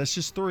names. That's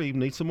just 3. We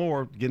need some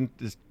more.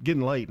 It's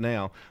getting late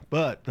now.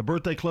 But the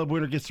birthday club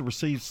winner gets to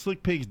receive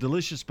Slick Pig's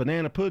delicious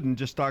banana pudding.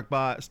 Just stop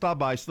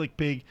by Slick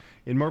Pig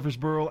in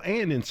Murfreesboro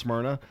and in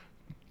Smyrna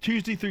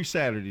Tuesday through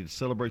Saturday to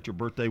celebrate your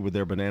birthday with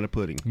their banana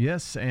pudding.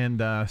 Yes, and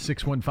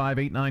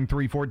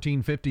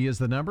 615-893-1450 is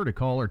the number to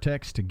call or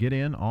text to get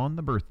in on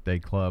the birthday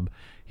club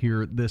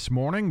here this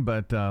morning.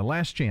 But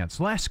last chance,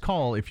 last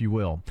call, if you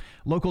will.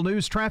 Local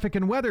news, traffic,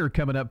 and weather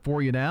coming up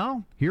for you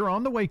now here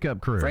on the Wake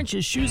Up Crew.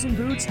 French's Shoes and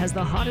Boots has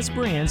the hottest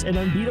brands and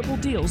unbeatable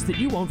deals that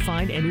you won't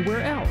find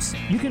anywhere else.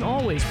 You can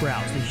always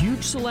browse the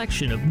huge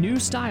selection of new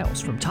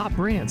styles from top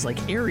brands like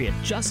Ariat,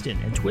 Justin,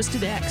 and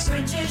Twisted X.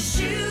 French's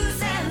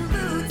Shoes and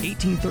Boots.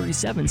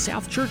 1837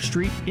 South Church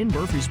Street in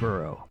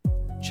Murfreesboro.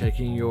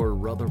 Checking your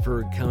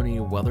Rutherford County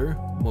weather.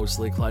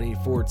 Mostly cloudy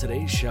for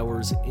today.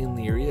 Showers in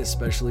the area,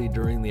 especially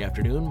during the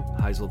afternoon.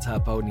 Highs will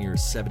top out near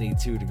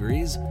 72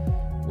 degrees.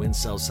 Winds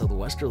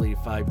south-southwesterly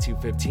 5 to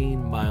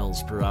 15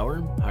 miles per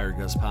hour. Higher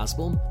gusts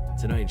possible.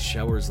 Tonight,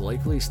 showers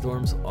likely.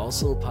 Storms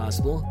also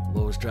possible.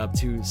 Lows drop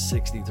to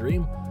 63.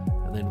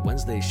 And then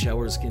Wednesday,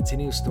 showers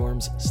continue.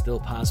 Storms still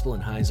possible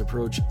and highs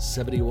approach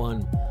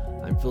 71.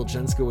 I'm Phil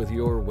Jensko with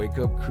your Wake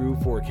Up Crew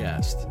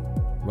forecast.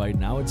 Right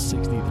now it's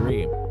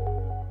 63.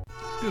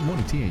 Good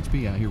morning,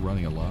 THP out here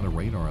running a lot of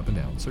radar up and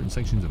down certain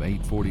sections of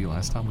 840.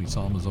 Last time we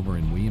saw them was over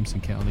in Williamson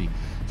County.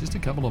 Just a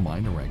couple of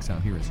minor wrecks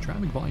out here as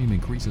traffic volume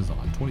increases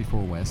on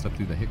 24 West up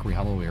through the Hickory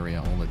Hollow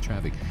area. All the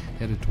traffic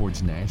headed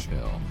towards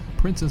Nashville.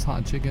 Princess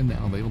Hot Chicken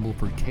now available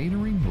for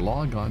catering.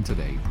 Log on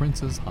today,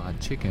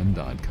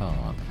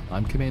 princesshotchicken.com.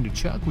 I'm Commander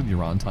Chuck with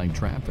your on-time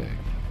traffic.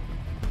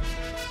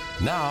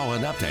 Now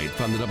an update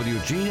from the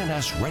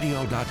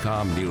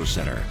WGNSradio.com News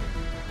Center.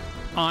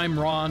 I'm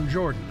Ron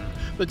Jordan.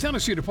 The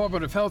Tennessee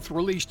Department of Health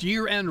released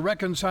year-end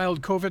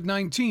reconciled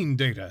COVID-19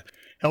 data.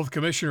 Health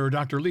Commissioner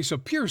Dr. Lisa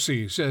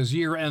Piercy says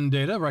year-end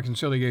data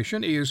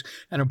reconciliation is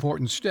an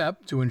important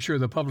step to ensure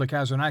the public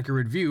has an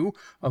accurate view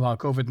of how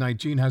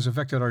COVID-19 has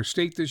affected our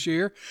state this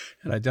year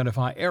and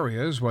identify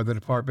areas where the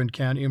department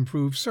can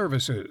improve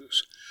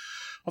services.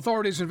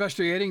 Authorities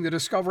investigating the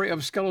discovery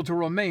of skeletal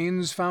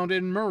remains found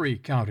in Murray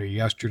County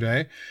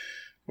yesterday.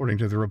 According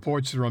to the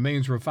reports, the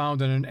remains were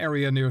found in an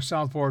area near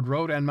Southport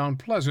Road and Mount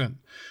Pleasant.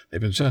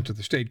 They've been sent to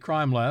the State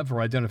Crime Lab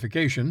for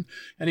identification.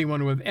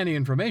 Anyone with any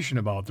information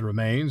about the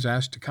remains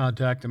asked to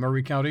contact the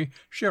Murray County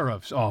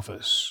Sheriff's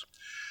Office.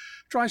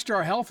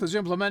 TriStar Health is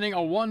implementing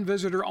a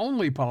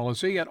one-visitor-only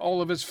policy at all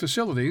of its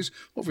facilities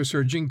over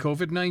surging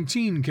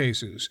COVID-19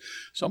 cases.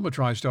 Some of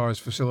TriStar's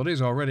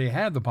facilities already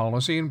had the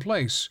policy in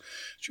place.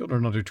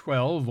 Children under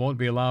 12 won't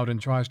be allowed in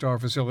TriStar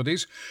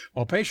facilities,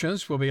 while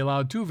patients will be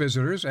allowed 2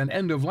 visitors, and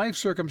end-of-life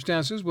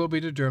circumstances will be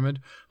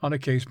determined on a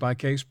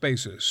case-by-case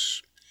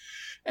basis.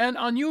 An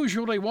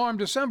unusually warm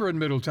December in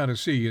Middle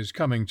Tennessee is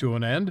coming to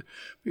an end.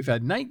 We've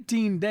had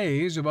 19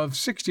 days above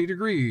 60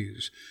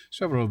 degrees.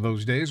 Several of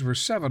those days were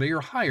 70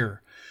 or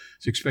higher.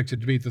 It's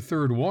expected to be the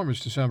 3rd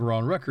warmest December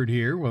on record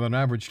here, with an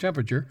average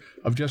temperature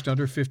of just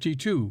under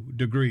 52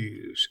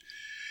 degrees.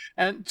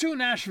 And 2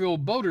 Nashville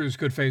boaters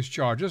could face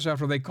charges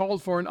after they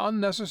called for an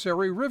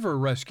unnecessary river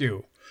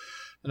rescue.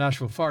 The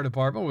Nashville Fire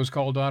Department was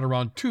called out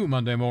around 2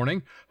 Monday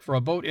morning for a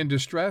boat in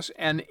distress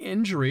and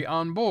injury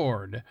on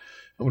board.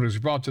 When it was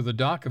brought to the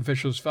dock,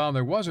 officials found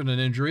there wasn't an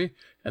injury,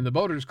 and the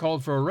boaters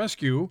called for a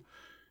rescue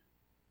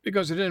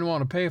because they didn't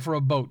want to pay for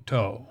a boat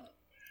tow.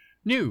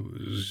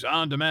 News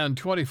on demand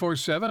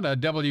 24/7 at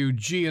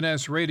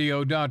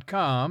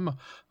WGNSradio.com.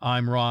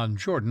 I'm Ron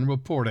Jordan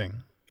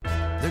reporting.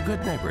 The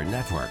Good Neighbor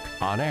Network,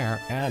 on air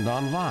and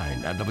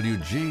online at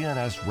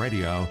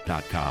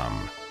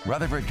WGNSradio.com.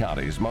 Rutherford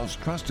County's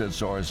most trusted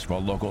source for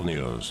local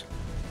news.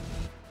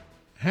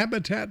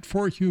 Habitat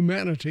for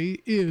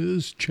Humanity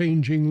is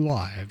changing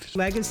lives.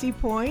 Legacy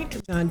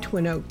Point on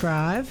Twin Oak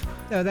Drive.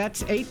 So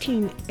that's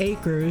 18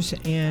 acres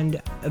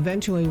and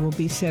eventually will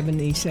be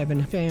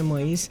 77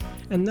 families.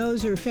 And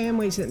those are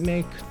families that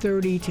make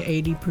 30 to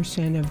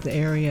 80% of the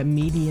area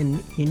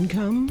median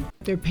income.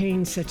 They're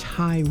paying such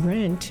high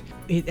rent,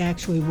 it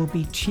actually will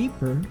be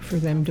cheaper for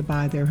them to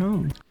buy their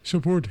home.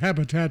 Support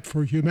Habitat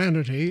for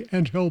Humanity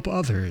and help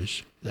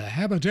others. The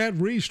Habitat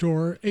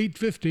Restore,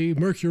 850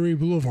 Mercury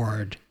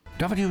Boulevard.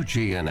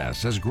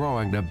 WGNS is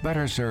growing to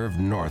better serve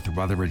North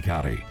Rutherford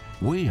County.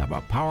 We have a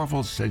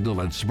powerful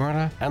signal in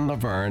Smyrna and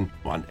Laverne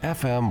on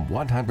FM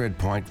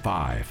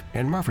 100.5.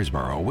 In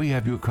Murfreesboro, we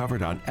have you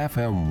covered on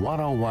FM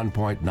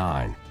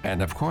 101.9.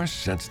 And of course,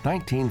 since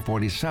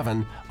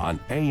 1947 on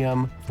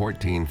AM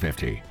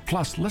 1450.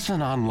 Plus,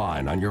 listen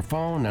online on your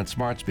phone and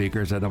smart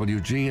speakers at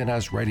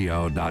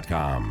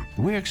WGNSradio.com.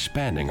 We're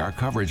expanding our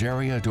coverage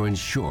area to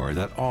ensure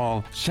that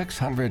all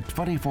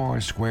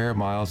 624 square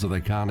miles of the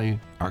county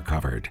are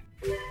covered.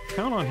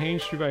 Count on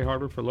Haynes Trouvé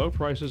Hardware for low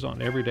prices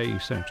on everyday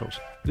essentials.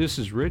 This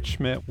is Rich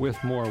Schmidt with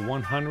more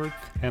 100th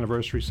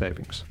anniversary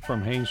savings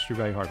from Haynes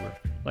Trouvé Hardware.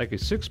 Like a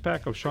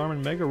 6-pack of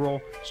Charmin Mega Roll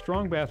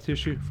Strong Bath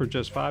Tissue for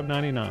just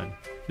 $5.99.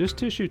 This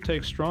tissue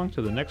takes strong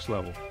to the next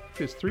level.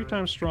 is 3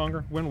 times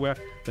stronger when wet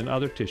than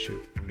other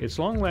tissue. It's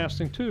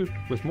long-lasting too,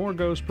 with more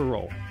goes per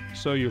roll,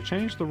 so you'll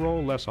change the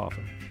roll less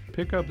often.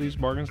 Pick up these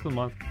bargains of the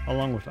month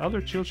along with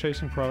other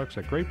chill-chasing products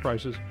at great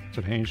prices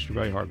at Haynes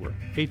Trevay Hardware,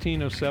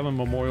 1807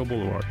 Memorial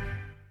Boulevard.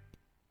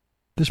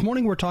 This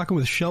morning we're talking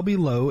with Shelby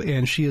Lowe,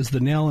 and she is the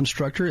nail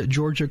instructor at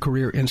Georgia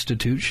Career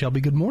Institute.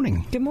 Shelby, good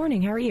morning. Good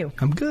morning. How are you?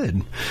 I'm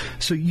good.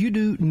 So you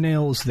do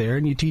nails there,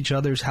 and you teach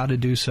others how to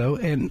do so.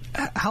 And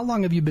how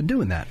long have you been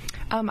doing that?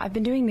 I've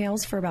been doing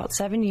nails for about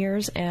 7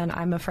 years, and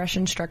I'm a fresh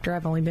instructor.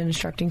 I've only been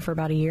instructing for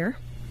about a year.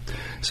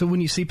 So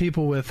when you see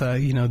people with,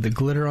 the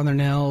glitter on their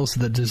nails,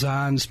 the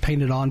designs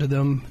painted onto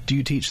them, do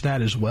you teach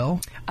that as well?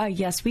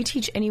 Yes, we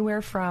teach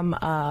anywhere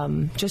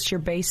from just your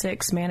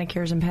basics,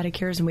 manicures and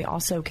pedicures, and we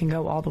also can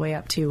go all the way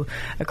up to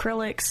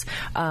acrylics,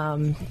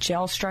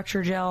 gel,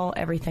 structure gel,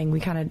 everything. We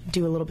kind of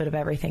do a little bit of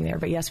everything there.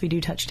 But yes, we do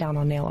touch down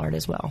on nail art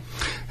as well.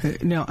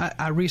 Now,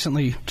 I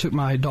recently took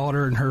my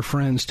daughter and her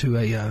friends to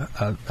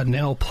a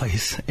nail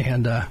place,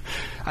 and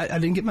I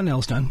didn't get my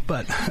nails done,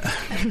 but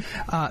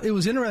it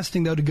was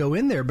interesting, though, to go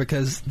in there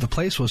because the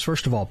place was,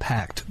 first of all,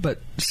 packed.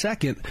 But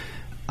second,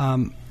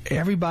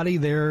 everybody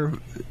there,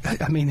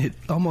 it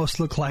almost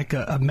looked like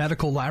a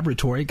medical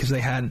laboratory because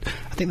I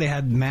think they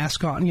had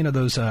masks on,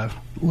 those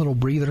little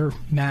breather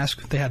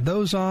masks. They had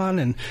those on.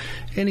 And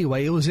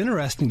anyway, it was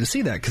interesting to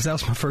see that because that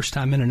was my first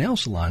time in a nail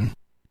salon.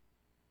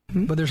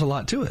 Mm-hmm. But there's a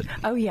lot to it.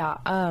 Oh,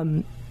 yeah.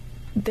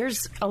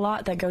 There's a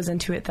lot that goes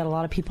into it that a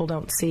lot of people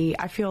don't see.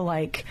 I feel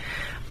like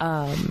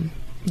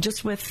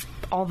just with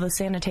all the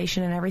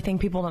sanitation and everything,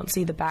 people don't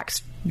see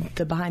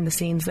the behind the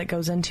scenes that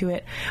goes into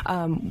it.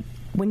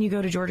 When you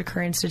go to Georgia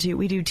Career Institute,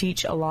 we do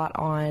teach a lot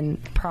on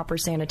proper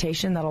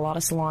sanitation that a lot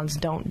of salons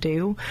don't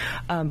do.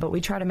 But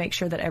we try to make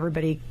sure that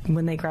everybody,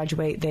 when they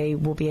graduate, they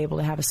will be able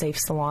to have a safe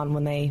salon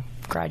when they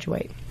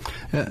graduate.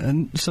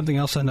 And something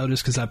else I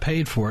noticed, because I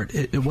paid for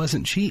it, it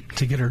wasn't cheap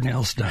to get her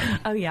nails done.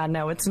 Oh, yeah,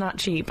 no, it's not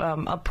cheap.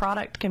 A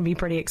product can be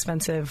pretty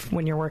expensive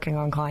when you're working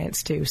on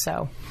clients, too.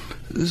 So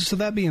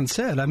that being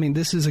said,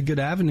 this is a good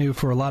avenue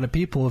for a lot of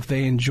people if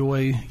they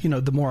enjoy,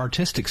 the more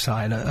artistic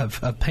side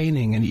of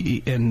painting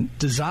and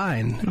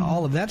design, mm-hmm.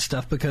 all of that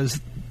stuff,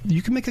 because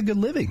you can make a good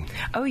living.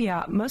 Oh,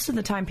 yeah. Most of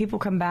the time people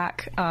come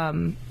back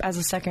as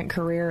a second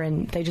career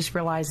and they just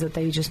realize that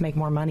they just make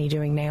more money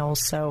doing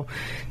nails. So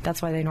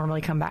that's why they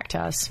normally come back to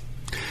us.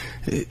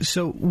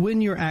 So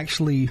when you're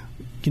actually,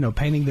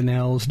 painting the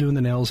nails, doing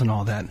the nails and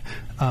all that,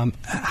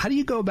 how do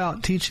you go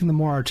about teaching the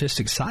more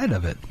artistic side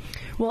of it?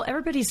 Well,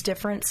 everybody's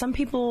different. Some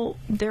people,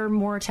 they're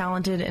more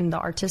talented in the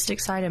artistic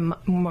side, and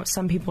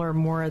some people are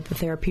more at the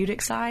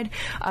therapeutic side.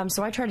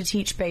 So I try to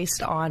teach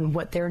based on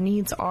what their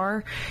needs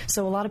are.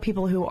 So a lot of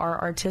people who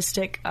are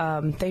artistic,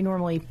 they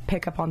normally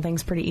pick up on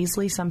things pretty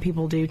easily. Some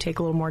people do take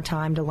a little more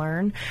time to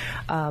learn.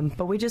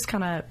 But we just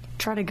kind of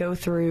try to go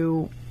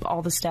through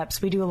all the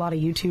steps. We do a lot of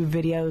YouTube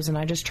videos, and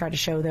I just try to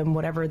show them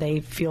whatever they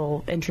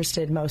feel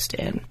interested most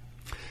in.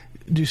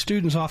 Do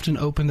students often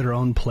open their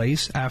own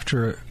place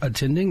after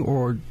attending,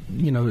 or,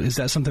 is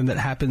that something that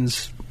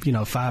happens,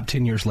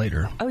 5-10 years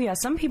later? Oh, yeah.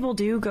 Some people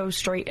do go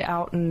straight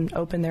out and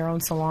open their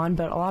own salon,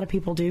 but a lot of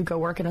people do go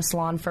work in a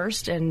salon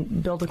first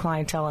and build a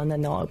clientele, and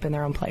then they'll open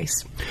their own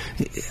place.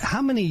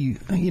 How many,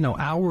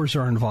 hours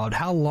are involved?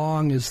 How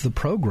long is the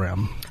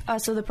program?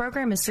 So the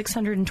program is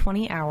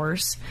 620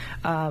 hours.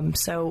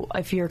 So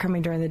if you're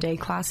coming during the day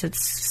class,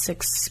 it's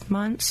 6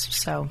 months.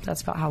 So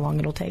that's about how long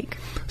it'll take.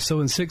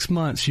 So in 6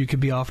 months, you could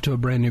be off to a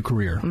brand new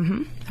career.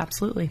 Mm-hmm.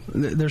 Absolutely.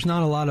 There's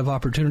not a lot of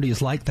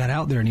opportunities like that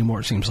out there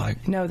anymore, it seems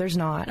like. No, there's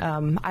not.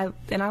 I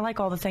like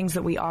all the things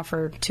that we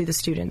offer to the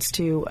students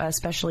too,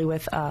 especially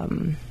with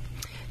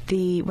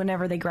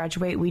whenever they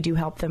graduate, we do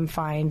help them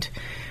find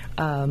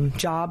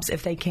jobs.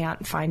 If they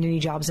can't find any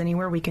jobs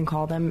anywhere, we can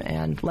call them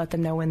and let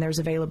them know when there's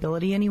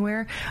availability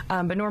anywhere.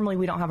 But normally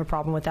we don't have a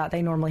problem with that.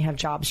 They normally have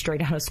jobs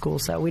straight out of school,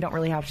 so we don't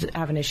really have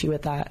an issue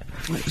with that.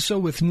 So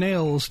with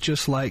nails,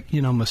 just like,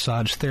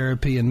 massage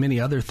therapy and many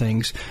other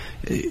things,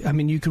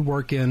 you could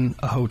work in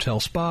a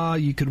hotel spa,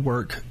 you could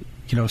work,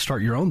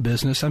 start your own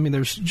business.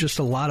 There's just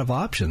a lot of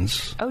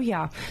options. Oh,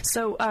 yeah.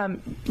 So,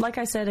 like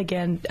I said,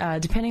 again,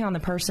 depending on the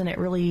person, it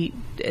really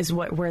is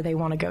where they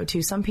want to go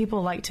to. Some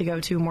people like to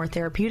go to a more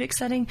therapeutic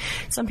setting.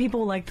 Some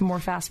people like the more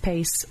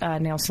fast-paced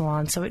nail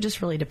salon. So it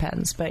just really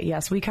depends. But,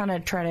 yes, we kind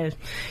of try to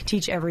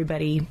teach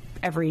everybody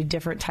every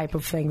different type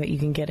of thing that you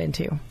can get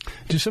into.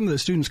 Do some of the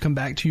students come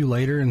back to you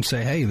later and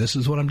say, hey, this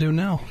is what I'm doing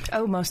now?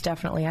 Oh, most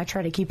definitely. I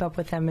try to keep up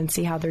with them and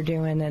see how they're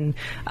doing, and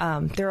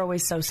they're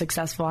always so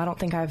successful. I don't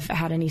think I've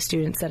had any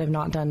students that have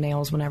not done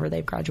nails whenever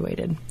they've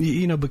graduated.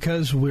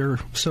 Because we're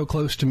so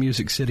close to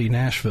Music City,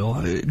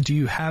 Nashville, do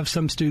you have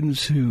some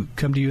students who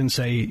come to you and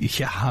say,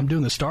 yeah, I'm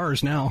doing the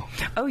stars now?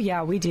 Oh,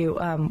 yeah, we do.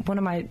 One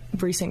of my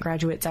recent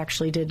graduates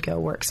actually did go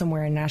work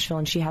somewhere in Nashville,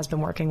 and she has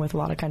been working with a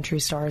lot of country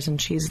stars,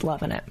 and she's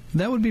loving it.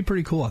 That would be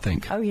pretty cool, I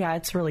think. Oh, yeah,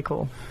 it's really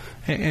cool.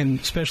 And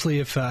especially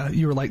if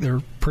you were like their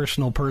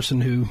personal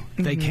person who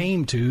they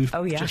came to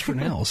just for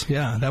nails.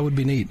 Yeah, that would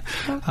be neat.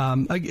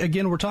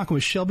 Again, we're talking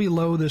with Shelby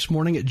Lowe this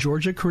morning at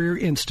Georgia Career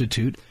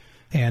Institute.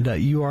 And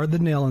you are the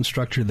nail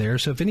instructor there.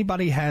 So if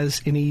anybody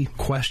has any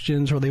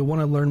questions or they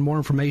want to learn more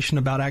information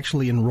about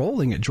actually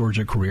enrolling at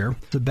Georgia Career,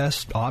 the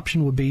best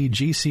option would be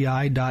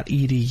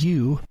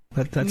gci.edu.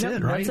 That's Nope,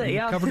 it, right? That's it,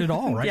 yeah. You covered it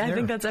all right Yeah, there. I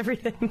think that's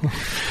everything.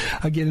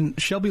 Again,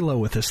 Shelby Lowe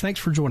with us.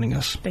 Thanks for joining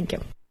us. Thank you.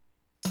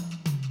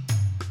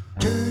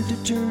 Turn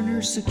to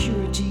Turner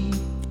Security.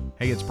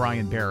 Hey, it's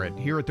Brian Barrett.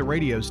 Here at the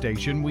radio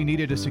station, we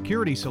needed a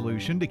security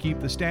solution to keep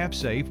the staff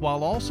safe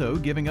while also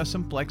giving us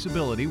some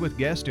flexibility with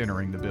guests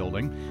entering the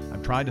building.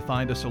 I've tried to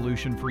find a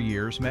solution for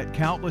years, met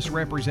countless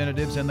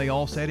representatives, and they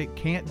all said it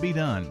can't be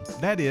done.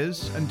 That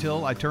is,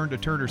 until I turned to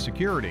Turner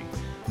Security.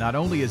 Not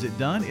only is it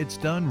done, it's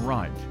done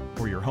right.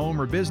 For your home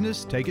or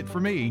business, take it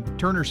from me,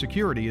 Turner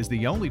Security is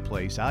the only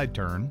place I'd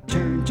turn.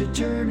 Turn to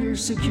Turner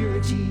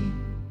Security.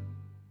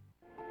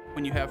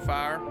 When you have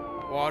fire,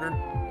 water,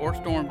 or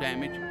storm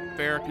damage,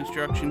 Farrah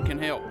Construction can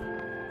help.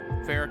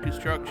 Farrah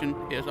Construction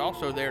is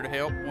also there to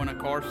help when a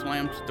car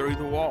slams through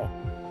the wall.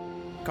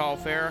 Call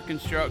Farrah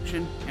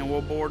Construction and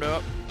we'll board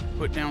up,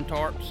 put down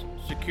tarps,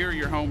 secure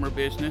your home or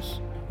business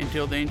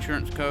until the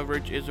insurance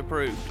coverage is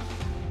approved.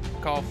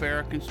 Call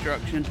Farrah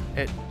Construction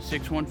at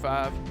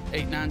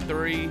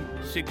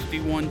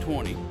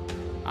 615-893-6120.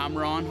 I'm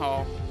Ron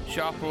Hall.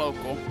 Shop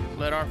local.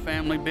 Let our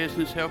family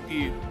business help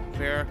you.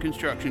 Farrah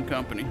Construction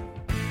Company.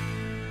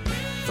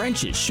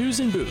 French's Shoes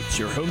and Boots,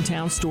 your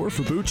hometown store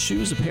for boots,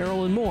 shoes,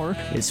 apparel, and more,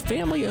 is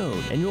family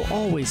owned, and you'll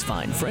always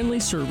find friendly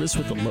service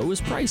with the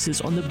lowest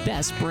prices on the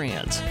best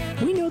brands.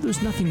 We know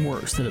there's nothing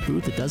worse than a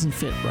boot that doesn't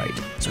fit right,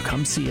 so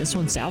come see us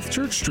on South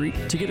Church Street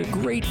to get a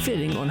great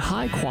fitting on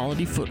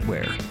high-quality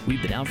footwear.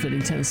 We've been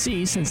outfitting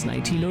Tennessee since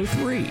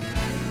 1903.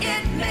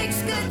 It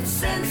makes good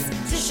sense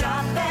to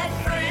shop at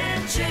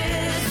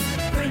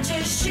French's.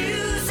 French's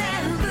Shoes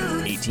and Boots.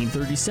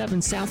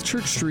 1837 South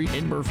Church Street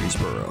in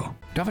Murfreesboro.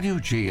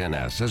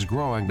 WGNS is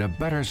growing to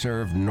better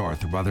serve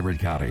North Rutherford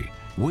County.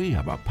 We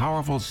have a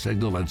powerful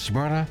signal in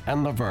Smyrna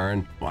and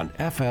Laverne on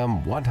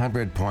FM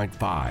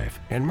 100.5.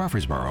 In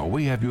Murfreesboro,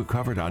 we have you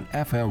covered on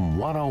FM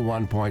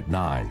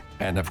 101.9.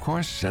 And of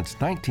course, since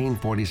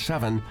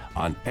 1947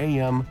 on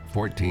AM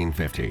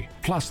 1450.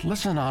 Plus,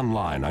 listen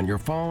online on your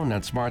phone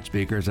and smart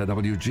speakers at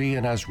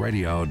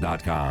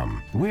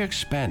WGNSradio.com. We're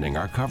expanding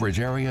our coverage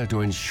area to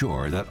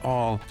ensure that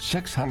all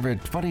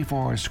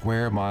 624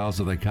 square miles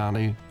of the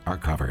county are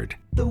covered.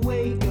 The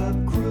Wake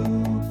Up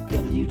Crew,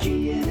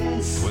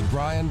 WGNS. With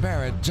Brian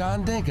Barrett,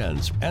 John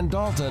Dinkins, and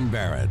Dalton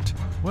Barrett.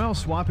 Well,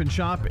 Swap and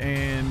Shop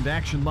and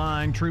Action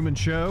Line, Truman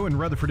Show, and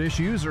Rutherford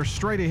Issues are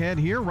straight ahead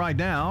here right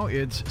now.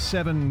 It's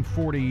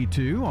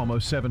 7:42,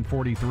 almost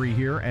 7:43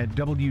 here at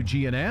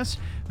WGNS.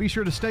 Be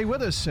sure to stay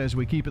with us as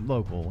we keep it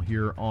local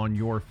here on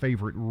your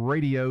favorite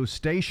radio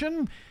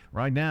station.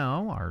 Right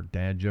now, our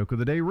Dad Joke of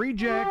the Day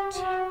Reject.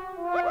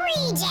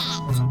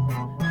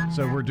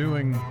 So we're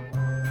doing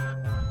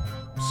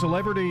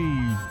celebrity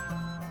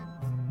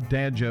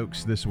dad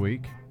jokes this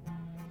week.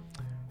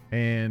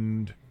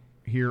 And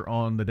here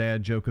on the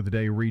Dad Joke of the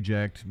Day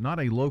Reject, not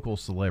a local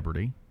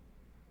celebrity.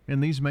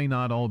 And these may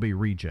not all be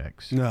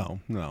rejects. No.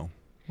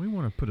 We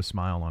want to put a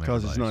smile on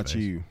Because everybody's it's not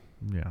face. you.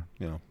 Yeah.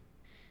 Yeah.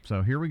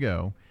 So here we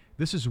go.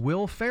 This is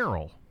Will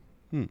Ferrell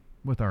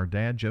with our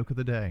Dad Joke of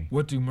the Day.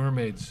 What do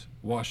mermaids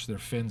wash their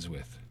fins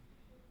with?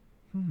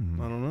 I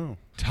don't know.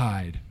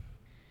 Tide.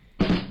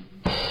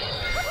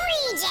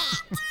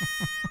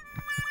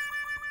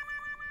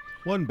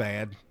 Wasn't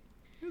bad.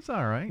 It's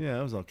all right. Yeah,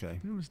 it was okay.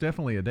 It was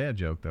definitely a dad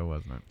joke, though,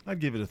 wasn't it? I'd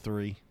give it a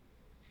 3.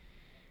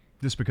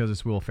 Just because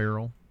it's Will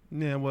Ferrell?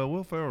 Yeah, well,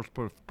 Will Ferrell's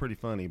pretty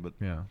funny, but...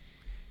 Yeah.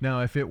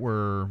 Now, if it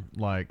were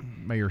like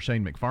Mayor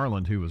Shane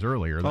McFarland, who was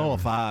earlier... a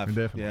 5.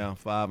 Definitely. Yeah,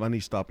 5. I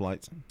need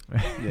stoplights.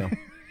 Yeah.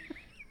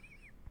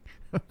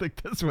 I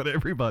think that's what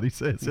everybody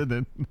says, isn't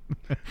it?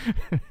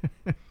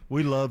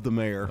 We love the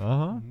mayor.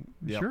 Uh-huh.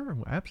 Yep. Sure,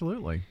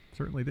 absolutely.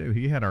 Certainly do.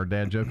 He had our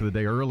Dad Joke of the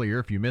Day earlier.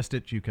 If you missed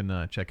it, you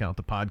can check out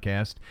the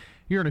podcast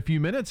here in a few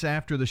minutes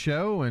after the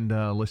show and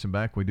listen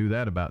back. We do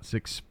that about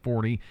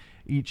 6:40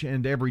 each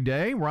and every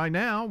day. Right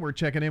now, we're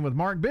checking in with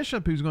Mark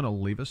Bishop, who's going to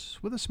leave us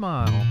with a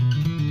smile.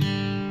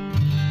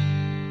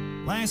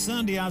 Last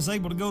Sunday, I was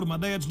able to go to my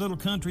dad's little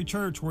country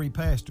church where he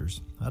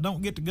pastors. I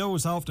don't get to go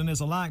as often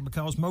as I like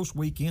because most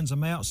weekends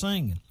I'm out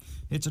singing.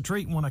 It's a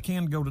treat when I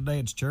can go to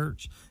Dad's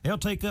church. He'll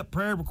take up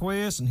prayer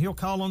requests and he'll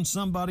call on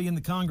somebody in the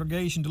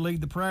congregation to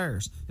lead the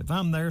prayers. If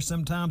I'm there,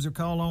 sometimes he'll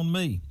call on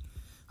me.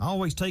 I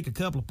always take a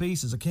couple of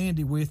pieces of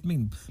candy with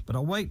me, but I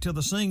wait till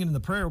the singing and the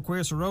prayer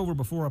requests are over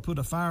before I put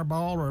a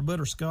Fireball or a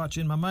butterscotch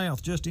in my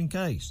mouth just in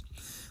case.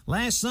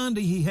 Last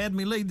Sunday, he had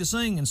me lead the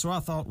singing, so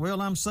I thought,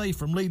 well, I'm safe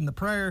from leading the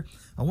prayer.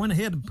 I went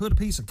ahead and put a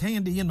piece of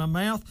candy in my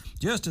mouth.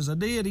 Just as I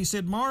did, he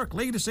said, "Mark,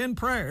 lead us in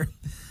prayer."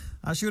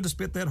 I should have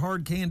spit that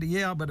hard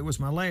candy out, but it was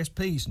my last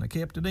piece, and I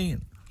kept it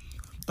in.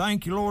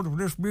 Thank you, Lord, for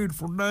this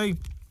beautiful day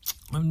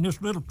and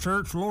this little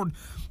church. Lord,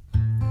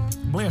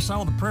 bless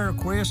all the prayer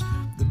requests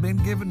that have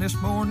been given this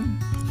morning.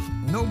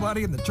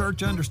 Nobody in the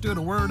church understood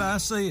a word I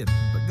said,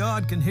 but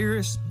God can hear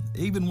us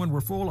even when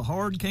we're full of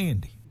hard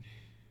candy.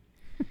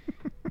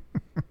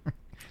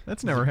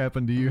 That's never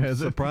happened to you,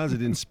 has it? Surprised it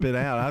didn't spit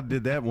out. I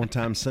did that one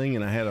time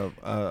singing. I had a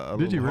Did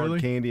little you hard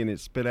really? candy, and it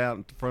spit out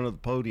in front of the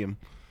podium.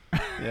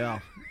 Yeah,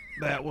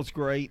 that was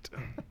great.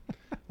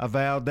 I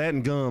vowed that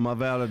and gum. I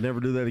vowed I'd never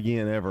do that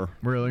again, ever.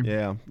 Really?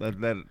 Yeah,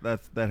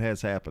 that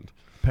has happened.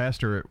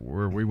 Pastor,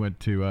 where we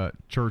went to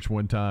church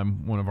one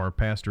time, one of our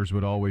pastors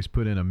would always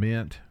put in a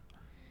mint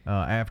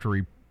after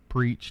he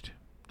preached,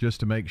 just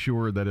to make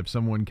sure that if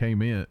someone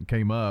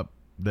came up,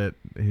 that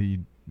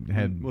he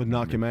would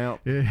knock him out.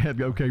 It had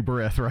okay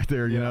breath right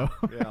there, you know.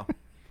 Yeah.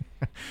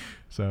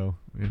 So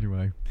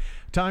anyway,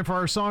 time for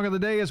our song of the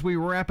day as we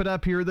wrap it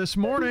up here this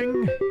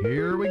morning.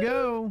 Here we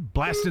go,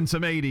 blasting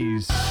some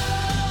 80s.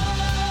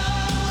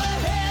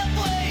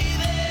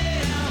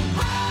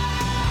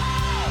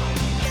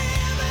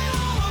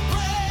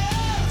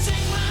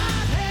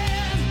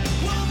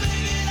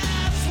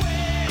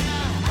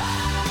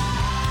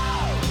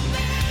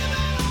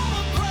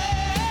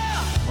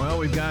 Well,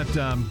 we've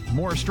got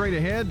more straight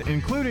ahead,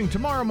 including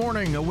tomorrow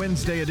morning, a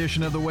Wednesday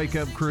edition of the Wake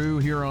Up Crew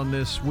here on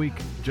this week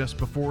just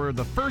before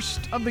the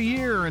first of the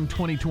year in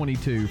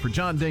 2022. For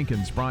John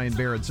Dinkins, Brian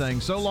Barrett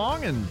saying so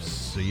long and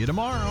see you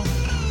tomorrow.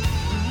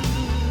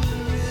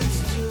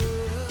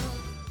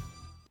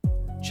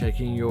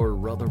 Checking your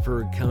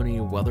Rutherford County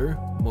weather.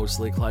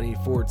 Mostly cloudy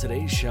for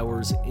today.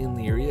 Showers in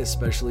the area,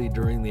 especially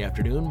during the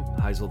afternoon.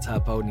 Highs will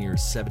top out near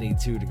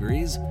 72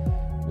 degrees.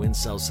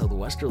 Winds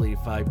south-southwesterly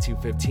 5 to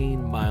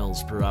 15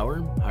 miles per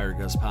hour. Higher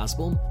gusts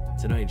possible.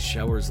 Tonight,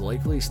 showers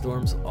likely.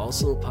 Storms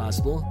also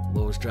possible.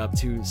 Lows drop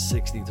to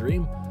 63.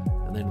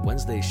 And then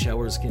Wednesday,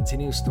 showers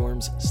continue.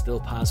 Storms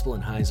still possible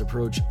and highs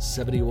approach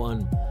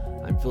 71.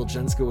 I'm Phil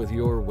Jensko with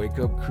your Wake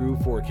Up Crew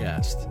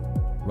forecast.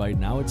 Right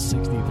now it's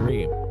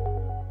 63.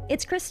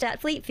 It's Krista at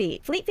Fleet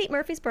Feet. Fleet Feet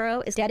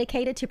Murfreesboro is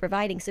dedicated to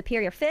providing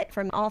superior fit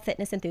from all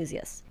fitness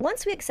enthusiasts.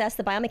 Once we assess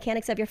the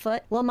biomechanics of your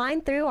foot, we'll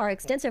mine through our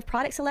extensive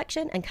product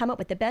selection and come up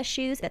with the best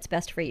shoes that's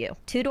best for you.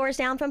 2 doors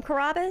down from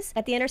Carrabba's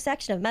at the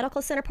intersection of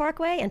Medical Center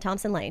Parkway and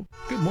Thompson Lane.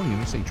 Good morning.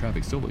 Interstate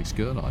traffic still looks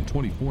good on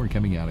 24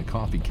 coming out of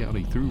Coffee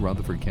County through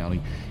Rutherford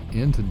County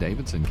into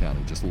Davidson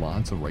County. Just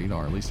lots of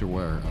radar. At least there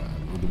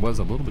was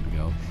a little bit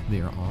ago.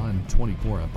 They are on 24 up